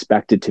would be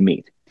expected to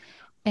meet.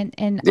 And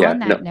on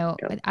that note,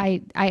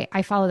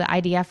 I follow the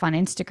IDF on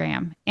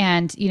Instagram,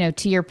 and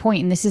to your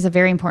point, and this is a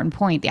very important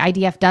point, the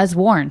IDF does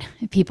warn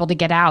people to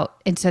get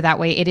out, and so that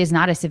way it is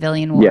not a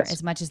civilian war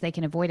as much as they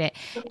can avoid it.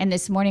 And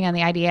this morning on the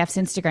IDF's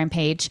Instagram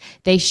page,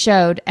 they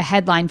showed a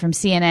headline from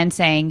CNN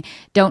saying,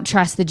 "Don't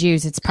trust the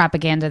Jews; it's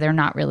propaganda. They're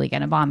not really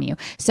going to bomb you."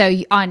 So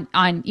on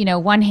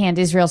one hand,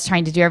 Israel's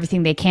trying to do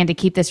everything they can to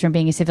keep this from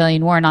being a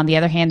civilian war, and on the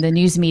other hand, the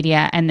news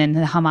media and then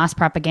the Hamas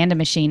propaganda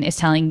machine is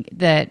telling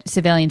the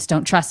civilians,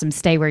 "Don't trust them.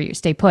 Stay where you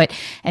stay put."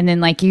 And then,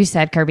 like you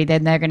said, Kirby,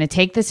 then they're going to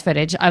take this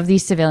footage of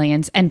these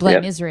civilians and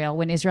blame Israel,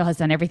 when Israel has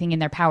done everything in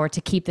their power to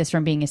keep this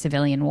from being a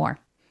civilian war.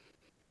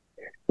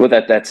 Well,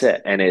 that's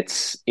it. And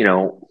it's,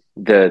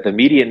 the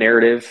media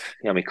narrative,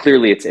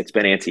 clearly it's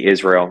been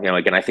anti-Israel.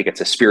 Again, I think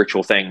it's a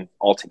spiritual thing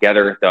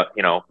altogether.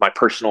 My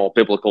personal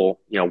biblical,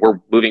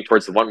 we're moving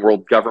towards the one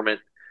world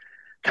government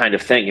kind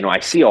of thing. I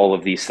see all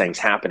of these things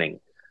happening.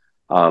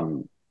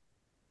 My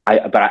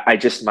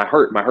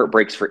heart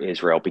breaks for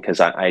Israel, because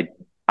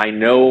I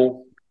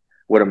know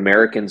what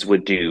Americans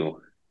would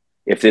do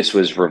if this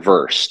was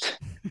reversed.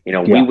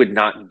 We would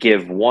not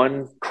give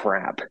one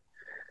crap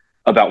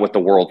about what the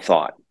world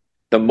thought.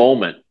 The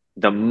moment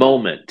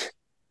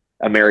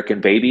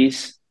American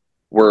babies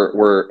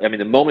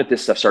the moment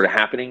this stuff started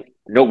happening,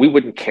 no, we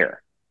wouldn't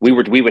care. We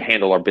would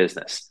handle our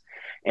business.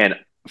 And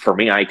for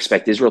me, I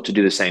expect Israel to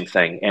do the same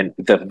thing. And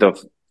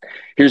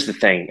here's the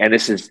thing, and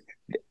this is,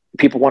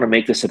 people want to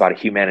make this about a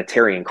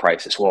humanitarian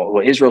crisis.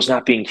 Well, Israel's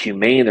not being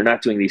humane. They're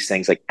not doing these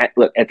things. Like,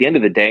 look, at the end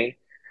of the day,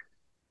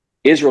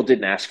 Israel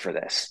didn't ask for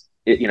this.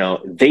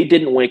 They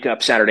didn't wake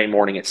up Saturday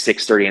morning at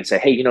 6:30 and say,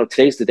 "Hey,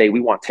 today's the day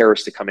we want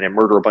terrorists to come in and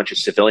murder a bunch of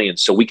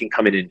civilians so we can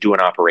come in and do an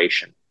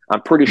operation."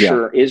 I'm pretty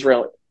sure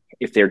Israel,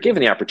 if they're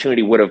given the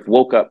opportunity, would have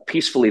woke up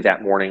peacefully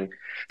that morning.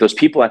 Those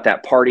people at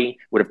that party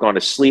would have gone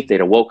to sleep. They'd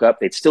have woke up.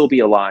 They'd still be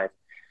alive.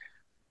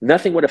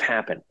 Nothing would have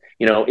happened.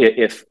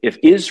 If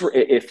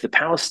the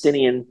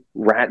Palestinian,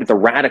 the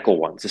radical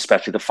ones,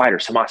 especially the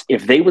fighters, Hamas,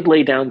 if they would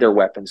lay down their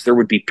weapons, there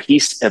would be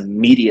peace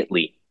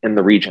immediately in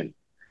the region.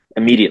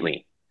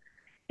 Immediately.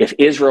 If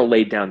Israel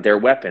laid down their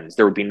weapons,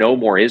 there would be no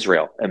more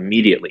Israel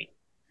immediately.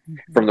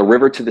 Mm-hmm. From the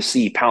river to the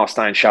sea,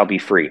 Palestine shall be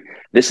free.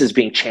 This is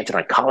being chanted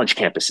on college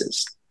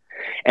campuses.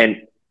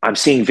 And I'm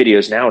seeing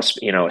videos now,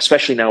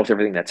 especially now with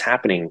everything that's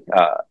happening,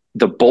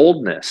 the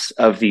boldness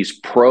of these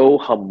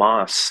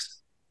pro-Hamas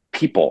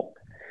people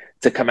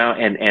to come out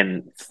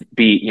and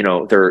be,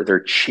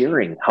 they're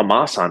cheering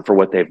Hamas on for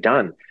what they've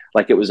done,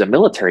 like it was a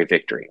military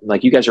victory.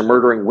 Like, you guys are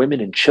murdering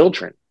women and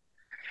children.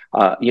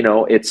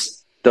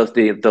 It's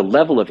the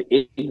level of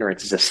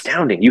ignorance is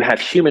astounding. You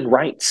have human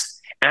rights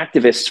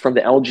activists from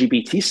the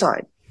LGBT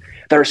side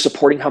that are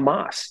supporting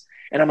Hamas.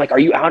 And I'm like, are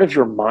you out of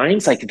your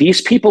minds? Like,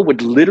 these people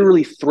would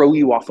literally throw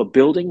you off a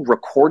building,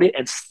 record it,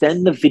 and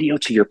send the video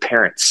to your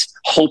parents,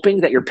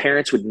 hoping that your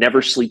parents would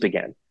never sleep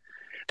again.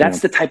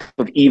 That's the type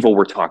of evil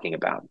we're talking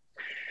about.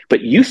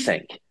 But you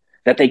think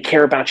that they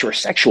care about your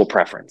sexual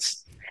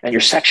preference and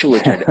your sexual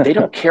agenda. They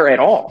don't care at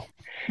all.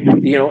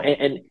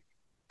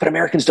 But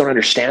Americans don't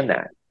understand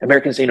that.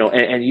 Americans,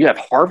 and you have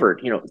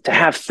Harvard, to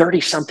have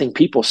 30-something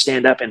people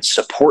stand up in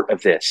support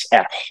of this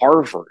at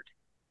Harvard.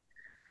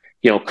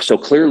 So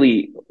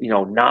clearly,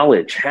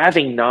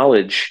 having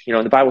knowledge,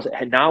 the Bible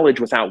said knowledge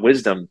without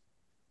wisdom,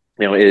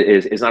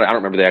 is not, I don't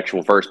remember the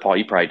actual verse, Paul,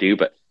 you probably do,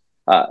 but,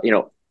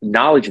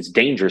 knowledge is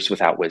dangerous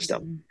without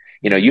wisdom.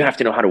 You have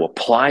to know how to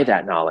apply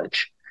that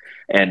knowledge.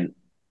 And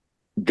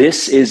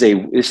this is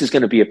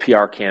going to be a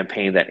PR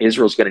campaign that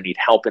Israel's going to need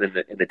help in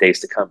the days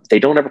to come. They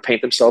don't ever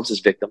paint themselves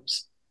as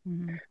victims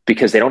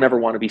because they don't ever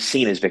want to be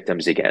seen as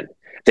victims again.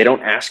 They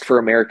don't ask for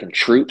American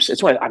troops.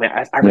 It's why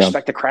I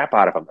respect the crap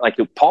out of them. Like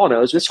Paul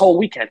knows, this whole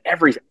weekend,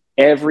 every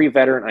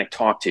veteran I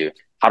talk to,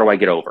 how do I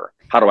get over?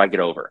 How do I get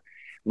over?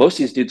 most of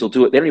these dudes will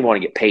do it. They don't even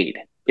want to get paid.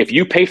 If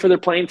you pay for their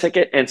plane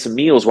ticket and some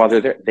meals while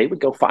they're there, they would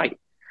go fight.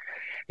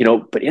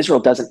 But Israel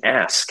doesn't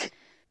ask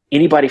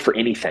anybody for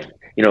anything.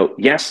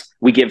 Yes,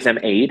 we give them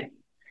aid,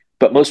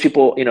 but most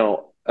people,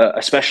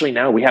 especially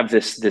now, we have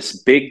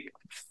this big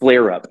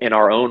flare up in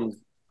our own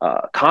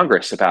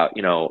Congress about,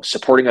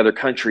 supporting other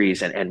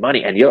countries and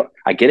money. And,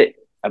 I get it.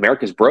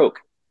 America's broke,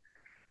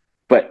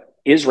 but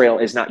Israel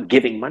is not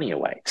giving money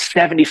away.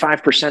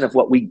 75% of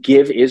what we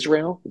give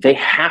Israel, they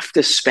have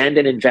to spend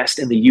and invest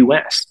in the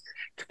U.S.,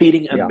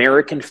 feeding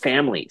American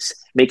families,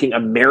 making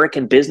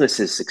American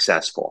businesses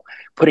successful,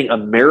 putting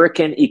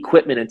American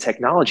equipment and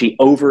technology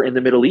over in the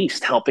Middle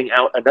East, helping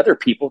out other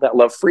people that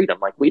love freedom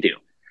like we do.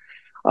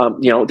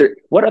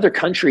 What other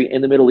country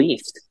in the Middle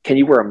East can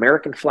you wear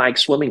American flag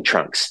swimming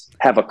trunks,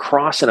 have a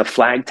cross and a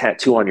flag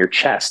tattoo on your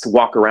chest,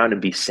 walk around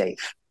and be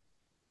safe?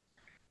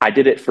 I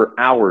did it for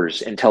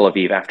hours in Tel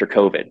Aviv after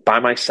COVID by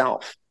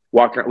myself,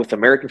 walking around with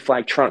American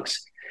flag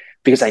trunks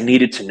because I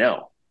needed to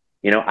know.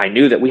 I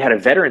knew that we had a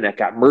veteran that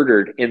got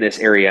murdered in this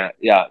area,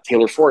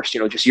 Taylor Force,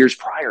 just years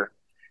prior.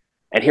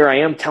 And here I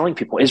am telling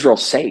people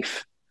Israel's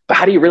safe. But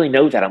how do you really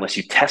know that unless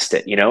you test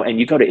it, And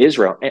you go to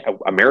Israel,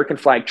 American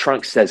flag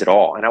trunk says it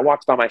all. And I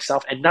walked by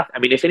myself and nothing. I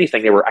mean, if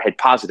anything, I had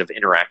positive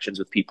interactions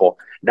with people,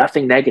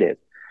 nothing negative.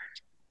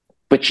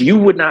 But you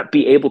would not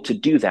be able to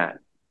do that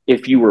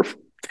if you were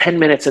 10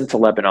 minutes into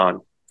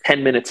Lebanon,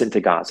 10 minutes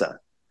into Gaza.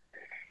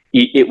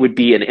 It would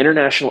be an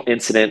international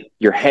incident.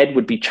 Your head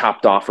would be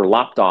chopped off or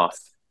lopped off.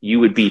 You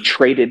would be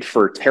traded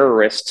for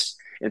terrorists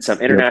in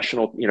some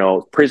international,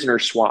 prisoner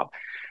swap.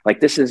 Like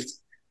this is,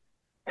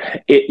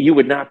 you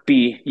would not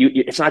be,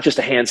 it's not just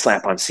a hand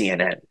slap on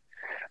CNN,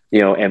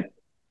 and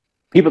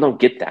people don't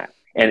get that.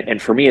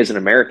 And for me as an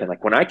American,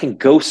 like when I can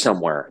go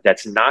somewhere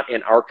that's not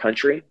in our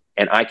country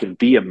and I can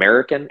be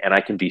American and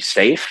I can be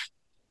safe,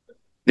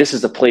 this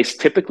is a place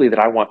typically that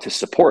I want to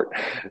support.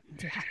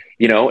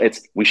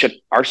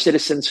 Our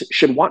citizens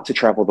should want to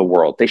travel the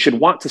world. They should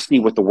want to see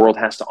what the world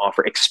has to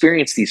offer,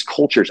 experience these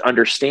cultures,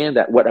 understand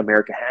that what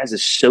America has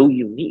is so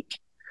unique.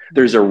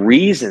 There's a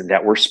reason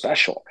that we're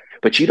special,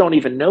 but you don't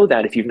even know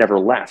that if you've never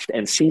left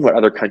and seen what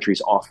other countries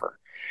offer.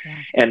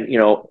 Yeah. And,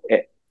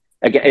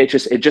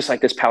 it's just like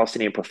this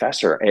Palestinian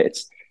professor,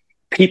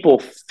 people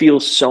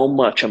feel so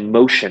much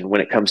emotion when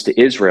it comes to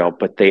Israel,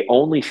 but they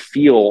only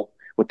feel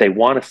what they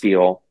want to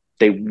feel.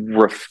 They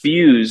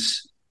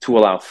refuse to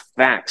allow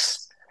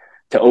facts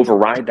to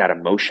override that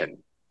emotion.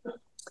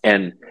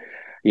 And,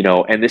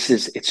 and this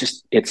is,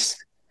 it's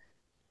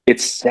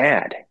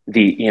sad.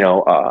 It's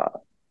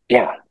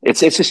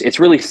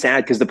really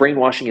sad because the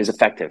brainwashing is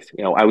effective.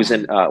 I was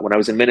when I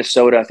was in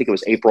Minnesota, I think it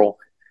was April,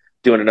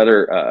 doing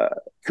another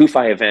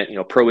CUFI event,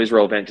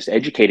 pro-Israel event, just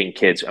educating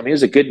kids. I mean, it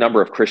was a good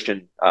number of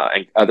Christian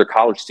and other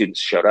college students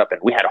showed up, and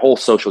we had a whole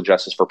social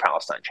justice for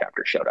Palestine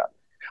chapter showed up.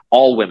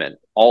 All women,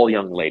 all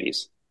young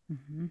ladies.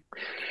 Mm-hmm.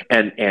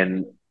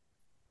 And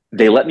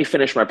they let me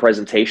finish my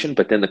presentation,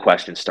 but then the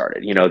questions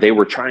started. They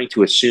were trying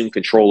to assume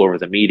control over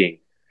the meeting.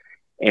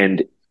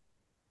 And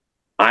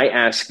I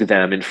asked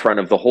them in front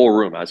of the whole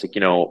room, I was like,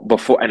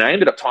 before, and I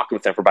ended up talking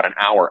with them for about an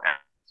hour.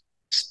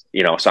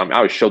 So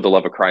I showed the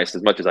love of Christ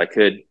as much as I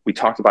could. We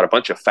talked about a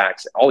bunch of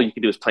facts. All you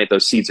can do is plant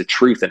those seeds of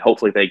truth, and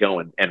hopefully they go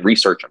and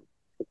research them.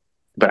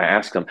 But I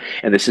asked them,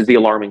 and this is the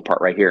alarming part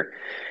right here,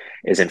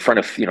 is in front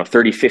of,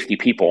 30, 50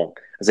 people.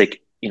 I was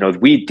like,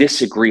 we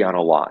disagree on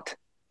a lot.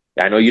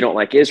 I know you don't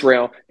like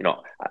Israel.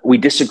 We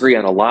disagree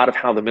on a lot of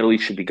how the Middle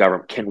East should be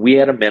governed. Can we,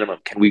 at a minimum,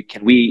 can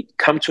we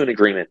come to an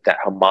agreement that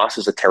Hamas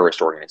is a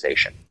terrorist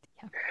organization?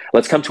 Yeah.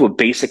 Let's come to a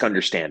basic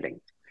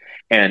understanding.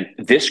 And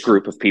this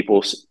group of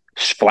people,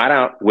 flat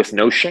out, with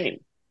no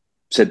shame,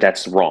 said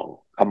that's wrong.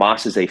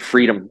 Hamas is a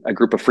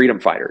group of freedom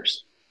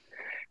fighters.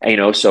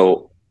 And,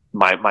 so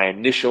my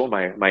initial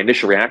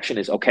reaction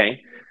is,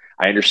 okay,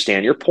 I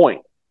understand your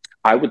point.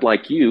 I would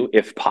like you,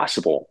 if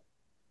possible,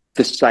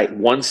 to cite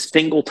one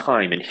single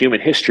time in human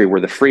history where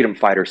the freedom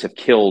fighters have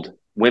killed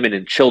women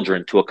and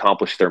children to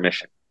accomplish their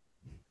mission.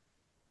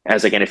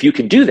 As again, if you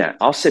can do that,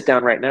 I'll sit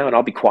down right now and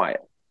I'll be quiet.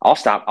 I'll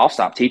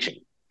stop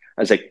teaching.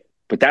 I was like,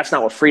 but that's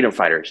not what freedom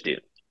fighters do.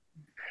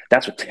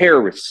 That's what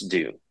terrorists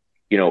do.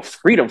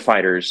 Freedom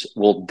fighters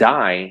will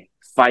die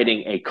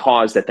fighting a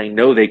cause that they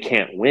know they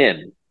can't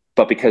win,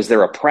 but because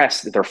they're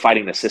oppressed, they're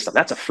fighting the system.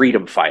 That's a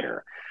freedom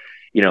fighter.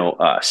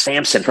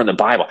 Samson from the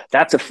Bible,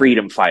 that's a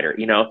freedom fighter.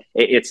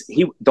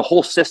 The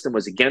whole system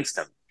was against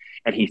him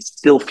and he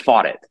still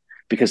fought it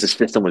because the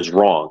system was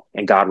wrong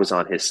and God was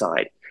on his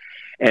side.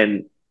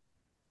 And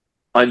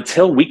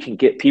until we can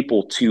get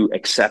people to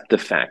accept the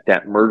fact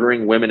that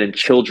murdering women and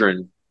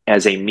children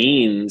as a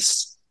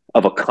means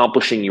of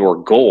accomplishing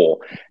your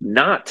goal,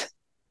 not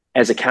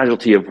as a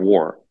casualty of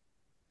war,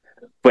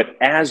 but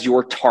as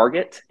your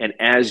target and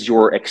as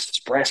your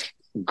expressed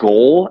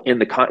goal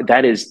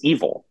that is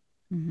evil.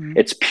 Mm-hmm.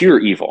 It's pure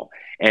evil.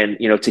 And,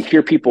 to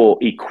hear people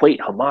equate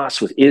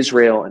Hamas with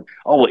Israel and,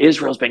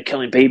 Israel's been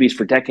killing babies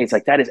for decades,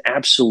 like that is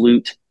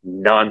absolute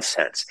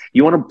nonsense.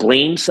 You want to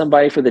blame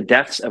somebody for the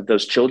deaths of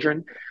those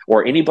children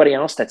or anybody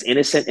else that's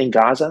innocent in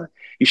Gaza?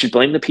 You should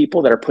blame the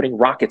people that are putting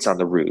rockets on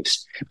the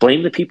roofs.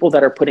 Blame the people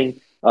that are putting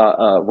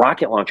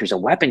rocket launchers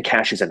and weapon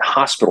caches in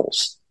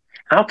hospitals.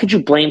 How could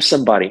you blame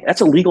somebody?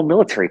 That's a legal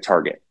military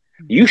target.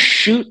 You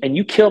shoot and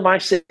you kill my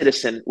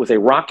citizen with a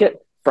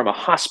rocket from a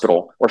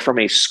hospital or from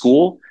a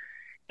school.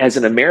 As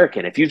an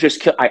American, if you just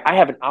kill, I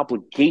have an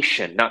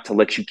obligation not to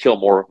let you kill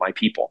more of my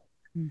people.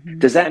 Mm-hmm.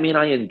 Does that mean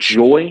I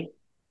enjoy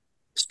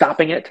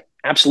stopping it?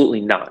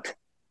 Absolutely not.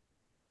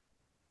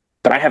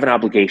 But I have an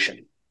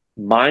obligation.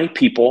 My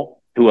people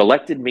who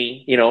elected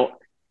me,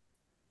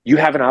 you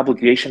have an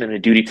obligation and a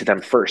duty to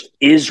them first.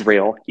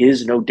 Israel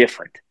is no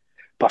different.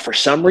 But for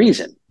some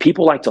reason,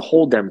 people like to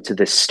hold them to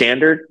this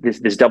standard,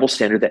 this double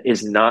standard that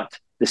is not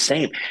the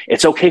same.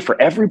 It's okay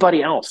for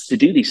everybody else to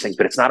do these things,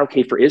 but it's not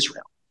okay for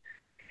Israel.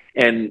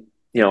 And,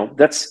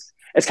 that's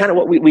kind of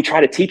what we try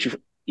to teach you.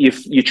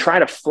 If you try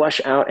to flush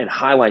out and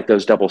highlight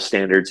those double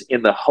standards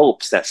in the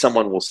hopes that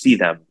someone will see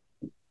them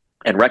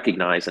and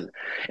recognize. And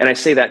I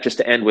say that just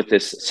to end with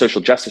this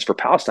Social Justice for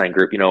Palestine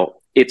group.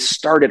 It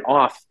started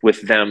off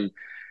with them,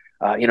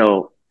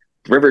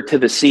 river to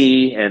the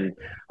sea and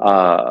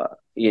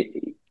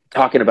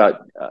talking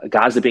about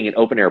Gaza being an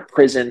open air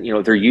prison.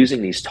 They're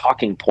using these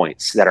talking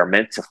points that are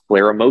meant to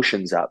flare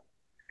emotions up.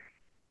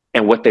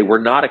 And what they were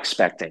not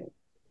expecting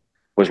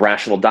was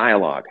rational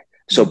dialogue.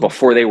 So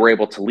before they were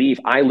able to leave,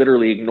 I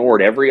literally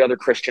ignored every other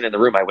Christian in the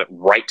room. I went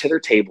right to their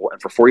table,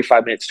 and for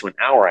 45 minutes to an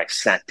hour, I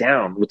sat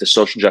down with the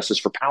Social Justice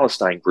for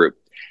Palestine group.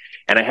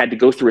 And I had to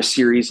go through a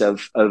series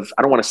of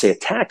I don't want to say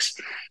attacks,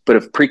 but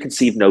of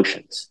preconceived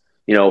notions.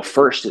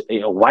 First,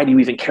 why do you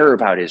even care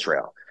about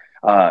Israel?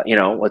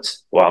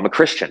 I'm a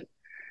Christian.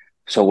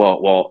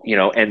 So,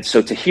 and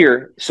so to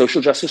hear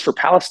Social Justice for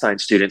Palestine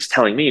students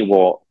telling me,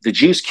 well, the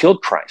Jews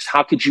killed Christ.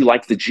 How could you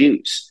like the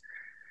Jews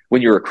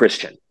when you're a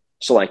Christian?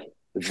 So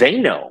they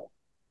know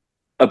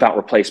about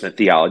replacement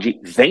theology.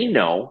 They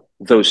know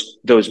those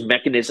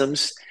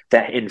mechanisms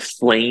that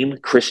inflame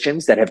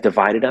Christians that have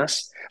divided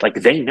us.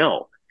 They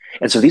know.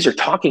 And so these are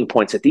talking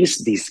points that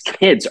these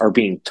kids are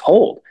being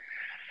told.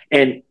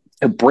 And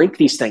to break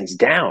these things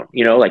down,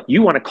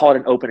 you want to call it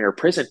an open air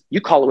prison,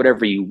 you call it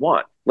whatever you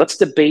want. Let's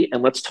debate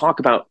and let's talk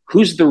about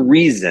who's the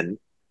reason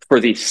for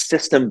the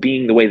system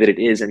being the way that it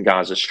is in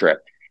Gaza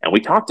Strip. And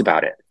we talked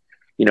about it,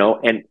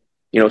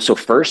 so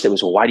first it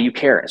was, well, why do you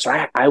care? And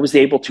so I was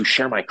able to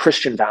share my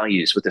Christian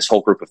values with this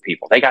whole group of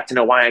people. They got to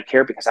know why I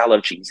care because I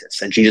love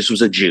Jesus and Jesus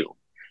was a Jew.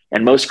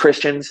 And most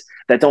Christians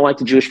that don't like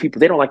the Jewish people,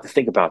 they don't like to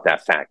think about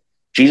that fact.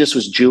 Jesus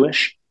was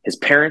Jewish. His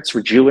parents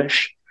were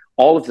Jewish.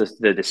 All of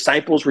the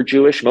disciples were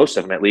Jewish, most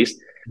of them at least.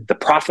 The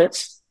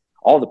prophets,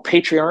 all the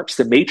patriarchs,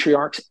 the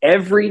matriarchs,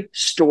 every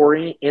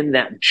story in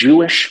that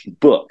Jewish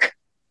book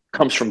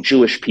comes from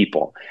Jewish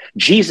people.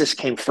 Jesus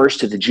came first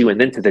to the Jew and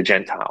then to the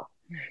Gentile.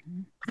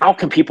 Mm-hmm. How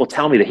can people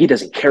tell me that he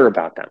doesn't care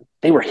about them?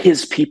 They were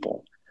his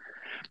people,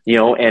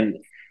 and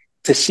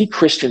to see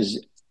Christians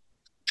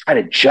try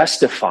to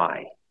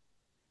justify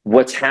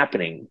what's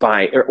happening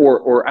by,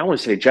 or I want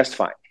to say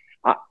justify,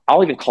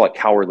 I'll even call it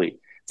cowardly,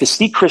 to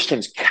see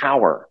Christians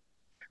cower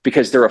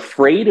because they're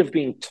afraid of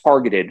being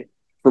targeted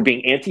for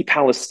being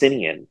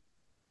anti-Palestinian.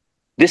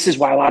 This is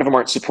why a lot of them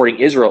aren't supporting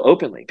Israel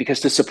openly, because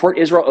to support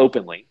Israel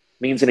openly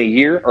means in a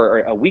year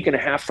or a week and a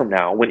half from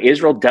now, when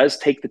Israel does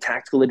take the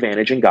tactical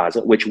advantage in Gaza,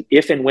 which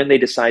if and when they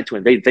decide to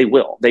invade, they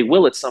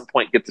will at some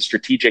point get the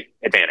strategic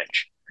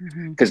advantage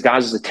because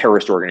Gaza is a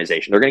terrorist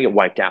organization. They're going to get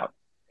wiped out.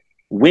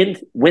 When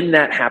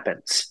that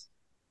happens,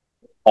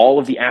 all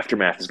of the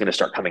aftermath is going to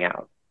start coming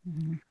out.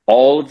 Mm-hmm.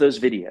 All of those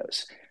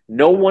videos.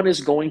 No one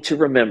is going to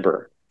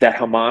remember that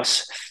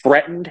Hamas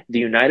threatened the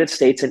United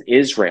States and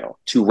Israel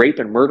to rape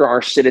and murder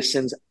our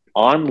citizens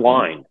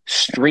online,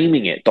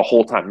 streaming it the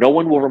whole time. No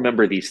one will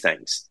remember these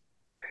things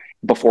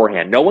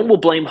beforehand. No one will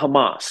blame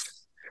Hamas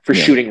for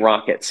shooting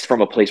rockets from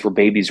a place where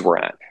babies were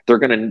at. They're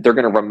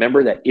gonna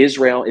remember that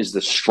Israel is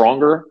the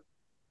stronger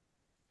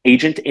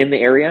agent in the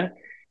area.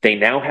 They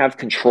now have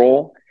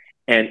control,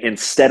 and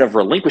instead of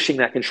relinquishing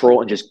that control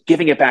and just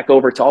giving it back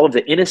over to all of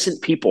the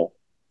innocent people,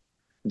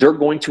 they're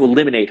going to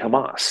eliminate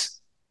Hamas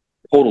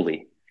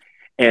totally,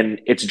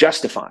 and it's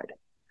justified.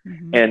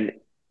 Mm-hmm. And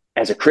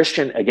as a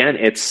Christian, again,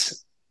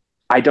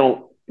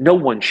 no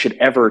one should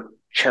ever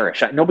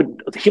cherish.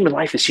 Human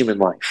life is human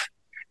life.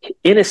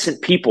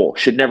 Innocent people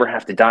should never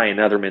have to die in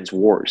other men's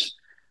wars.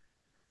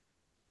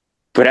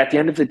 But at the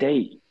end of the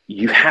day,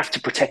 you have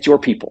to protect your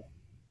people.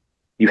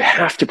 You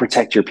have to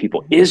protect your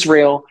people.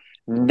 Israel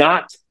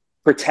not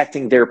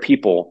protecting their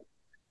people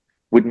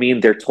would mean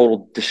their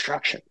total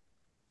destruction.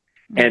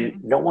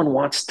 And no one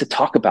wants to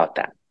talk about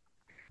that.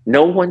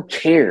 No one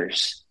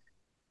cares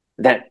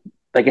that,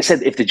 like I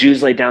said, if the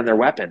Jews laid down their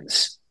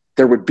weapons,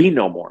 there would be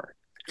no more.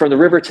 From the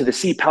river to the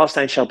sea,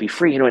 Palestine shall be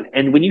free.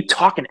 And when you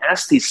talk and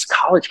ask these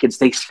college kids,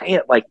 they say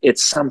it like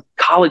it's some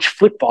college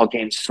football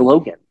game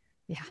slogan.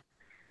 Yeah.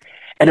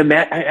 And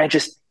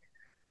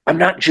I'm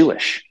not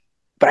Jewish,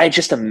 but I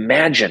just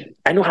imagine,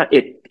 I know how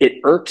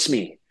it irks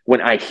me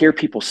when I hear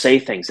people say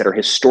things that are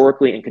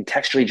historically and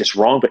contextually just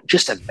wrong, but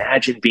just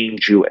imagine being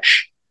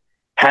Jewish,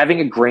 having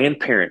a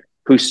grandparent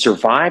who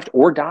survived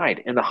or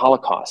died in the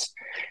Holocaust,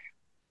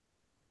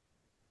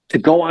 to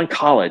go on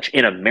college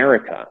in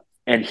America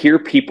and hear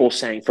people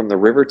saying from the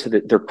river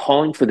to they're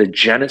calling for the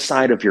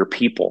genocide of your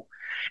people.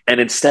 And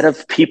instead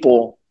of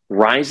people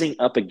rising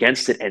up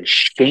against it and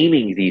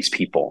shaming these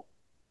people,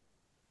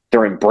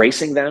 they're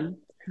embracing them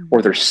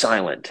or they're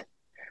silent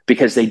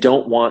because they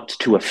don't want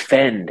to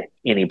offend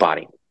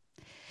anybody.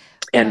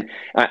 And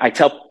I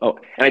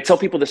tell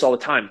people this all the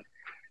time.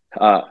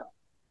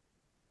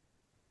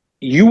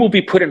 You will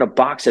be put in a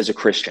box as a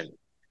Christian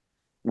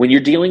when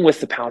you're dealing with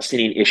the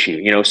Palestinian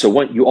issue.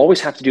 So you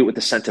always have to do it with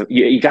the scent of,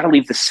 you got to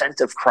leave the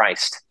scent of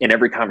Christ in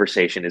every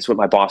conversation. It's what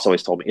my boss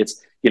always told me.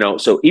 It's,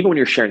 so even when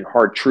you're sharing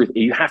hard truth,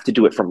 you have to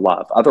do it from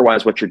love.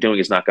 Otherwise what you're doing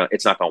is it's not going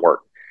to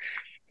work.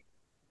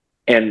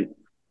 And,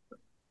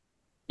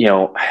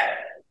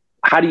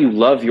 how do you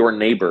love your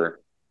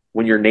neighbor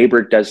when your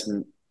neighbor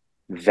doesn't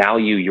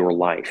value your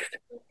life?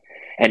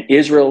 And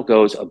Israel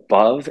goes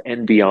above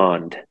and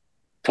beyond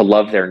to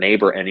love their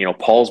neighbor. And,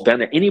 Paul's been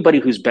there. Anybody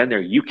who's been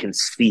there, you can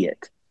see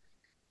it.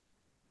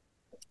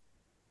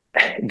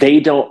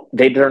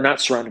 They're not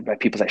surrounded by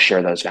people that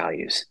share those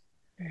values.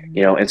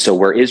 And so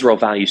where Israel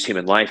values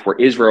human life, where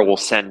Israel will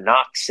send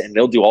knocks and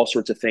they'll do all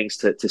sorts of things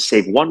to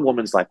save one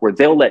woman's life, where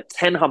they'll let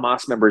 10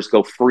 Hamas members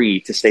go free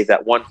to save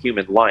that one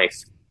human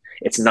life,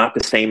 it's not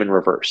the same in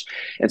reverse.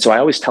 And so I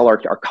always tell our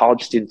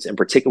college students in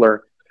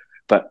particular,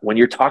 but when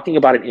you're talking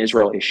about an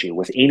Israel issue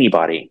with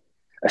anybody,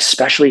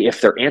 especially if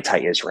they're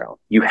anti-Israel,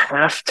 you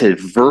have to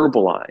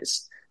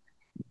verbalize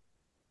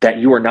that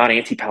you are not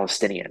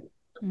anti-Palestinian.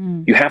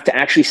 You have to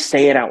actually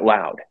say it out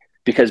loud,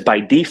 because by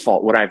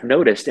default, what I've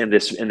noticed in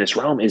this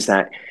realm is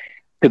that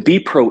to be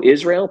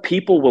pro-Israel,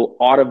 people will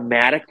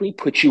automatically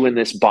put you in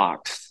this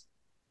box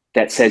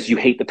that says you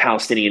hate the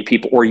Palestinian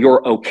people or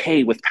you're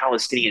okay with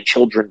Palestinian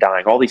children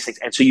dying, all these things.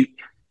 And so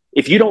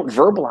if you don't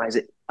verbalize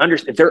it,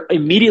 they're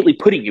immediately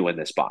putting you in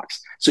this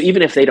box. So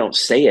even if they don't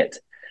say it,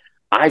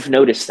 I've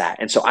noticed that.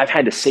 And so I've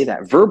had to say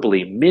that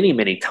verbally many,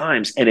 many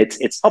times. And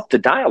it's up to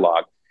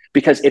dialogue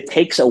because it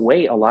takes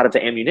away a lot of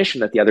the ammunition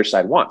that the other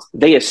side wants.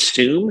 They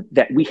assume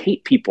that we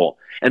hate people.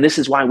 And this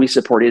is why we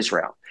support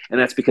Israel. And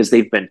that's because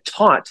they've been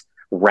taught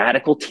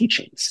radical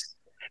teachings.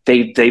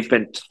 They've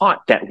been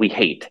taught that we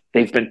hate.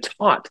 They've been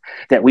taught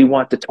that we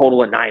want the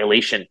total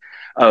annihilation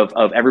of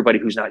everybody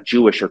who's not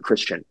Jewish or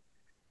Christian.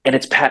 And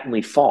it's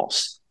patently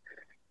false.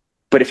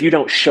 But if you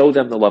don't show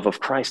them the love of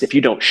Christ, if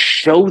you don't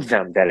show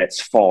them that it's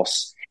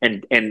false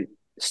and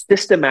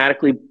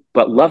systematically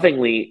but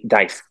lovingly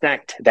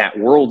dissect that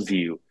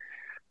worldview,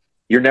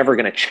 you're never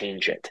going to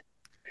change it.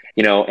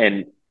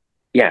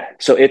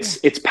 So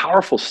it's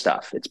powerful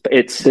stuff.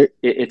 It's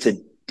a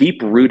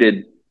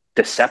deep-rooted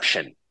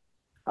deception,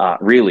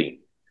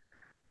 really.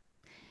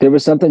 There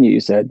was something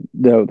you said,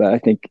 though, that I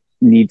think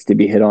needs to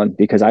be hit on,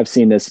 because I've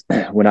seen this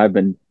when I've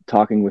been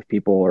talking with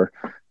people or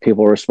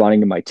people responding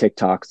to my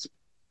TikToks,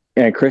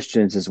 and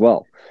Christians as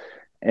well.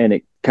 And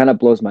it kind of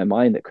blows my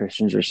mind that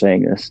Christians are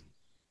saying this,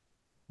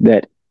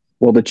 that,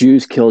 well, the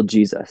Jews killed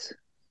Jesus.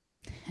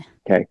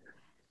 Okay.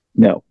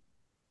 No.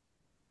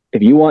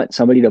 If you want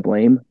somebody to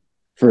blame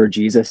for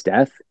Jesus'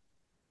 death,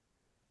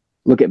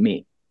 look at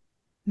me.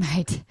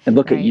 Right. And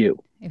look at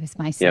you. It was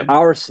my sin.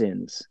 Our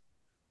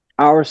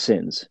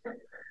sins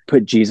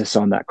put Jesus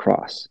on that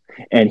cross.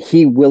 And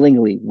he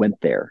willingly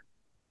went there.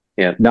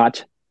 Yeah.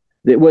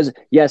 It was,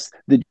 yes,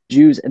 the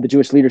Jews and the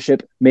Jewish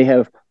leadership may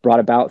have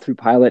brought about through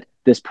Pilate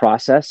this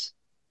process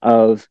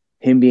of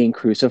him being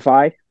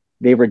crucified.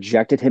 They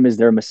rejected him as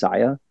their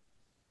Messiah,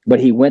 but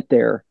he went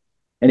there,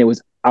 and it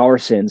was our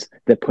sins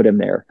that put him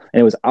there.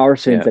 And it was our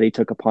sins that he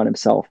took upon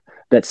himself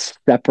that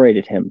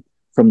separated him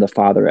from the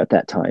Father at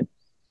that time.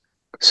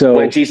 So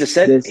when Jesus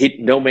said,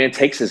 no man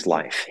takes his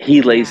life,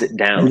 he lays it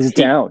down.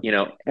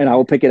 And I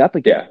will pick it up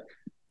again.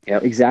 Yeah.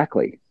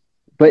 Exactly.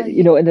 But,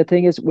 and the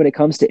thing is, when it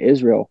comes to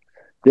Israel,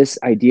 this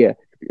idea,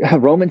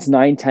 Romans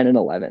 9, 10, and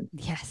 11.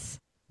 Yes.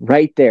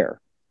 Right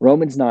there.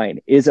 Romans 9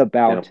 is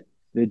about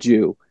the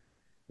Jew.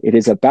 It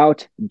is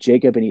about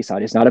Jacob and Esau.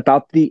 It's not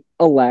about the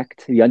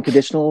elect, the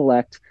unconditional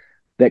elect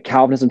that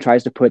Calvinism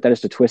tries to put, that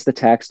is to twist the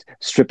text,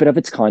 strip it of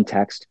its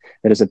context.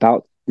 That is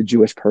about the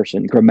Jewish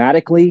person.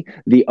 Grammatically,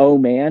 the "O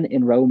man"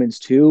 in Romans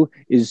 2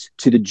 is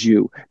to the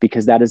Jew,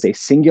 because that is a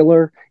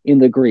singular in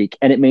the Greek,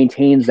 and it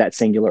maintains that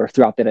singular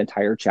throughout that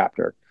entire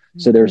chapter.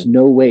 So there's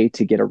no way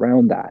to get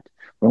around that.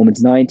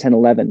 Romans 9, 10,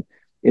 11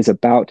 is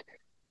about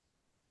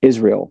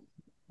Israel.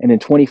 And in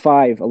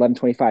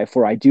 11:25,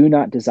 for I do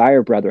not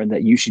desire, brethren,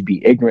 that you should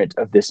be ignorant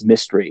of this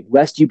mystery,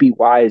 lest you be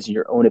wise in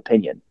your own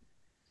opinion,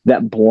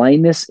 that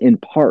blindness in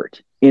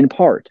part,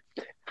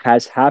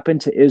 has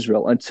happened to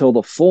Israel until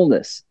the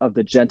fullness of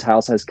the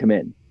Gentiles has come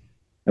in.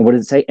 And what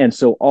does it say? And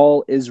so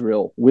all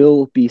Israel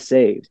will be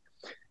saved.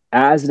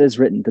 As it is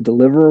written, the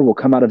deliverer will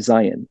come out of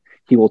Zion.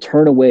 He will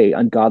turn away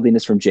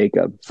ungodliness from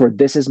Jacob. For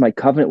this is my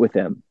covenant with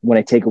them when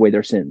I take away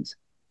their sins.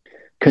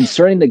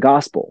 Concerning the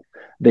gospel,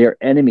 they are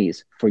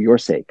enemies for your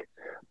sake.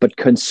 But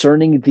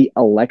concerning the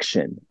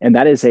election, and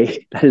that is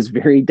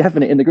very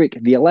definite in the Greek,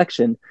 the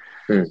election,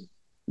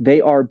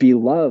 they are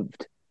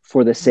beloved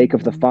for the sake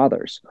of the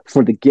fathers,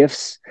 for the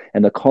gifts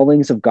and the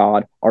callings of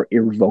God are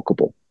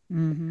irrevocable.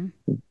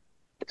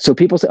 So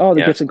people say, oh,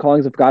 the Yeah. gifts and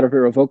callings of God are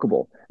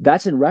irrevocable.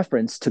 That's in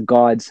reference to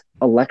God's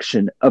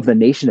election of the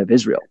nation of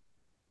Israel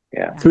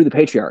Yeah. through the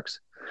patriarchs.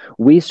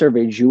 We serve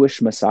a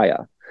Jewish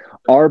Messiah.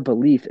 Our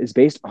belief is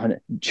based on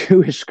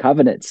Jewish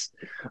covenants,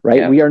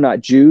 right? Yeah. We are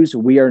not Jews.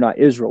 We are not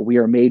Israel. We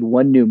are made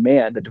one new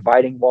man. The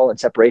dividing wall and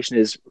separation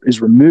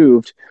is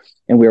removed,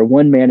 and we are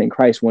one man in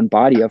Christ, one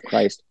body of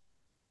Christ.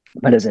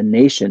 But as a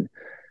nation,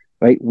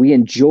 right, we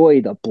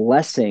enjoy the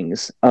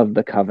blessings of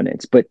the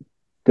covenants, but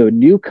the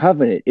new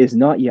covenant is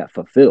not yet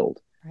fulfilled.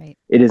 Right.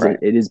 It is Right.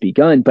 it is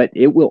begun, but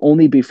it will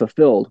only be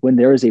fulfilled when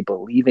there is a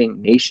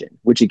believing nation,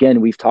 which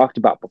again we've talked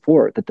about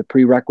before, that the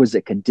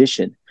prerequisite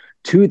condition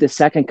to the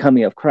second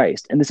coming of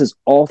Christ, and this is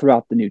all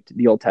throughout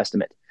the Old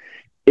Testament,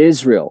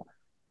 Israel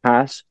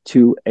has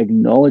to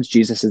acknowledge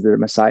Jesus as their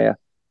Messiah,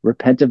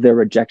 repent of their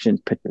rejection,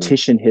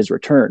 petition his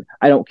return.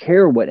 I don't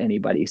care what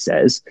anybody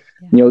says.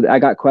 Yeah. You know,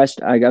 I'm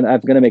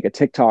going to make a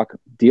TikTok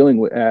dealing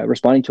with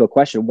responding to a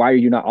question: why are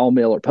you not all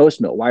mill or post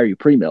mill? Why are you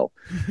pre mill?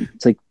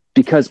 It's like,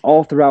 because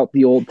all throughout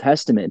the Old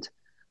Testament,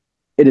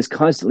 it is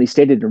constantly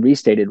stated and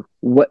restated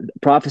what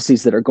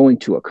prophecies that are going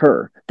to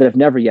occur that have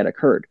never yet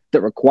occurred, that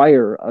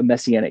require a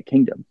messianic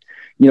kingdom.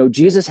 You know,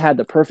 Jesus had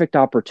the perfect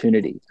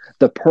opportunity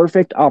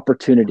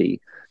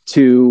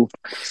to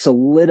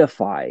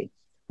solidify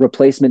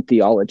replacement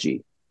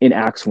theology in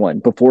Acts 1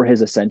 before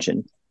his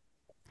ascension.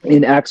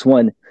 In Acts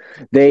 1,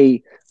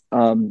 they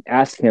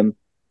asked him,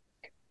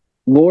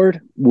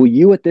 Lord, will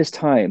you at this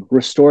time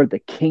restore the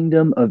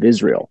kingdom of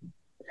Israel?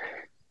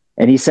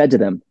 And he said to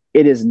them,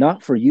 it is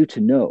not for you to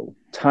know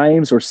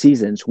times or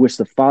seasons which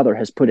the Father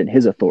has put in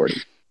his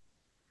authority.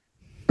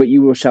 But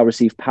you shall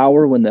receive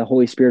power when the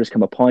Holy Spirit has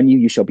come upon you.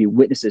 You shall be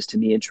witnesses to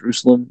me in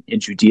Jerusalem, in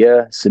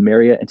Judea,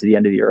 Samaria, and to the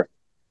end of the earth.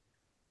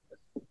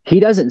 He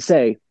doesn't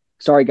say,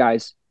 sorry,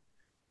 guys,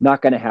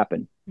 not going to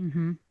happen.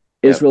 Mm-hmm.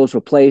 Israel is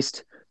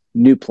replaced,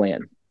 new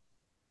plan.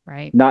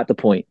 Right. Not the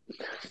point.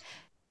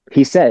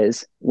 He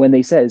says, when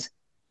they says,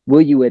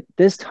 will you at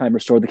this time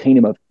restore the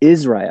kingdom of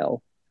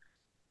Israel?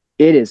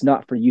 It is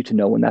not for you to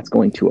know when that's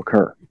going to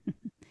occur.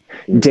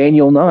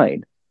 Daniel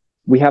 9,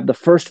 we have the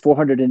first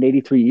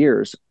 483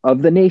 years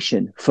of the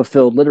nation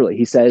fulfilled literally.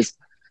 He says,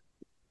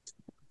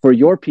 for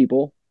your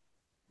people,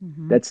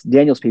 that's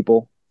Daniel's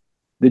people,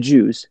 the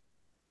Jews,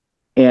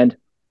 and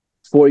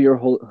for your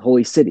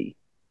holy city,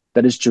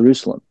 that is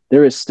Jerusalem.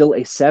 There is still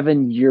a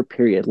 7-year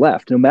period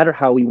left, no matter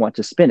how we want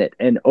to spin it.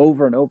 And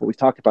over, we've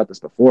talked about this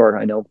before,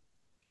 I know,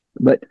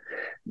 but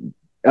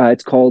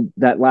it's called,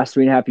 that last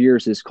 3.5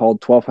 years is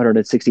called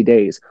 1,260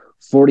 days,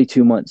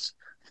 42 months,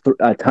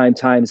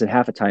 times and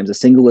half a times, a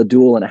single, a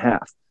dual, and a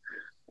half.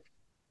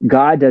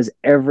 God does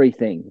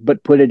everything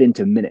but put it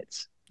into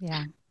minutes.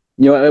 Yeah.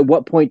 You know, at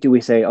what point do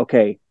we say,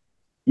 okay,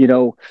 you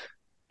know,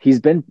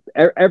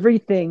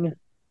 everything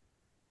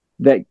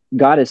that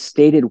God has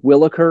stated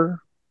will occur,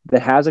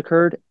 that has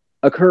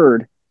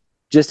occurred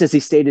just as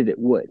he stated it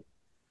would.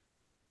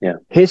 Yeah.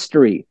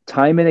 History,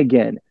 time and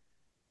again,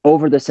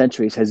 over the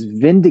centuries, has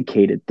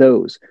vindicated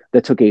those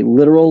that took a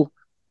literal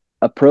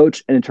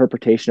approach and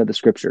interpretation of the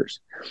scriptures.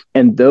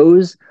 And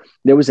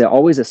there was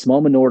always a small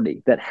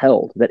minority that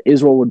held that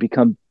Israel would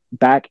become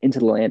back into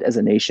the land as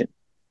a nation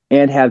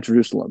and have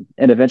Jerusalem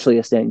and eventually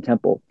a standing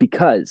temple,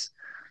 because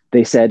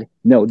they said,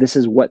 no, this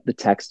is what the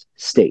text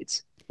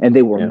states. And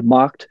they were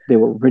mocked, they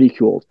were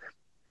ridiculed.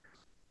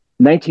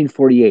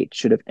 1948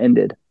 should have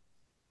ended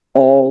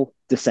all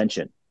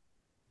dissension,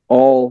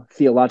 all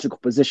theological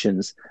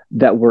positions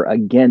that were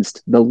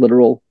against the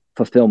literal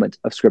fulfillment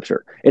of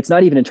scripture. It's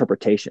not even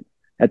interpretation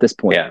at this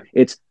point. Yeah.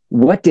 It's,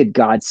 what did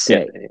God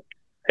say?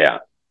 Yeah.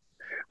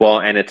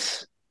 Well, and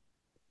it's,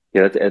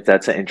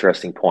 that's an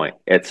interesting point.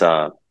 It's,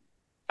 I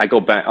go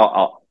back,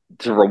 I'll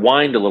to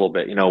rewind a little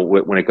bit, you know,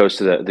 when it goes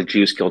to the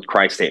Jews killed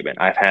Christ statement.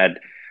 I've had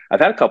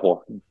a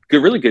couple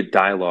really good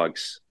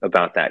dialogues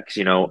about that. Cause,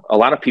 you know, a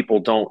lot of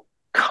people don't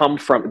come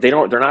from,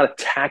 they're not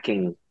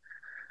attacking.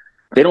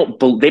 They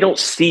don't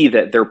see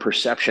that their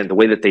perception, the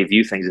way that they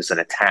view things, is an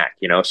attack,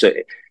 you know? So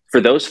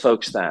for those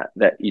folks that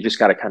you just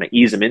got to kind of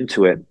ease them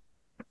into it,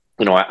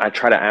 you know, I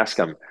try to ask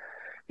them,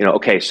 you know,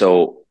 okay,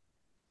 so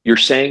you're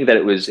saying that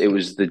it was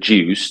the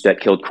Jews that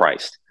killed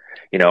Christ,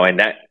 you know, and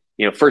that,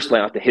 you know, first lay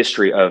out the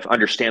history of,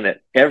 understand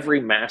that every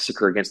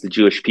massacre against the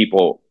Jewish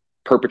people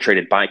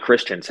perpetrated by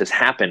Christians has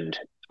happened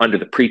under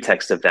the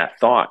pretext of that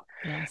thought.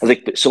 Yes. I was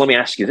like, so let me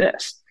ask you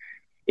this.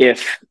 How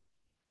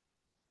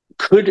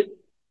did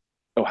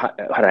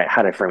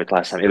I frame it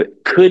last time?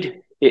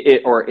 Could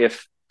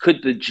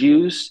the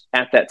Jews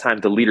at that time,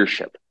 the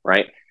leadership,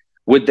 right,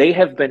 would they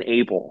have been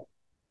able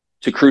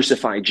to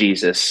crucify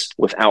Jesus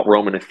without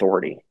Roman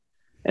authority?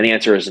 And the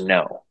answer is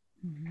no.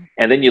 Mm-hmm.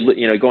 And then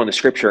you go in the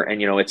scripture, and,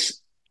 you know,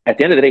 it's, at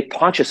the end of the day,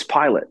 Pontius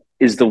Pilate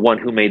is the one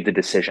who made the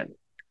decision.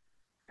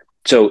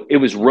 So it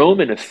was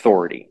Roman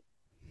authority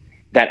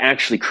that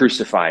actually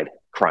crucified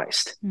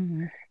Christ.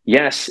 Mm-hmm.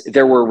 Yes,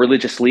 there were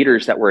religious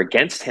leaders that were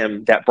against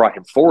him that brought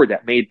him forward,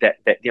 that made that,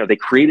 you know, they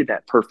created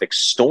that perfect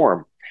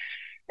storm.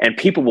 And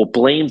people will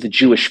blame the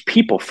Jewish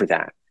people for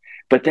that.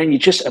 But then you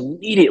just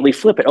immediately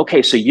flip it.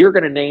 Okay, so you're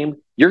going to name,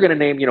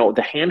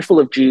 the handful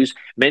of Jews,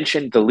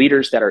 mentioned the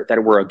leaders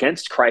that were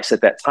against Christ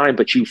at that time,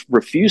 but you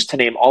refuse to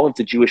name all of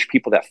the Jewish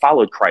people that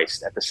followed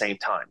Christ at the same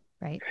time.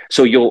 Right.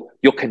 So you'll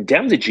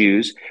condemn the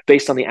Jews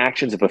based on the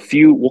actions of a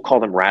few, we'll call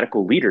them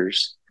radical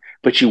leaders,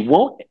 but you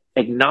won't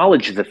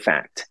acknowledge the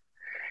fact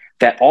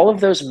that all of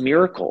those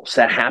miracles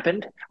that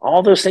happened,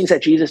 all those things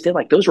that Jesus did,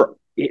 like those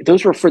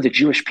were for the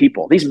Jewish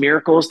people. These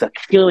miracles, the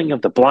healing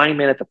of the blind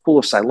man at the pool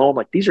of Siloam,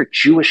 like these are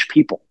Jewish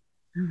people.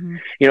 Mm-hmm.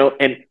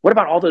 And what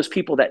about all those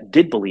people that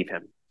did believe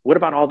him? What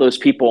about all those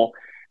people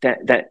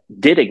that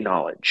did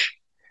acknowledge?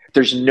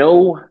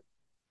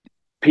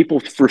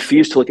 People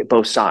refuse to look at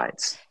both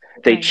sides.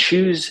 They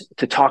choose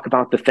to talk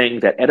about the thing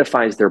that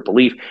edifies their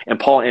belief. And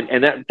Paul,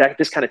 and that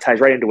this kind of ties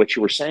right into what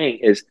you were saying,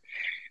 is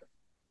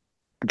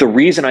the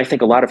reason I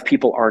think a lot of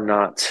people are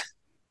not,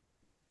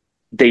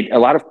 a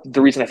lot of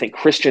the reason I think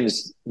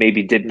Christians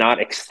maybe did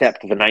not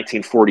accept the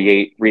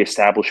 1948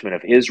 reestablishment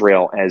of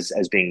Israel as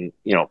being,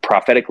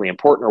 prophetically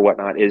important or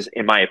whatnot is,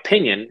 in my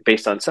opinion,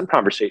 based on some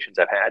conversations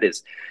I've had,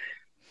 is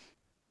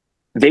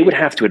they would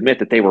have to admit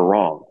that they were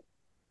wrong.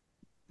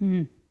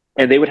 Mm.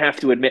 And they would have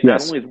to admit,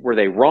 not only were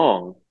they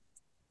wrong,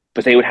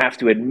 but they would have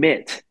to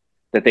admit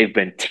that they've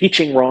been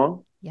teaching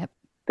wrong,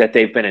 that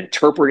they've been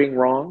interpreting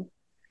wrong,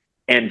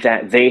 and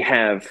that they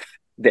have,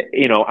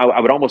 I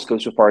would almost go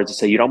so far as to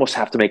say you'd almost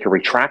have to make a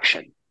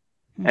retraction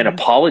and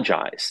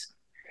apologize.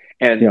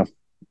 And,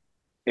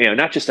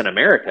 not just in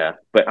America,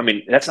 but I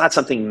mean, that's not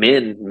something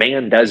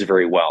man does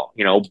very well,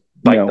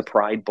 bite the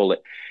pride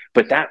bullet.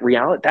 But that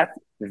reality,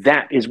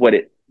 that is what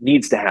it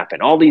needs to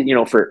happen. All these,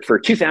 for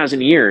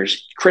 2,000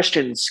 years,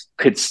 Christians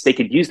could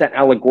use that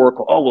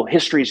allegorical,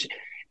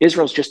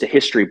 Israel's just a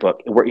history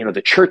book where,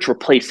 the church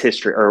replaced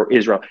history or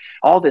Israel,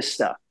 all this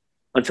stuff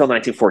until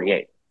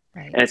 1948.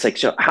 Right. And it's like,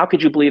 so how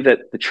could you believe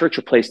that the church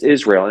replaced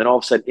Israel and then all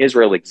of a sudden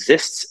Israel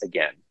exists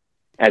again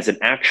as an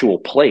actual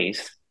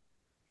place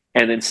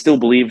and then still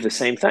believe the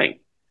same thing?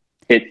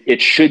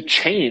 It should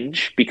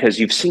change because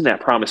you've seen that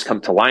promise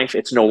come to life.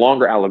 It's no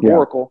longer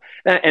allegorical.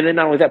 Yeah. And then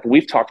not only that, but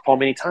we've talked, Paul,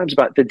 many times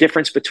about the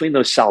difference between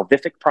those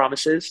salvific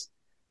promises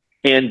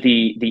and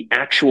the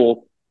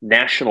actual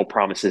national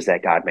promises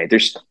that God made.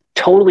 There's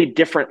totally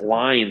different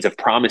lines of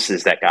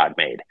promises that God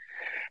made.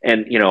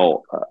 And,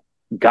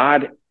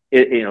 God,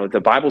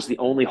 the Bible's the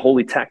only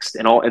holy text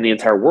in the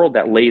entire world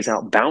that lays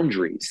out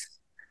boundaries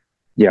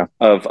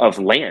of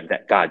land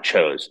that God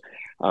chose.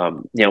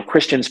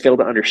 Christians fail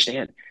to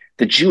understand.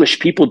 The Jewish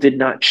people did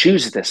not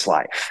choose this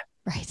life.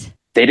 Right.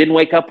 They didn't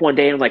wake up one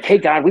day and like, hey,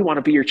 God, we want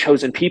to be your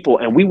chosen people.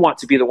 And we want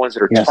to be the ones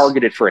that are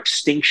targeted for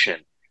extinction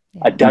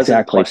a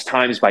dozen plus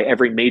times by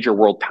every major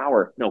world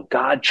power. No,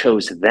 God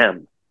chose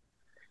them.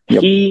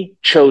 Yep. He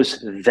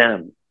chose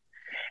them.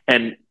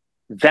 And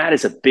that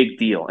is a big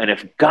deal. And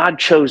if God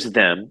chose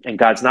them, and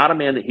God's not a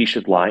man that he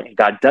should lie, and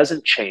God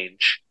doesn't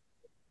change,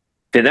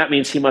 then that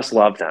means he must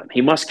love them.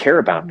 He must care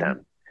about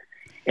them.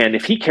 And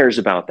if he cares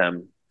about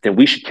them, then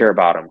we should care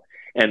about them.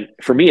 And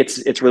for me,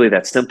 it's really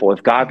that simple.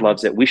 If God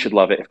loves it, we should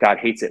love it. If God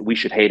hates it, we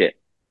should hate it.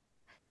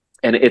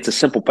 And it's a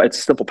simple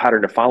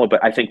pattern to follow.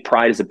 But I think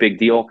pride is a big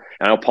deal.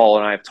 I know Paul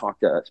and I have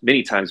talked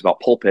many times about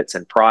pulpits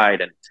and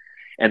pride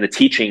and the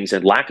teachings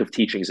and lack of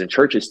teachings in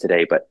churches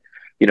today. But,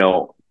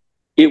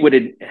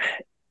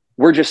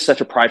 we're just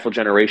such a prideful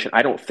generation.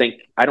 I don't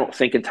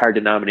think entire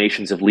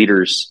denominations of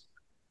leaders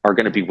are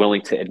going to be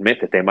willing to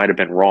admit that they might have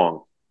been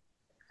wrong.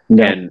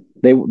 No, and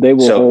they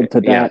will hold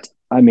to that.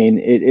 Yeah. I mean,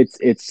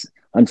 it's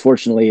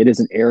unfortunately it is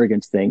an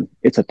arrogance thing.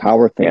 It's a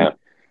power thing. Yeah.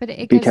 But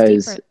it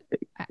goes deeper.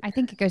 I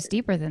think it goes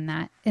deeper than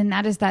that, and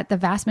that is that the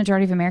vast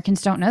majority of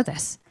Americans don't know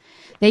this.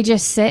 They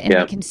just sit and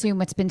they consume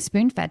what's been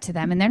spoon-fed to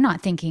them, and they're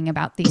not thinking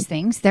about these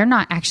things. They're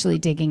not actually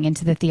digging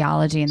into the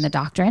theology and the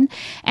doctrine,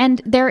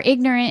 and they're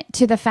ignorant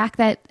to the fact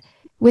that,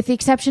 with the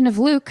exception of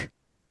Luke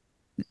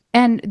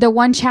and the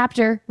one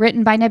chapter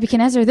written by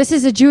Nebuchadnezzar, this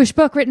is a Jewish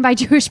book written by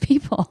Jewish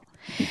people.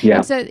 Yeah.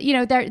 And so,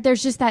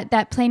 there's just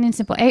that plain and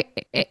simple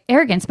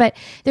arrogance. But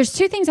there's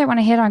two things I want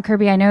to hit on,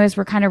 Kirby, I know, as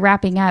we're kind of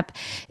wrapping up,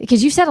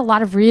 because you said a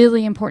lot of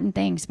really important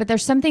things, but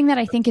there's something that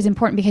I think is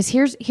important, because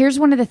here's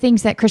one of the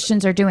things that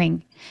Christians are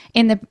doing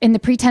in the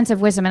pretense of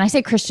wisdom. And I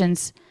say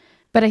Christians,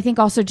 but I think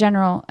also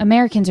general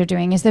Americans are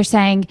doing, is they're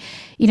saying,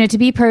 to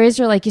be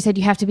pro-Israel, like you said,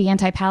 you have to be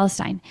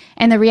anti-Palestine.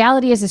 And the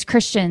reality is, as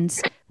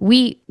Christians,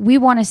 we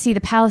want to see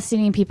the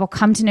Palestinian people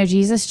come to know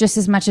Jesus just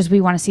as much as we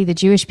want to see the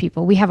Jewish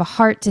people. We have a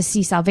heart to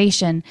see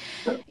salvation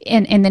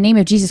in the name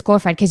of Jesus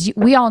glorified, because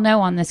we all know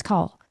on this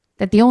call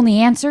that the only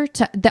answer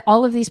to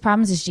all of these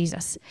problems is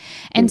Jesus.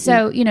 And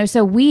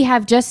so we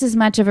have just as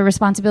much of a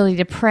responsibility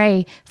to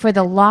pray for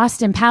the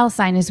lost in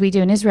Palestine as we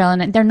do in Israel.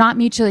 And they're not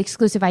mutually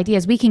exclusive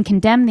ideas. We can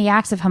condemn the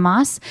acts of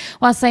Hamas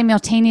while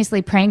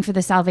simultaneously praying for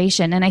the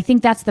salvation. And I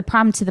think that's the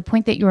problem, to the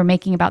point that you were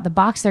making about the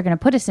box they're going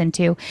to put us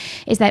into,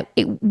 is that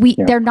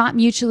they're not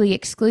mutually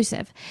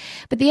exclusive.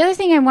 But the other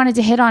thing I wanted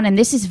to hit on, and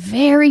this is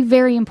very,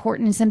 very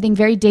important and something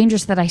very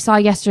dangerous that I saw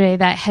yesterday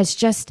that has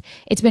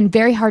it's been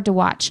very hard to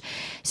watch.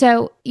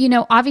 So,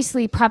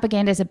 obviously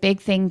propaganda is a big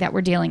thing that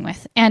we're dealing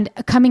with. And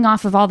coming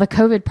off of all the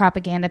COVID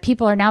propaganda,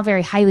 people are now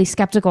very highly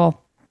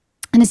skeptical.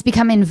 And it's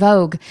become in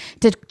vogue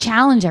to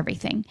challenge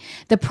everything.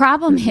 The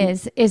problem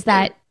is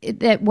that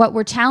what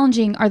we're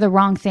challenging are the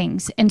wrong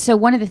things. And so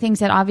one of the things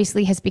that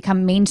obviously has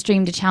become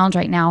mainstream to challenge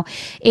right now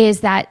is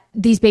that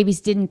these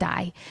babies didn't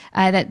die,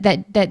 that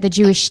the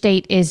Jewish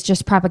state is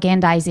just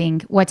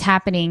propagandizing what's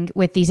happening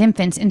with these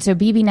infants. And so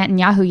Bibi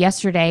Netanyahu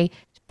yesterday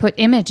put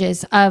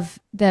images of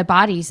the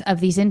bodies of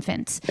these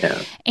infants.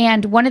 Yeah.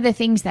 And one of the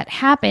things that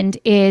happened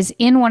is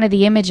in one of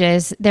the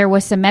images, there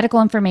was some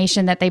medical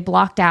information that they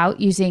blocked out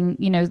using,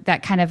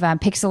 that kind of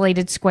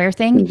pixelated square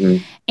thing.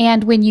 Mm-hmm.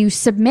 And when you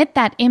submit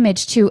that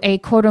image to a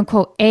quote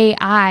unquote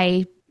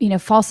AI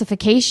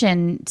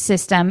falsification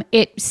system,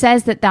 it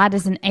says that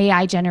is an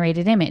AI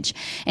generated image.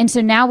 And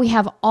so now we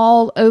have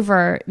all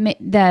over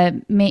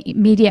the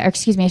media, or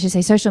excuse me, I should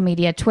say social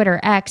media, Twitter,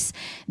 X,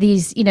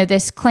 these,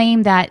 this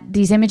claim that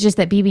these images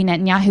that Bibi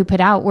Netanyahu put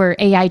out were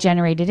AI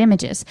generated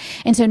images.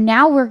 And so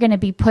now we're going to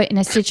be put in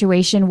a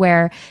situation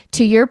where,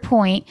 to your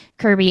point,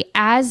 Kirby,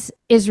 as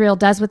Israel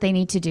does what they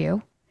need to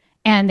do,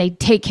 and they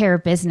take care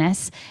of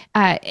business,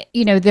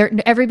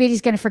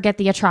 everybody's going to forget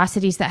the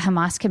atrocities that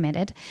Hamas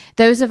committed.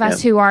 Those of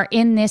us who are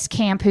in this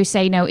camp who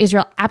say, no,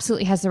 Israel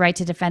absolutely has the right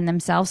to defend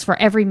themselves for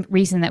every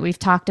reason that we've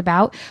talked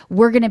about,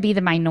 we're going to be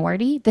the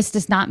minority. This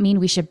does not mean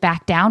we should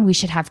back down. We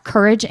should have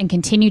courage and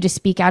continue to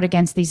speak out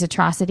against these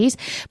atrocities.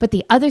 But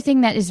the other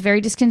thing that is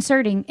very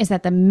disconcerting is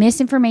that the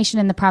misinformation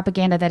and the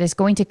propaganda that is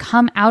going to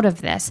come out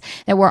of this,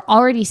 that we're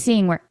already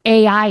seeing where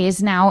AI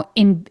is now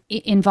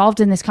involved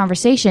in this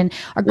conversation,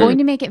 are going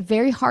to make it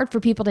very hard for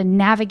people to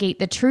navigate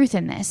the truth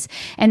in this.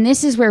 And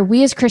this is where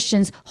we as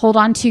Christians hold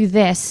on to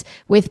this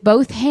with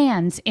both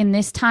hands in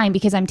this time,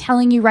 because I'm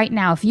telling you right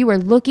now, if you are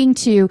looking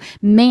to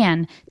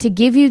man to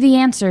give you the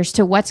answers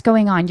to what's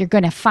going on, you're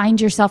going to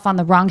find yourself on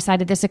the wrong side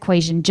of this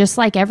equation, just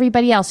like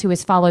everybody else who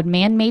has followed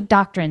man-made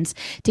doctrines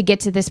to get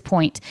to this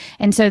point.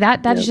 And so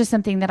that is just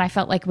something that I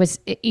felt like was,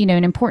 an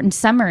important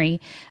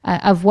summary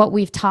of what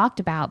we've talked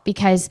about,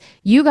 because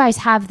you guys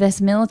have this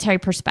military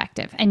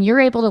perspective and you're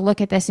able to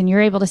look at this and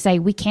you're able to say,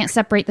 we can't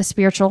separate the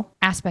spiritual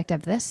aspect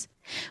of this.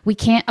 We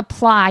can't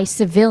apply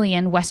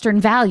civilian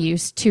Western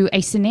values to a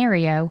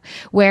scenario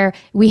where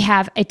we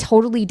have a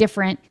totally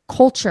different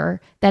culture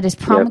that is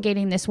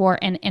promulgating this war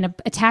and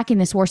attacking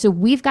this war. So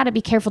we've got to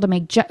be careful to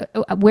make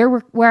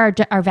where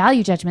our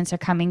value judgments are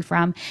coming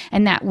from,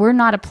 and that we're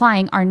not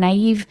applying our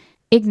naive,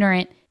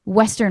 ignorant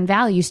Western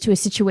values to a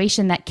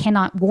situation that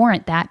cannot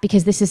warrant that,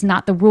 because this is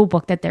not the rule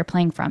book that they're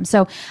playing from.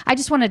 So I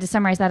just wanted to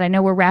summarize that. I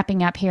know we're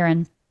wrapping up here,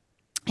 and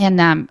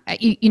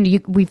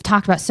we've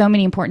talked about so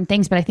many important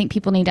things, but I think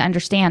people need to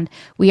understand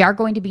we are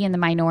going to be in the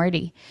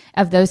minority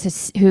of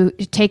those who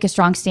take a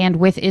strong stand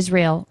with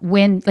Israel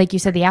when, like you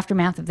said, the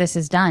aftermath of this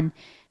is done.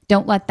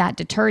 Don't let that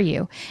deter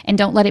you, and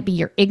don't let it be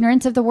your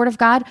ignorance of the Word of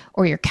God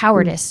or your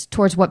cowardice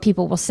towards what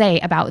people will say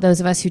about those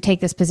of us who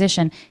take this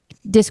position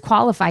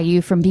disqualify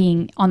you from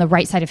being on the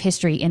right side of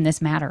history in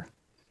this matter.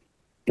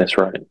 That's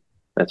right.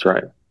 That's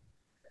right.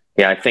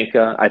 Yeah,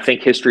 I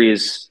think history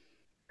is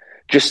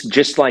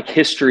just like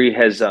history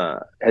has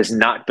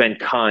not been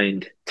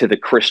kind to the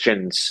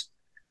Christians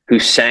who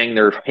sang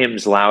their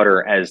hymns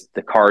louder as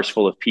the cars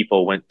full of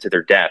people went to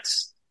their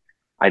deaths.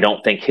 I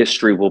don't think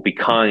history will be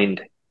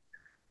kind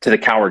to the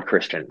coward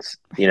Christians,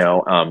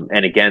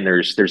 and again,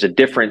 there's a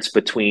difference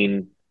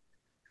between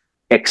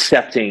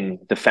accepting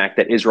the fact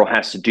that Israel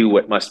has to do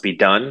what must be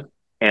done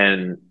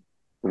and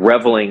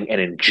reveling and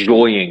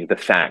enjoying the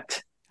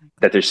fact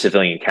that there's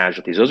civilian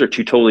casualties. Those are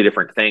two totally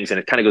different things. And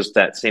it kind of goes to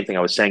that same thing I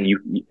was saying.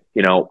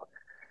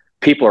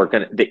 People are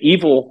the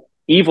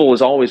evil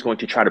is always going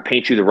to try to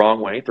paint you the wrong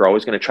way. They're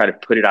always going to try to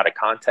put it out of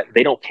context.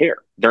 They don't care.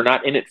 They're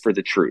not in it for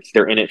the truth.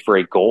 They're in it for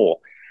a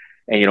goal.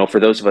 And, for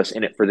those of us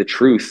in it for the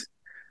truth,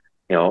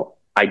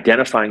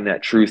 identifying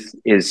that truth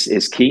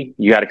is key.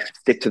 You got to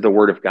stick to the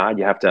Word of God.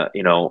 You have to,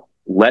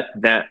 let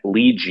that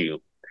lead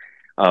you.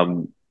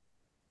 And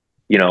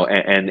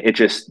it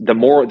just,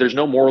 there's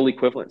no moral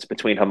equivalence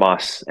between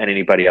Hamas and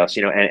anybody else,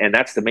 and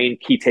that's the main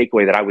key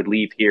takeaway that I would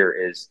leave here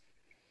is,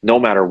 no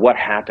matter what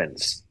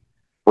happens,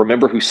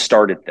 remember who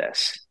started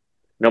this.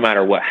 No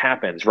matter what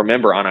happens,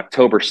 remember on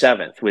October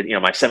 7th with,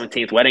 my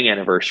 17th wedding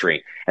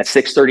anniversary at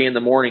 6:30 in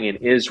the morning in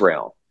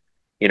Israel,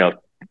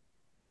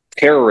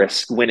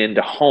 terrorists went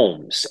into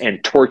homes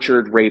and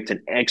tortured, raped,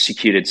 and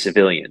executed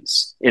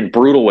civilians in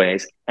brutal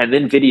ways, and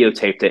then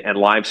videotaped it and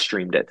live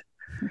streamed it.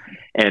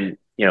 And,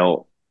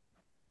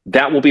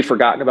 that will be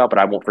forgotten about, but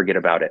I won't forget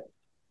about it.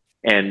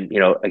 And,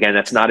 again,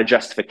 that's not a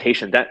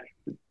justification. That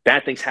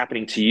bad things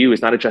happening to you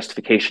is not a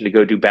justification to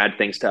go do bad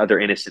things to other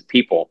innocent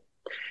people.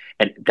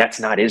 And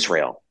that's not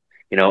Israel.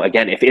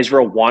 Again, if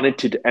Israel wanted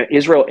to,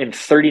 Israel in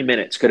 30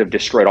 minutes could have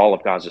destroyed all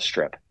of Gaza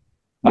Strip.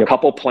 Yep. A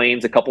couple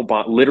planes, a couple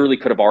bombs, literally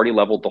could have already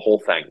leveled the whole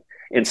thing.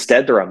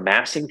 Instead, they're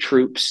amassing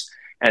troops,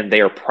 and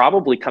they are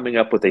probably coming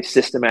up with a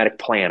systematic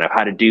plan of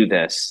how to do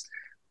this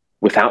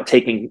without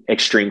taking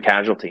extreme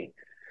casualty.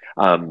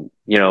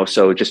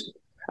 So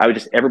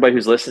everybody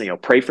who's listening,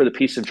 pray for the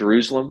peace of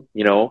Jerusalem.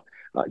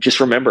 just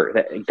remember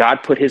that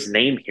God put his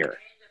name here.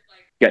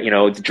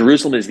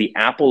 Jerusalem is the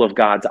apple of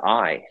God's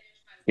eye.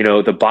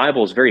 The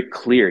Bible is very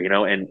clear,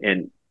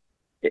 and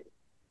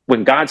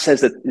when God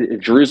says that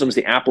Jerusalem is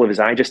the apple of his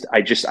eye,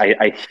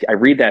 I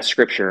read that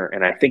scripture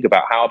and I think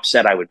about how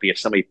upset I would be if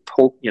somebody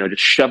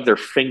just shoved their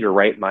finger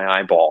right in my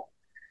eyeball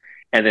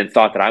and then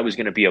thought that I was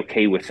going to be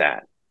okay with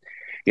that.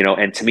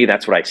 And to me,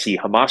 that's what I see.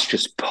 Hamas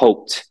just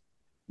poked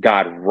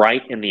God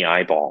right in the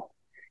eyeball.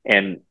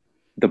 And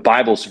the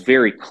Bible's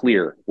very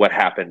clear what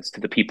happens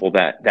to the people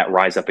that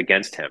rise up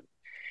against him.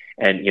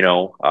 And,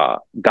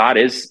 God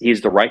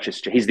he's the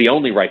righteous. He's the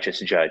only righteous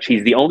judge.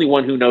 He's the only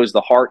one who knows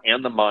the heart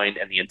and the mind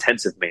and the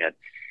intents of man.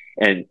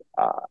 And,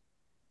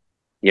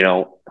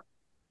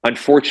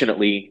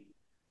 unfortunately,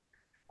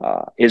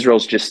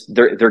 Israel's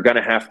they're going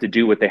to have to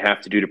do what they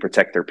have to do to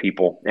protect their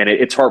people. And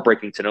it's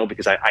heartbreaking to know,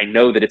 because I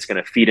know that it's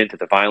going to feed into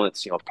the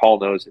violence. Paul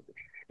knows,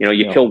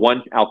 you kill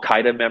one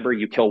Al-Qaeda member,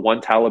 you kill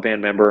one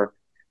Taliban member,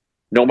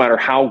 no matter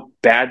how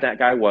bad that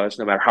guy was,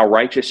 no matter how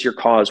righteous your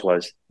cause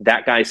was,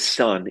 that guy's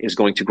son is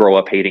going to grow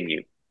up hating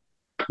you.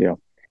 Yeah.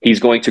 He's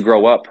going to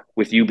grow up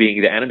with you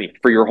being the enemy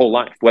for your whole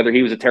life, whether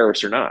he was a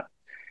terrorist or not.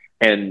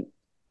 And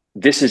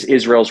this is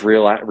Israel's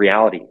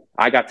reality.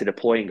 I got to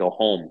deploy and go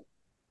home.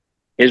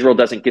 Israel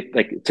doesn't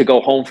get to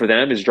go home. For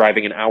them is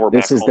driving an hour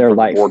back home from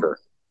the border.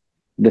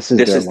 This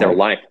is their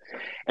life.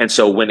 And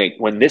so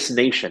when this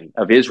nation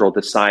of Israel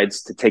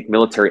decides to take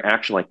military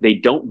action, they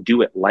don't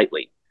do it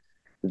lightly.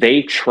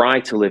 They try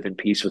to live in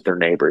peace with their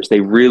neighbors.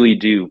 They really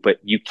do, but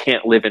you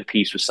can't live in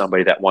peace with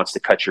somebody that wants to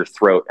cut your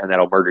throat and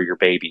that'll murder your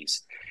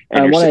babies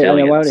and your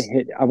civilians.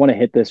 I want to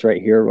hit this right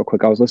here real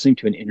quick. I was listening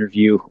to an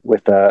interview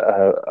with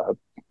an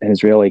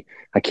Israeli.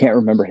 I can't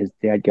remember his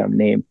dadgum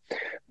name,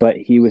 but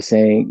he was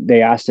saying,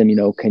 they asked him,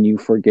 can you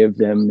forgive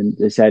them? And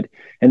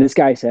this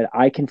guy said,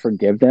 I can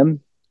forgive them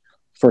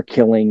for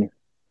killing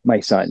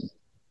my son.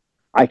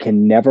 I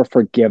can never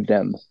forgive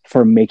them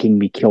for making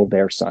me kill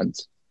their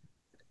sons.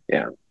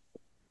 Yeah.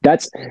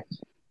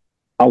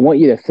 I want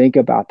you to think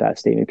about that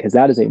statement, because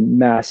that is a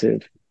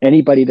massive,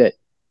 anybody that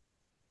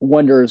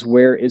wonders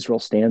where Israel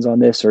stands on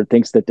this or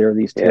thinks that they're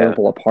these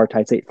terrible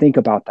apartheid states, think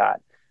about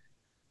that.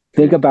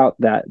 Think about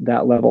that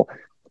level.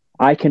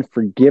 I can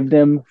forgive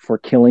them for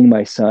killing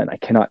my son. I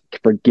cannot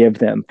forgive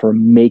them for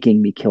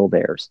making me kill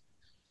theirs.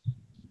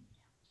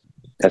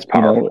 That's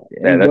powerful.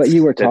 What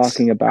you were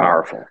talking about,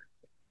 powerful.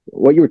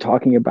 What you were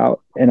talking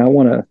about, and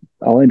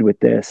I'll end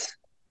with this.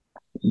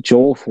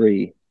 Joel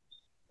 3.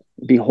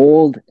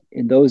 Behold,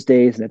 in those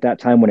days and at that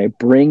time, when I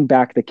bring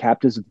back the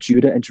captives of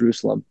Judah and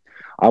Jerusalem,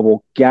 I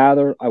will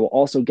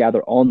also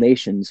gather all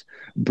nations,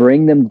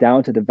 bring them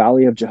down to the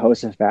valley of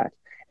Jehoshaphat,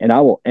 and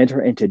I will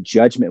enter into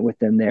judgment with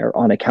them there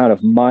on account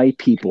of my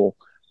people,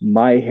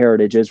 my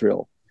heritage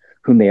Israel,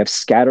 whom they have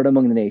scattered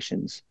among the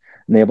nations,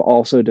 and they have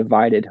also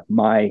divided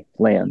my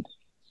land.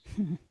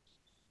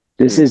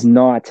 This is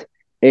not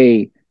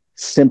a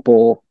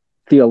simple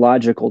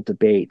theological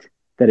debate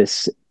that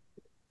is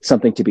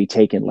something to be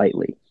taken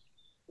lightly.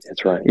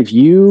 That's right. If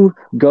you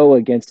go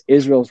against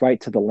Israel's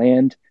right to the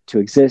land to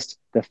exist,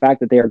 the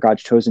fact that they are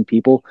God's chosen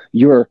people,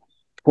 you're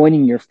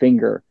pointing your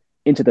finger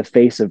into the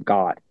face of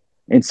God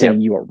and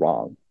saying you are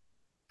wrong.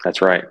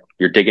 That's right.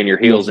 You're digging your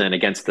heels in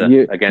against God.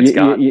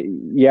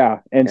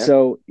 And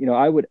so,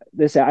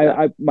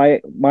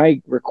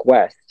 my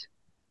request,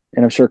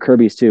 and I'm sure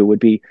Kirby's too,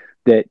 would be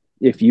that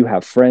if you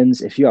have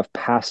friends, if you have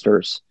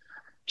pastors,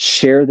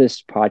 share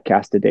this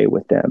podcast today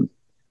with them.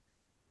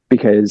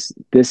 Because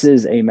this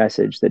is a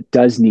message that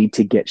does need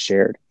to get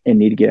shared and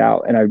need to get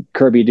out. And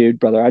Kirby,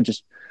 dude, brother, I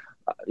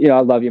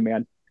love you,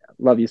 man.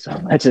 Love you so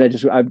much.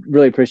 And I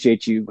really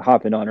appreciate you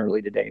hopping on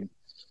early today.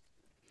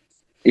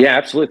 Yeah,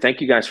 absolutely.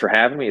 Thank you guys for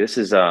having me. This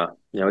is,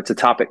 it's a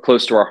topic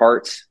close to our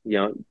hearts.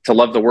 To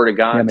love the word of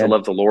God, to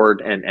love the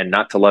Lord and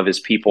not to love his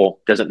people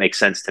doesn't make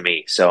sense to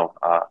me. So,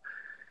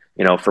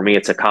 for me,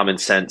 it's a common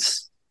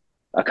sense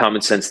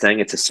thing.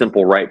 It's a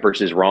simple right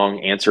versus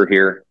wrong answer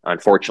here.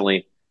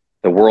 Unfortunately,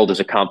 the world is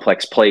a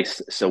complex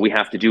place, so we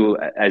have to do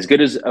as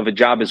good of a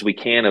job as we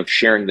can of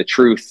sharing the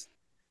truth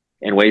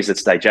in ways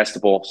that's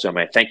digestible. So,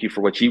 man, thank you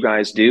for what you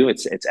guys do.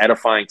 It's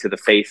edifying to the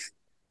faith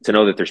to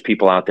know that there's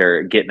people out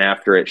there getting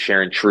after it,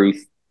 sharing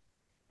truth,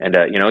 and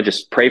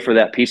just pray for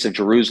that piece of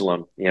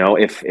Jerusalem.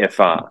 If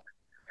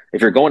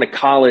you're going to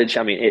college,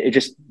 it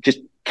just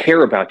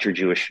care about your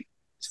Jewish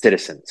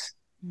citizens.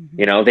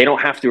 Mm-hmm. They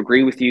don't have to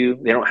agree with you.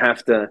 They don't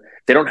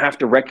have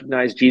to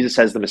recognize Jesus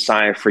as the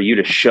Messiah for you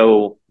to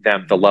show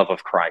them the love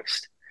of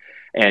Christ.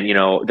 And,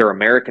 they're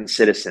American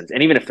citizens.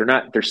 And even if they're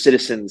not, they're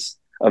citizens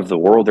of the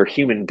world. They're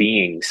human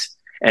beings.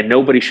 And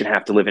nobody should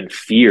have to live in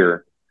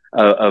fear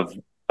of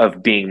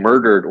being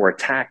murdered or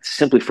attacked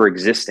simply for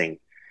existing.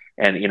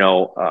 And,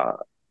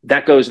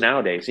 that goes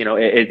nowadays.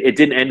 It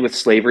didn't end with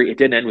slavery. It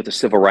didn't end with the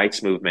civil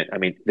rights movement.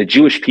 The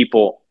Jewish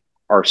people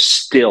are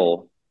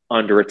still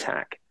under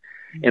attack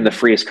in the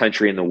freest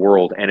country in the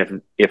world.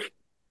 And if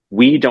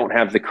we don't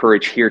have the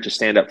courage here to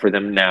stand up for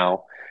them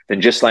now,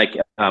 then just like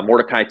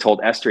Mordecai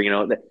told Esther,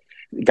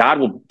 God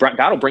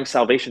will bring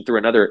salvation through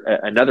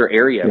another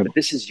area, but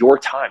this is your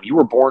time. You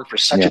were born for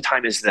such a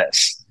time as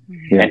this,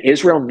 and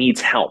Israel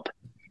needs help.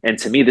 And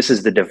to me, this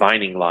is the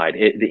divining line.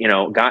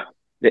 God,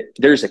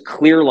 there's a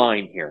clear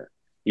line here.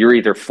 You're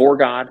either for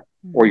God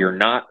or you're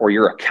not, or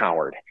you're a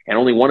coward. And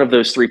only one of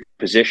those three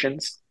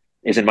positions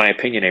is, in my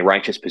opinion, a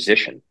righteous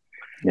position.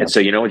 And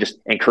so, just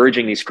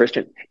encouraging these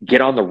Christians, get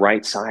on the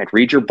right side,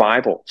 read your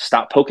Bible,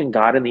 stop poking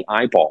God in the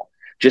eyeball.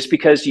 Just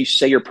because you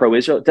say you're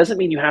pro-Israel, it doesn't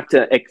mean you have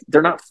to,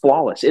 they're not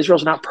flawless.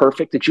 Israel's not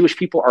perfect. The Jewish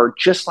people are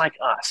just like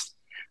us.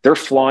 They're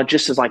flawed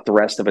just as like the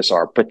rest of us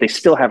are, but they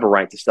still have a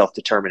right to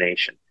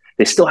self-determination.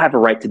 They still have a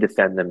right to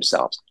defend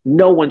themselves.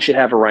 No one should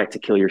have a right to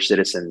kill your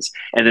citizens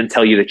and then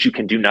tell you that you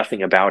can do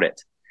nothing about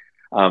it.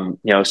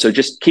 So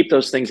just keep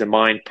those things in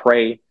mind,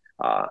 pray.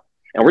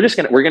 And we're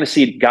going to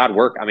see God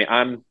work. I mean,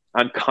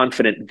 I'm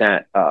confident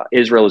that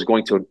Israel is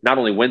going to not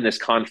only win this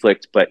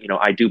conflict, but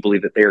I do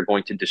believe that they are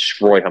going to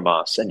destroy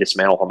Hamas and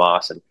dismantle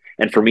Hamas.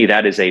 And for me,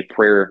 that is a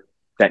prayer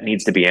that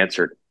needs to be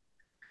answered.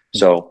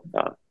 So,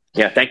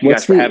 thank you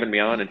guys for having me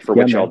on and for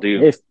what y'all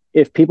do.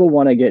 If people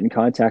want to get in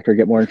contact or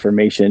get more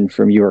information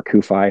from you or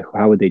CUFI,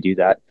 how would they do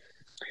that?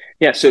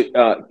 Yeah,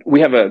 so we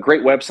have a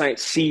great website,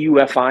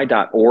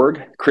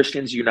 CUFI.org,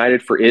 Christians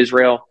United for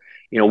Israel.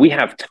 We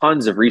have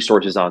tons of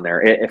resources on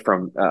there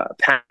from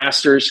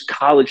pastors,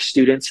 college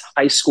students,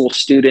 high school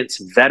students,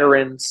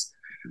 veterans.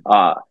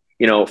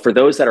 For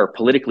those that are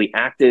politically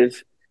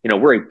active,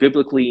 we're a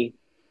biblically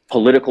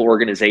political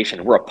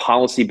organization. We're a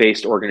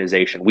policy-based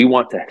organization. We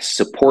want to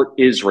support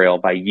Israel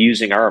by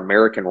using our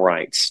American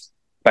rights,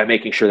 by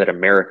making sure that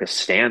America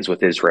stands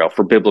with Israel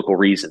for biblical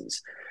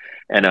reasons.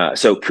 And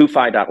so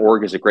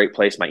CUFI.org is a great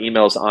place. My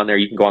email's on there.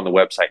 You can go on the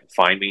website and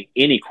find me.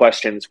 Any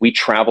questions? We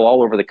travel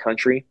all over the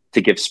country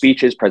to give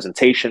speeches,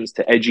 presentations,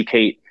 to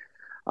educate.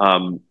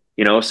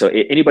 So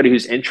anybody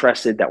who's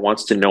interested that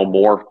wants to know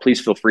more, please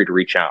feel free to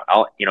reach out.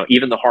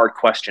 Even the hard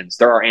questions,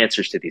 there are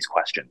answers to these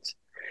questions.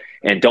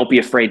 And don't be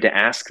afraid to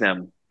ask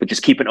them, but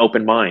just keep an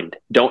open mind.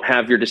 Don't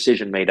have your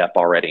decision made up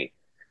already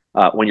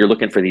when you're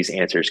looking for these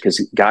answers, because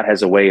God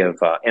has a way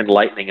of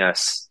enlightening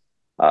us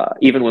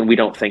even when we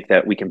don't think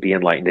that we can be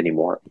enlightened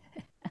anymore.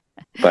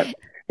 But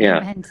yeah.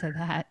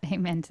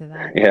 Amen to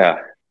that. Yeah.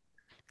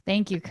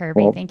 Thank you,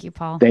 Kirby. Well, thank you,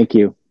 Paul. Thank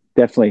you.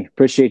 Definitely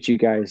appreciate you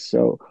guys.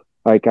 So,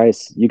 all right,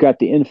 guys, you got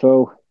the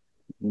info.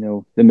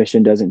 The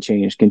mission doesn't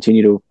change.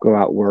 Continue to go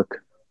out,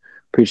 work,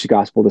 preach the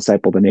gospel,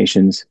 disciple the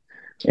nations,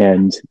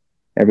 and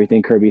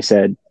everything Kirby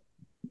said,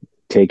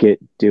 take it,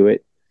 do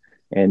it.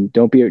 And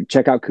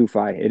check out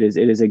CUFI. It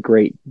is a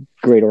great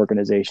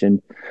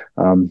organization.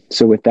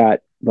 So with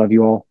that, love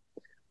you all.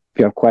 If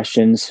you have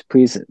questions,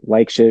 please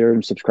like, share,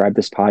 and subscribe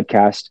this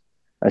podcast,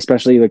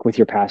 especially with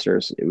your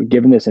pastors.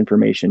 Give them this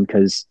information,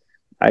 because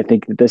I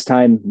think that this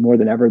time more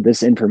than ever,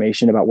 this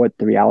information about what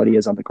the reality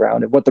is on the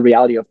ground and what the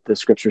reality of the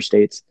scripture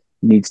states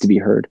needs to be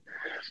heard.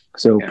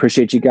 So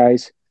appreciate you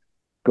guys.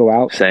 Go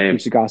out,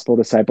 preach the gospel,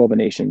 disciple the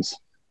nations.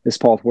 This is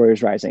Paul with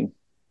Warriors Rising.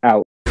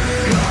 Out.